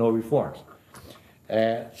 No reforms.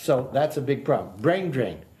 So that's a big problem. Brain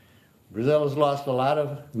drain. Brazil has lost a lot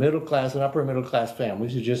of middle class and upper middle class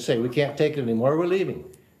families who just say, we can't take it anymore, we're leaving.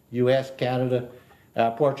 US, Canada,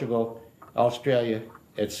 Portugal, Australia,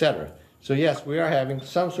 etc. So yes, we are having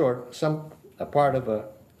a part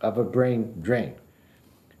of a brain drain.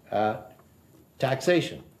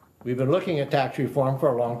 Taxation. We've been looking at tax reform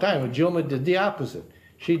for a long time, but Dilma did the opposite.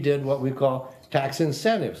 She did what we call tax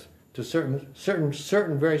incentives to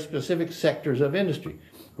certain very specific sectors of industry.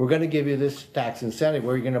 We're going to give you this tax incentive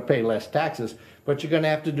where you're going to pay less taxes, but you're going to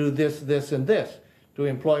have to do this, this, and this to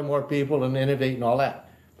employ more people and innovate and all that.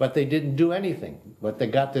 But they didn't do anything, but they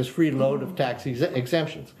got this free load of tax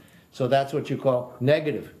exemptions. So that's what you call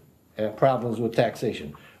negative problems with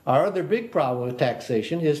taxation. Our other big problem with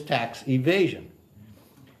taxation is tax evasion.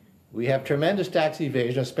 We have tremendous tax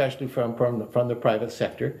evasion, especially from the private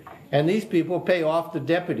sector, and these people pay off the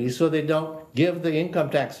deputies so they don't give the income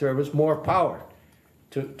tax service more power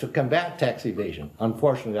to combat tax evasion.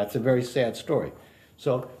 Unfortunately, that's a very sad story.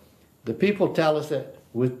 So the people tell us that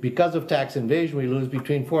because of tax evasion, we lose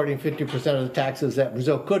between 40 and 50% of the taxes that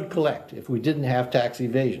Brazil could collect if we didn't have tax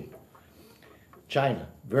evasion. China,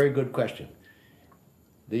 very good question.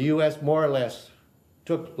 The US more or less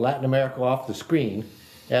took Latin America off the screen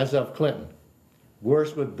as of Clinton.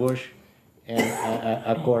 Worse with Bush, and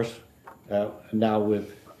of course, now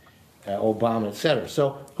with Obama, etc.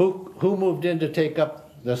 So who moved in to take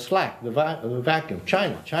up the slack, the vacuum?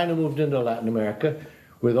 China. China moved into Latin America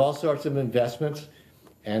with all sorts of investments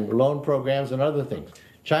and loan programs and other things.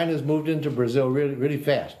 China's moved into Brazil really, really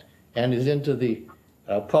fast and is into the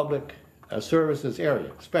public services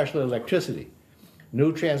area, especially electricity.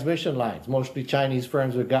 New transmission lines. Mostly Chinese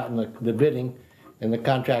firms have gotten the bidding and the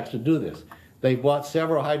contracts to do this. They bought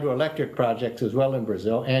several hydroelectric projects as well in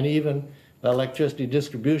Brazil, and even electricity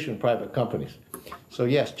distribution private companies. So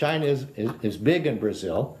yes, China is big in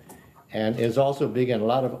Brazil, and is also big in a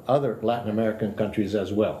lot of other Latin American countries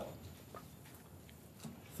as well.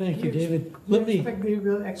 Thank you, David. Do you expect they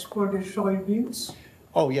will export their soybeans?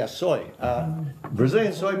 Oh yes, soy.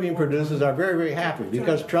 Brazilian soybean producers are very, very happy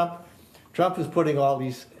because Trump is putting all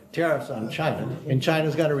these tariffs on China, and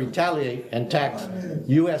China's going to retaliate and tax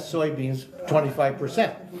U.S. soybeans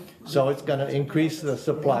 25%. So it's going to increase the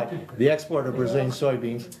supply, the export of Brazilian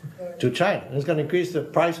soybeans to China. And it's going to increase the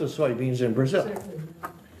price of soybeans in Brazil.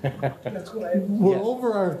 We're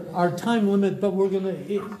over our time limit, but we're going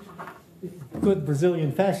to, good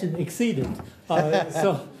Brazilian fashion, exceed it.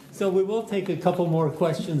 So we will take a couple more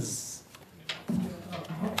questions.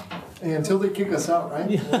 And until they kick us out,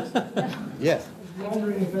 right? Yes. I'm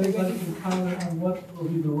wondering if anybody can comment on what will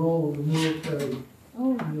be the role of the military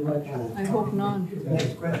in the election. I hope not.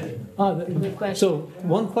 Good question. So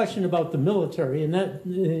one question about the military, and that,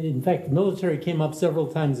 in fact, the military came up several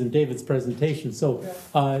times in David's presentation. So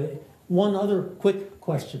one other quick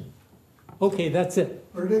question. Okay, that's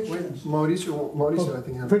it. Predictions. Mauricio, I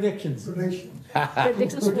think. Predictions.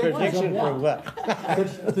 Predictions for Prediction for what?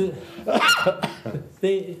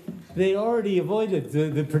 They already avoided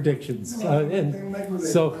the predictions. And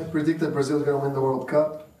so I predict that Brazil's going to win the World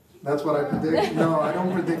Cup. That's what I predict. No, I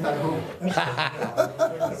don't predict, I hope.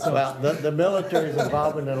 Well, the military's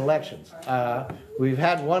involvement in elections. We've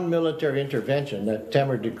had one military intervention that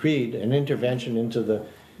Temer decreed, an intervention into the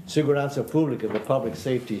Segurança Pública, the public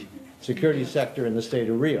safety security sector in the state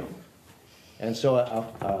of Rio. And so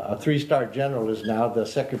a three-star general is now the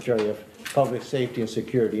Secretary of Public Safety and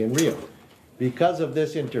Security in Rio. Because of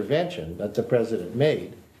this intervention that the president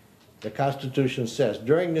made, the Constitution says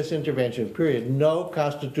during this intervention period, no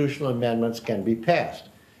constitutional amendments can be passed.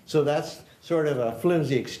 So that's sort of a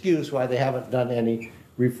flimsy excuse why they haven't done any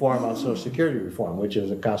reform on Social Security reform, which is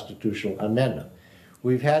a constitutional amendment.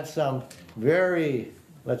 We've had some very,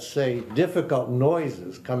 let's say, difficult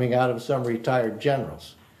noises coming out of some retired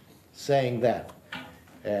generals saying that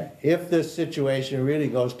if this situation really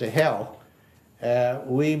goes to hell,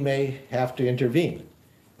 we may have to intervene.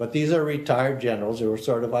 But these are retired generals who are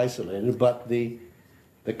sort of isolated, but the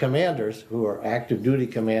commanders, who are active duty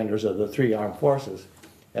commanders of the three armed forces,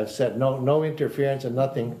 have said no interference and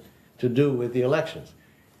nothing to do with the elections.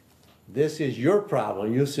 This is your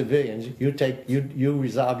problem, you civilians, you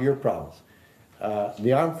resolve your problems.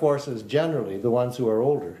 The armed forces generally, the ones who are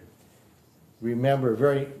older, remember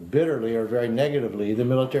very bitterly or very negatively the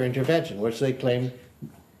military intervention, which they claim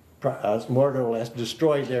more or less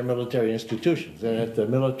destroyed their military institutions. And that the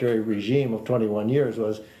military regime of 21 years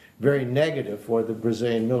was very negative for the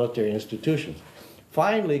Brazilian military institutions.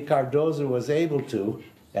 Finally, Cardoso was able to,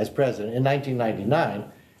 as president, in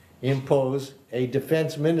 1999, impose a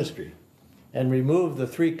defense ministry and remove the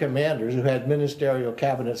three commanders who had ministerial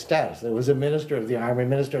cabinet status. There was a minister of the Army,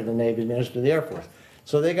 minister of the Navy, minister of the Air Force.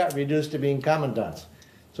 So they got reduced to being commandants.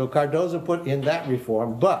 So Cardoso put in that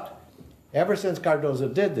reform, but ever since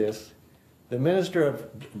Cardoso did this, the Minister of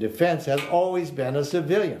Defense has always been a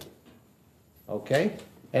civilian, okay?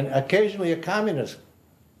 And occasionally a communist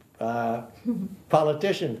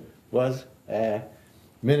politician was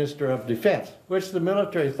Minister of Defense, which the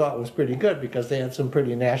military thought was pretty good because they had some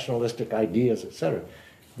pretty nationalistic ideas, etc.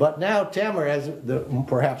 But now Temer, as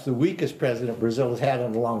perhaps the weakest president Brazil has had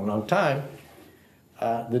in a long, long time,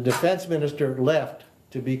 the defense minister left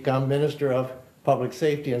to become Minister of Public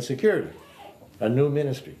Safety and Security, a new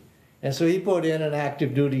ministry. And so he put in an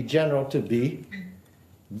active duty general to be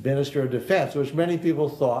Minister of Defense, which many people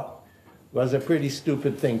thought was a pretty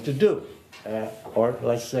stupid thing to do, or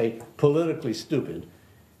let's say politically stupid.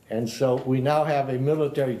 And so we now have a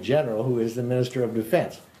military general who is the Minister of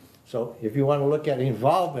Defense. So if you want to look at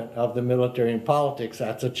involvement of the military in politics,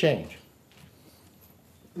 that's a change.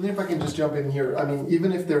 And if I can just jump in here, I mean,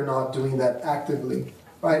 even if they're not doing that actively,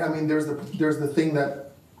 right? I mean, there's the thing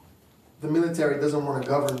that the military doesn't want to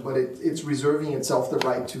govern, but it's reserving itself the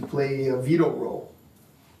right to play a veto role.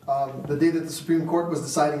 The day that the Supreme Court was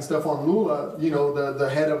deciding stuff on Lula, you know, the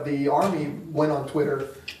head of the army went on Twitter,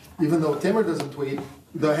 even though Temer doesn't tweet,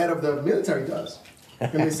 the head of the military does.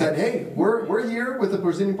 And they said, hey, we're here with the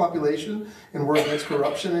Brazilian population and we're against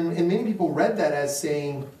corruption. And many people read that as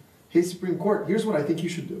saying, hey, Supreme Court, here's what I think you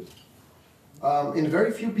should do. And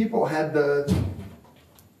very few people had the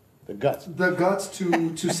guts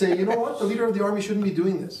to say, you know what, the leader of the army shouldn't be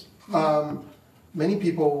doing this. Many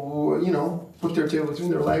people, you know, put their tail between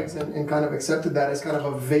their legs and kind of accepted that as kind of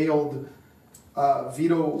a veiled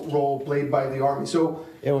veto role played by the army. So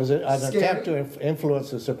it was an attempt to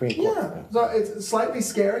influence the Supreme Court. Yeah, so it's slightly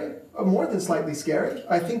scary, more than slightly scary.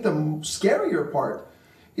 I think the scarier part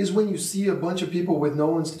is when you see a bunch of people with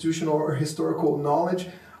no institutional or historical knowledge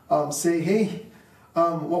say, hey,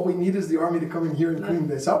 what we need is the army to come in here and clean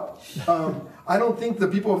this up. I don't think the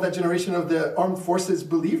people of that generation of the armed forces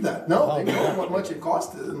believe that. No, they know how much it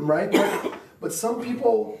cost them, right? But some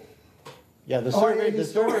people... Yeah, the survey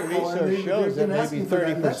research shows that maybe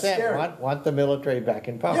 30% want the military back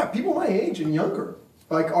in power. Yeah, people my age and younger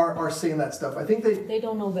are saying that stuff. I think they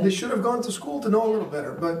don't know better. They should have gone to school to know a little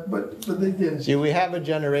better, but they didn't. See, we have a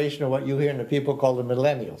generation of what you hear in the people called the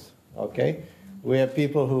millennials, okay? We have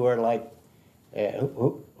people who are like,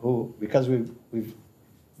 who because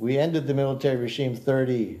we ended the military regime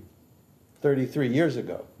 33 years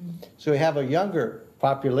ago. So we have a younger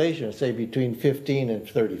population, say between 15 and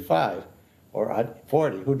 35, or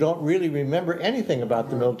 40, who don't really remember anything about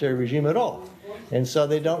the military regime at all. And so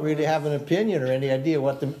they don't really have an opinion or any idea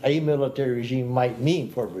what a military regime might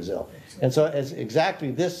mean for Brazil. And so it's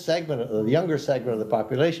exactly this segment, the younger segment of the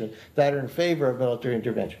population, that are in favor of military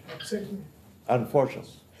intervention. Exactly.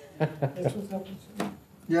 Unfortunately. That's what happens.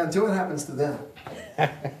 Yeah, until it happens to them.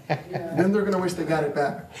 Then they're going to wish they got it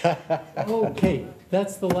back. Okay,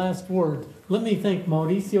 that's the last word. Let me thank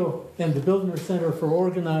Mauricio and the Bildner Center for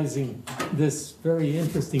organizing this very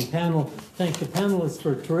interesting panel. Thank the panelists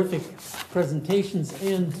for terrific presentations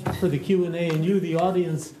and for the Q&A, and you, the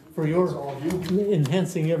audience, for your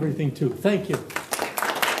enhancing everything too. Thank you.